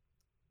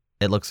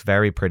 It looks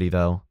very pretty,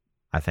 though.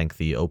 I think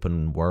the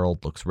open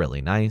world looks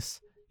really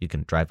nice. You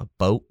can drive a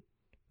boat,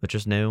 which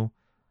is new.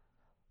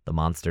 The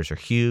monsters are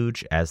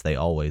huge, as they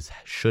always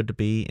should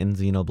be in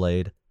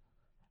Xenoblade.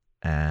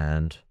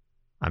 And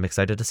I'm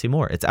excited to see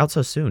more. It's out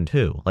so soon,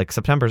 too. Like,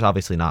 September's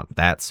obviously not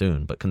that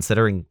soon, but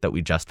considering that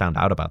we just found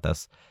out about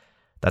this,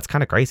 that's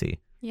kind of crazy.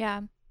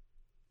 Yeah.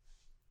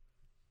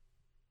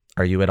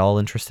 Are you at all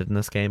interested in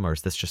this game, or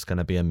is this just going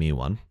to be a me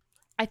one?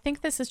 I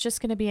think this is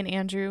just going to be an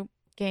Andrew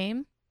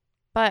game,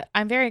 but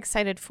I'm very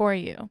excited for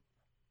you.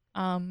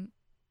 And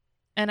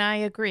I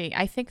agree.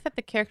 I think that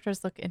the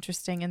characters look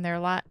interesting, and they're a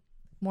lot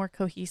more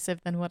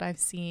cohesive than what I've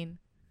seen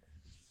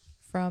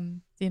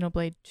from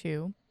Xenoblade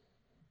 2.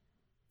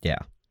 Yeah.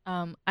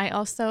 I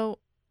also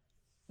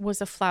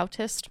was a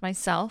flautist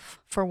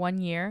myself for 1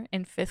 year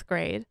in 5th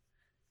grade.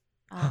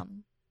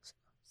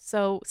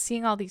 So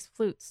seeing all these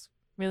flutes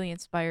really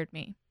inspired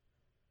me.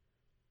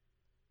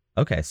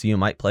 Okay, so you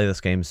might play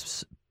this game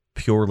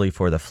purely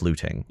for the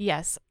fluting.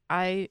 Yes,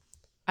 I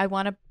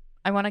want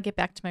to get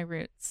back to my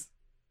roots.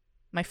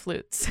 My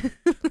flutes.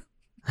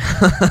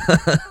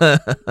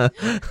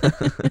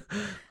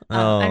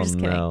 I'm just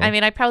kidding. No. I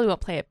mean, I probably won't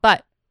play it,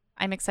 but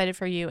I'm excited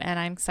for you, and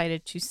I'm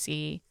excited to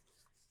see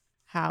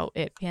how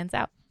it pans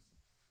out.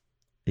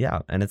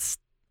 Yeah, and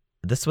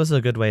this was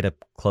a good way to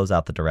close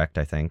out the direct,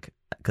 I think,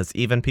 because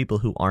even people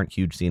who aren't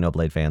huge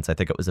Xenoblade fans, I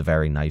think it was a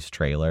very nice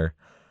trailer,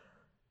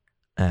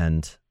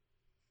 and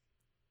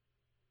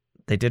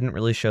they didn't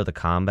really show the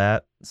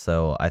combat,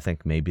 so I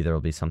think maybe there will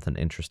be something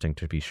interesting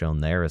to be shown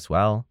there as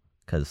well,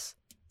 because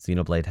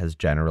Xenoblade has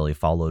generally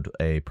followed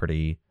a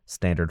pretty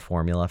standard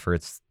formula for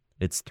its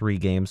 3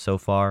 games so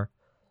far.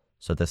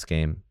 So this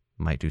game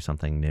might do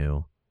something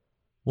new.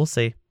 We'll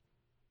see.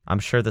 I'm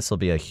sure this will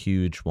be a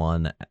huge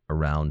one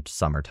around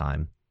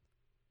summertime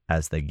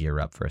as they gear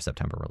up for a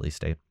September release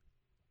date.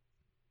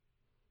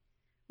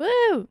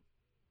 Woo!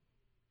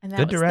 And that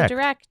Good was direct. the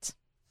direct.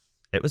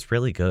 It was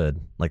really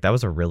good. Like, that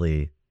was a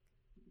really...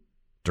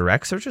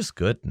 Directs are just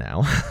good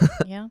now.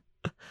 Yeah.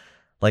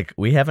 Like,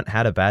 we haven't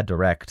had a bad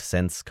direct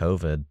since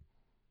COVID. I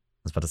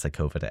was about to say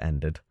COVID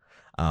ended.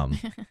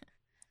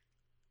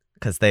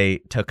 Because they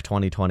took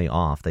 2020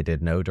 off. They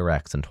did no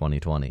directs in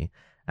 2020.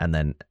 And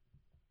then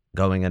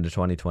going into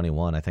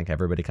 2021, I think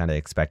everybody kind of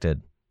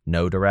expected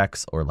no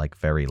directs or like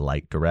very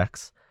light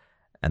directs.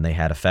 And they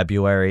had a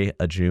February,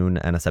 a June,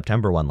 and a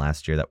September one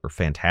last year that were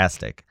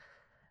fantastic.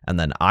 And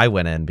then I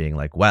went in being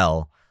like,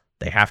 well,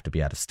 they have to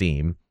be out of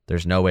steam.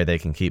 There's no way they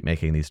can keep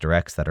making these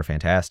directs that are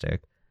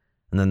fantastic.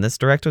 And then this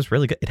direct was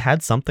really good. It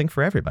had something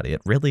for everybody.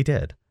 It really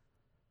did.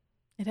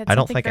 I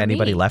don't think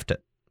anybody left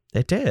it.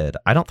 It did.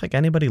 I don't think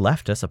anybody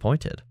left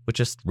disappointed, which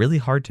is really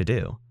hard to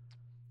do.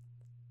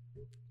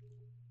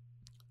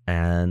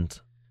 And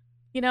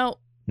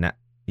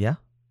yeah,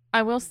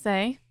 I will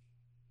say,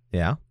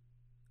 yeah,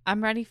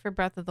 I'm ready for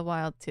Breath of the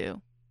Wild 2.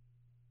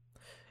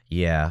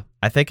 Yeah,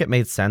 I think it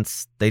made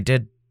sense. They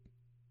did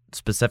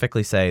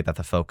specifically say that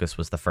the focus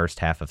was the first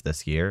half of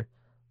this year.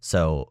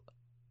 So,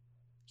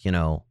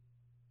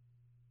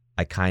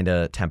 I kind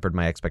of tempered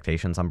my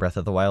expectations on Breath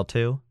of the Wild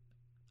 2.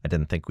 I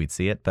didn't think we'd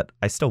see it, but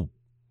I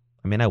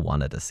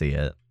wanted to see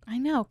it. I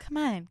know. Come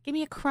on. Give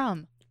me a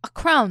crumb. A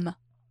crumb.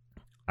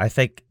 I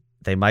think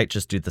they might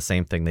just do the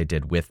same thing they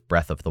did with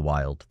Breath of the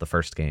Wild, the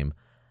first game,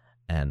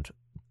 and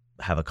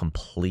have a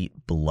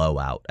complete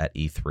blowout at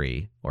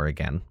E3, or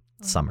again,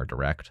 Summer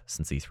Direct,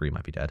 since E3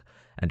 might be dead,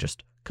 and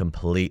just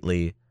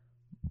completely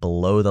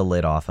blow the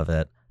lid off of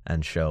it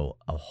and show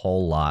a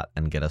whole lot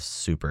and get us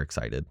super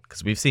excited,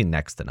 because we've seen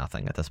next to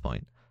nothing at this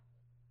point.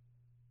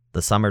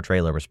 The summer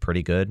trailer was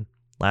pretty good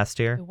last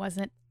year. It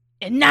wasn't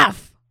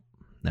enough.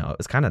 No, it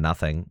was kind of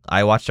nothing.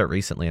 I watched it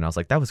recently and I was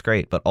like, that was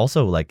great. But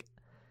also, like,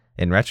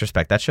 in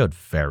retrospect, that showed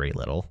very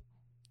little.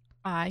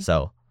 I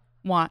So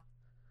want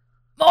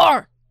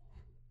more.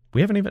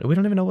 we don't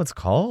even know what it's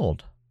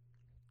called.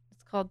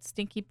 It's called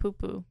Stinky Poo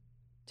Poo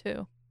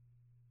 2.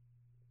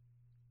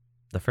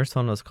 The first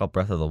one was called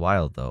Breath of the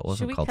Wild, though. It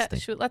wasn't called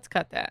Stink. Let's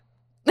cut that.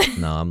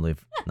 No, I'm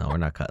leaving. No, we're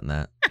not cutting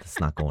that. It's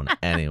not going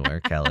anywhere,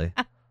 Kelly.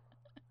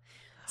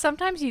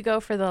 Sometimes you go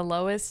for the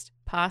lowest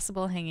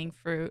possible hanging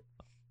fruit,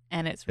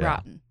 and it's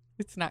rotten.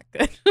 It's not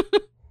good.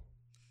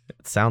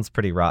 It sounds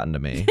pretty rotten to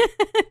me.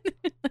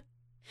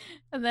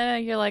 And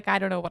then you're like, I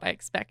don't know what I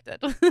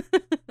expected.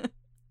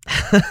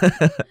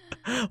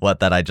 What,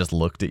 that I just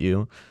looked at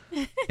you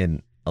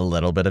in a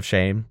little bit of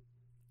shame?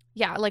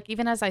 Yeah, like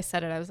even as I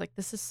said it, I was like,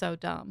 this is so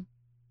dumb.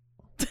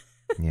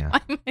 Yeah.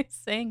 Why am I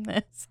saying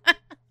this?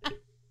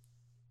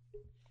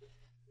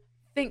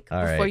 Think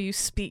before you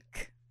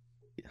speak.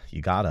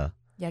 You gotta.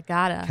 You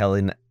gotta.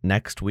 Kelly,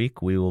 next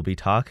week we will be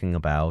talking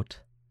about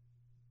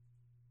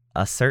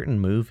a certain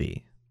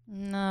movie.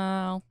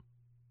 No.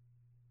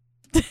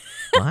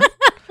 What?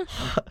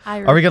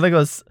 Are we gonna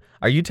go?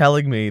 Are you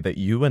telling me that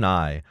you and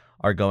I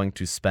are going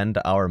to spend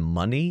our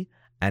money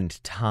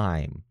and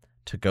time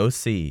to go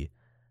see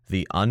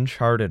the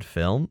Uncharted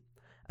film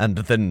and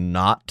then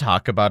not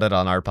talk about it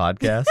on our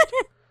podcast?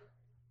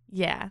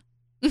 Yeah.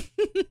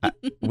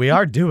 We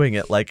are doing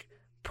it like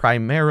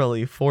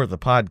primarily for the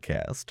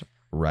podcast,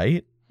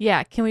 right?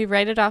 Yeah. Can we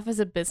write it off as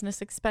a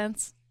business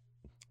expense?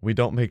 We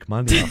don't make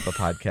money off the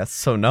podcast,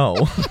 so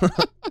no.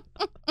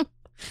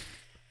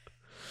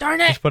 Darn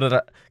it. Just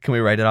can we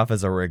write it off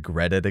as a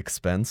regretted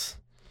expense?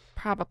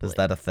 Probably. Is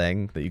that a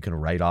thing that you can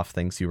write off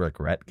things you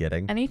regret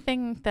getting?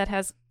 Anything that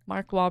has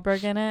Mark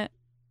Wahlberg in it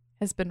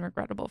has been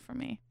regrettable for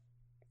me.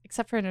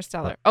 Except for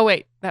Interstellar. Oh,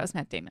 wait. That was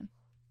Matt Damon.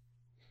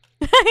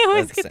 I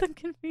always get them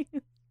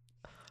confused.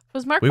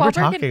 Was Mark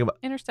Wahlberg in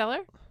Interstellar?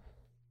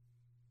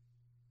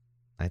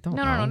 I don't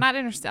know. No, not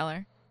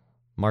Interstellar.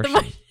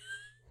 Martian.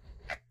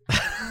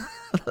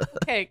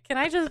 Okay, can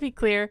I just be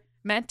clear?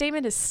 Matt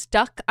Damon is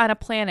stuck on a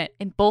planet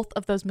in both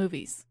of those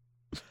movies.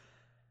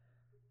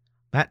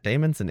 Matt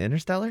Damon's in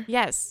Interstellar?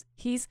 Yes.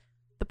 He's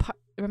the part.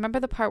 Remember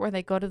the part where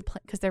they go to the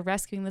planet because they're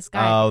rescuing this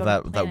guy? Oh,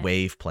 that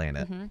wave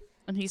planet. Mm-hmm.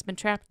 And he's been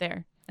trapped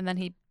there, and then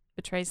he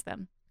betrays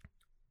them.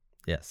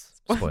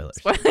 Yes. Spoilers.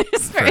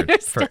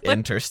 Spoilers for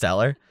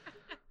Interstellar.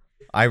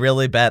 I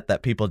really bet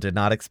that people did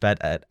not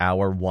expect at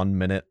hour 1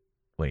 minute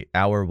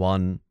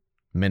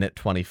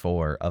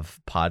 24 of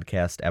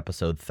podcast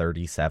episode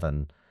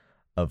 37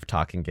 of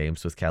Talking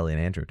Games with Kellie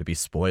and Andrew to be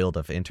spoiled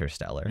of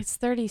Interstellar. It's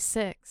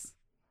 36.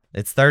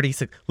 It's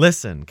 36.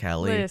 Listen,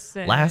 Kelly.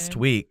 Listen. Last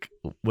week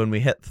when we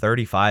hit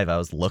 35, I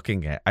was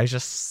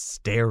just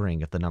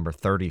staring at the number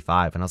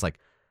 35, and I was like,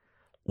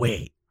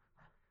 wait.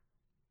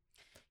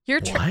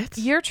 What?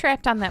 You're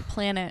trapped on that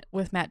planet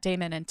with Matt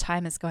Damon, and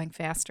time is going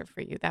faster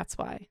for you. That's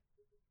why.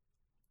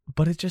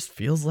 But it just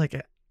feels like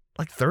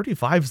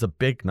 35 is a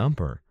big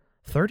number.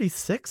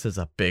 36 is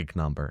a big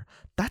number.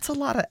 That's a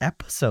lot of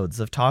episodes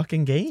of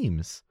Talking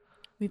Games.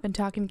 We've been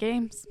talking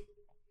games.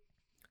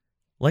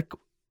 Like,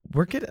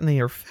 we're getting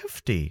near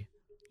 50.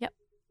 Yep.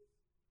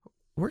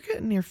 We're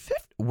getting near 50.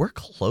 We're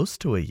close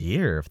to a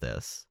year of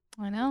this.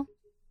 I know.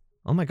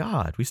 Oh my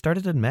God. We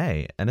started in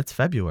May, and it's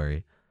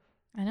February.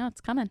 I know.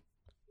 It's coming.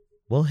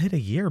 We'll hit a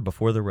year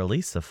before the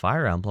release of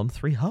Fire Emblem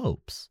Three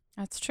Hopes.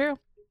 That's true.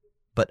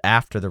 But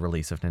after the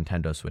release of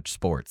Nintendo Switch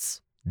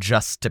Sports,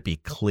 just to be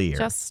clear.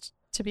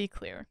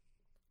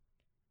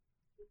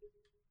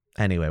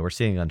 Anyway, we're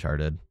seeing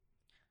Uncharted.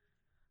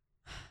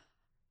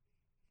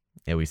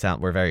 Yeah,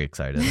 we're very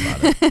excited about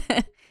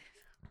it.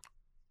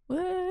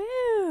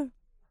 Woo!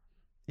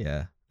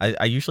 Yeah.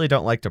 I usually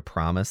don't like to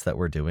promise that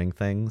we're doing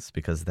things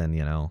because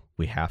then,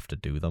 we have to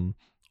do them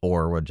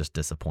or we'll just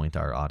disappoint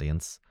our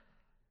audience.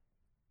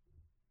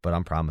 But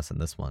I'm promising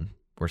this one.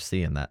 We're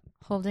seeing that.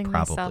 Holding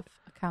myself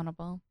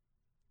accountable.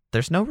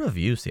 There's no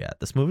reviews yet.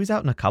 This movie's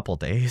out in a couple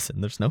days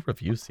and there's no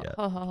reviews yet.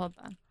 Hold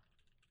on.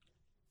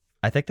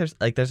 I think there's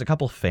a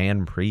couple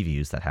fan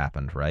previews that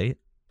happened, right?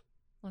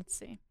 Let's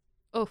see.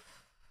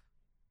 Oof.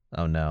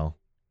 Oh no.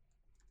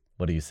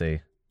 What do you see?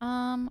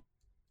 I'm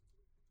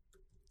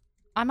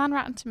on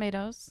Rotten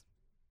Tomatoes.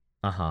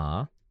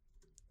 Uh-huh.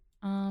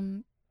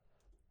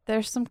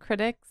 There's some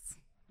critics.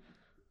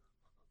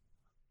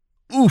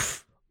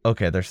 Oof.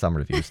 Okay, there's some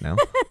reviews now.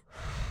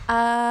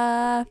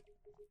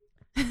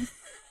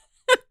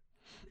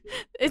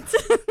 It's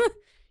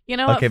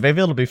Okay,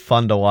 maybe it'll be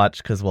fun to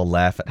watch because we'll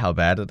laugh at how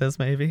bad it is,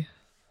 maybe.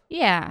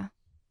 Yeah.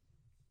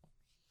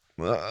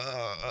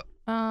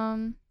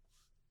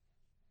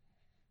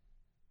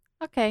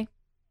 Okay.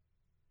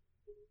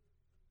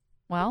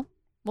 Well,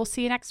 we'll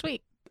see you next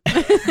week.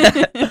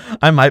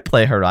 I might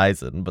play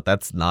Horizon, but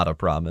that's not a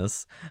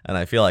promise. And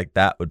I feel like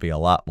that would be a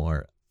lot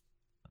more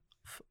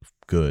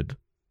good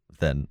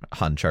than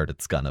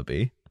Uncharted's gonna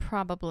be.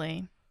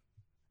 Probably.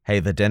 Hey,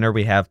 the dinner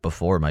we have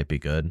before might be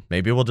good.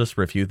 Maybe we'll just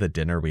review the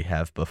dinner we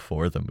have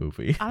before the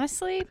movie.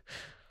 Honestly,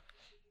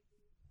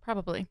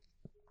 probably.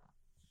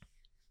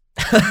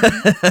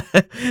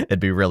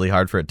 It'd be really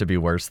hard for it to be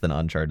worse than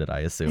Uncharted, I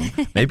assume.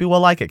 Maybe we'll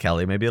like it,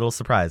 Kelly. Maybe it'll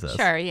surprise us.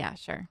 Sure, yeah,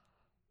 sure.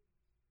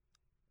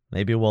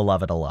 Maybe we'll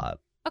love it a lot.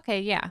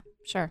 Okay, yeah,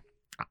 sure.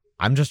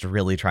 I'm just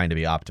really trying to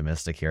be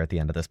optimistic here at the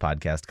end of this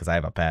podcast because I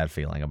have a bad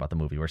feeling about the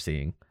movie we're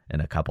seeing in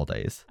a couple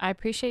days. I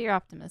appreciate your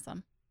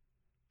optimism.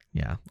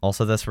 Yeah.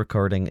 Also, this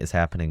recording is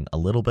happening a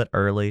little bit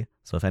early,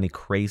 so if any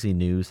crazy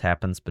news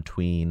happens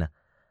between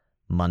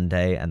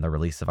Monday and the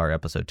release of our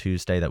episode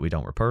Tuesday that we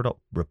don't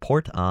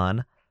report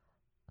on,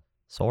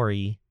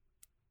 sorry.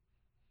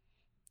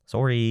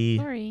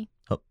 Hopefully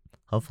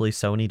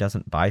Sony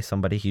doesn't buy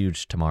somebody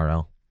huge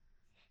tomorrow.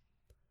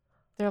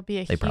 There'll be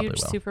a huge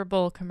Super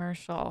Bowl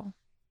commercial.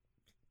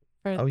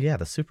 Oh yeah,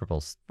 the Super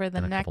Bowl's for the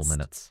in a next couple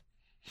minutes.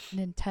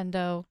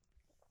 Nintendo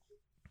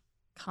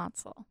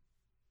console.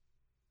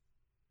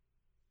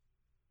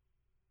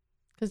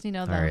 Because you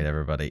know that. All right,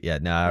 everybody. Yeah,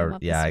 no,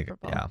 yeah.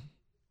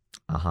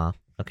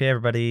 Okay,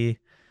 everybody.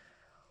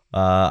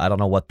 I don't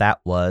know what that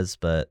was,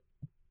 but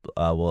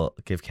we'll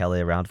give Kelly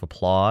a round of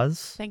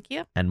applause. Thank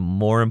you. And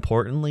more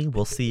importantly,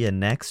 we'll see you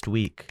next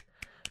week.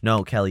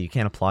 No, Kelly, you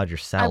can't applaud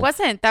yourself. I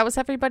wasn't. That was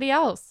everybody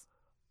else.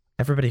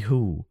 Everybody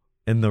who?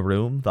 In the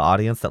room? The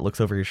audience that looks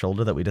over your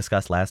shoulder that we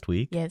discussed last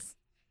week? Yes.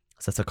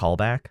 Is this a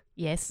callback?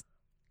 Yes.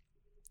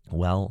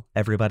 Well,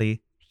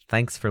 everybody,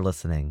 thanks for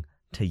listening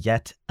to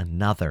yet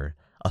another,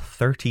 a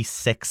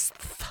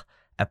 36th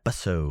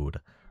episode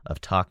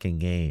of Talking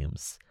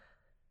Games.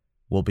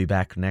 We'll be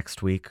back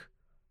next week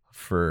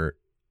for,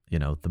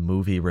 the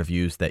movie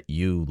reviews that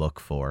you look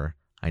for.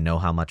 I know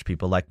how much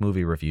people like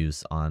movie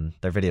reviews on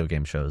their video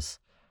game shows.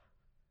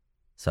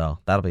 So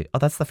that'll be,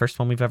 that's the first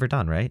one we've ever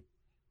done, right?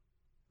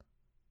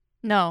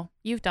 No,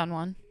 you've done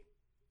one.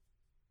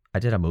 I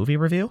did a movie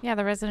review? Yeah,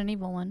 the Resident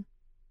Evil one.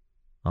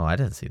 Oh, I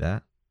didn't see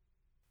that.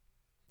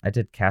 I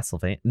did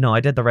Castlevania. No, I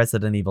did the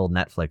Resident Evil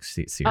Netflix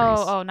series.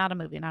 Oh, not a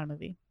movie.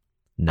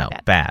 No, My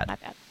bad. My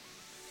bad.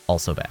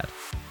 Also bad.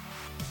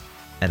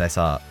 And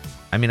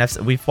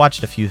we've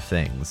watched a few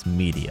things,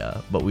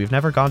 media, but we've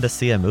never gone to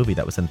see a movie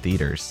that was in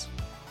theaters.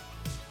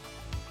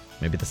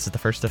 Maybe this is the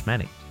first of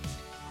many.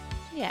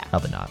 Yeah.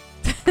 Probably not.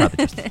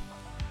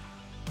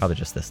 Probably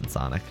just this and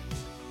Sonic.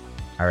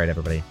 All right,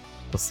 everybody.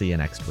 We'll see you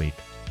next week.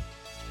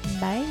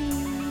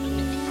 Bye.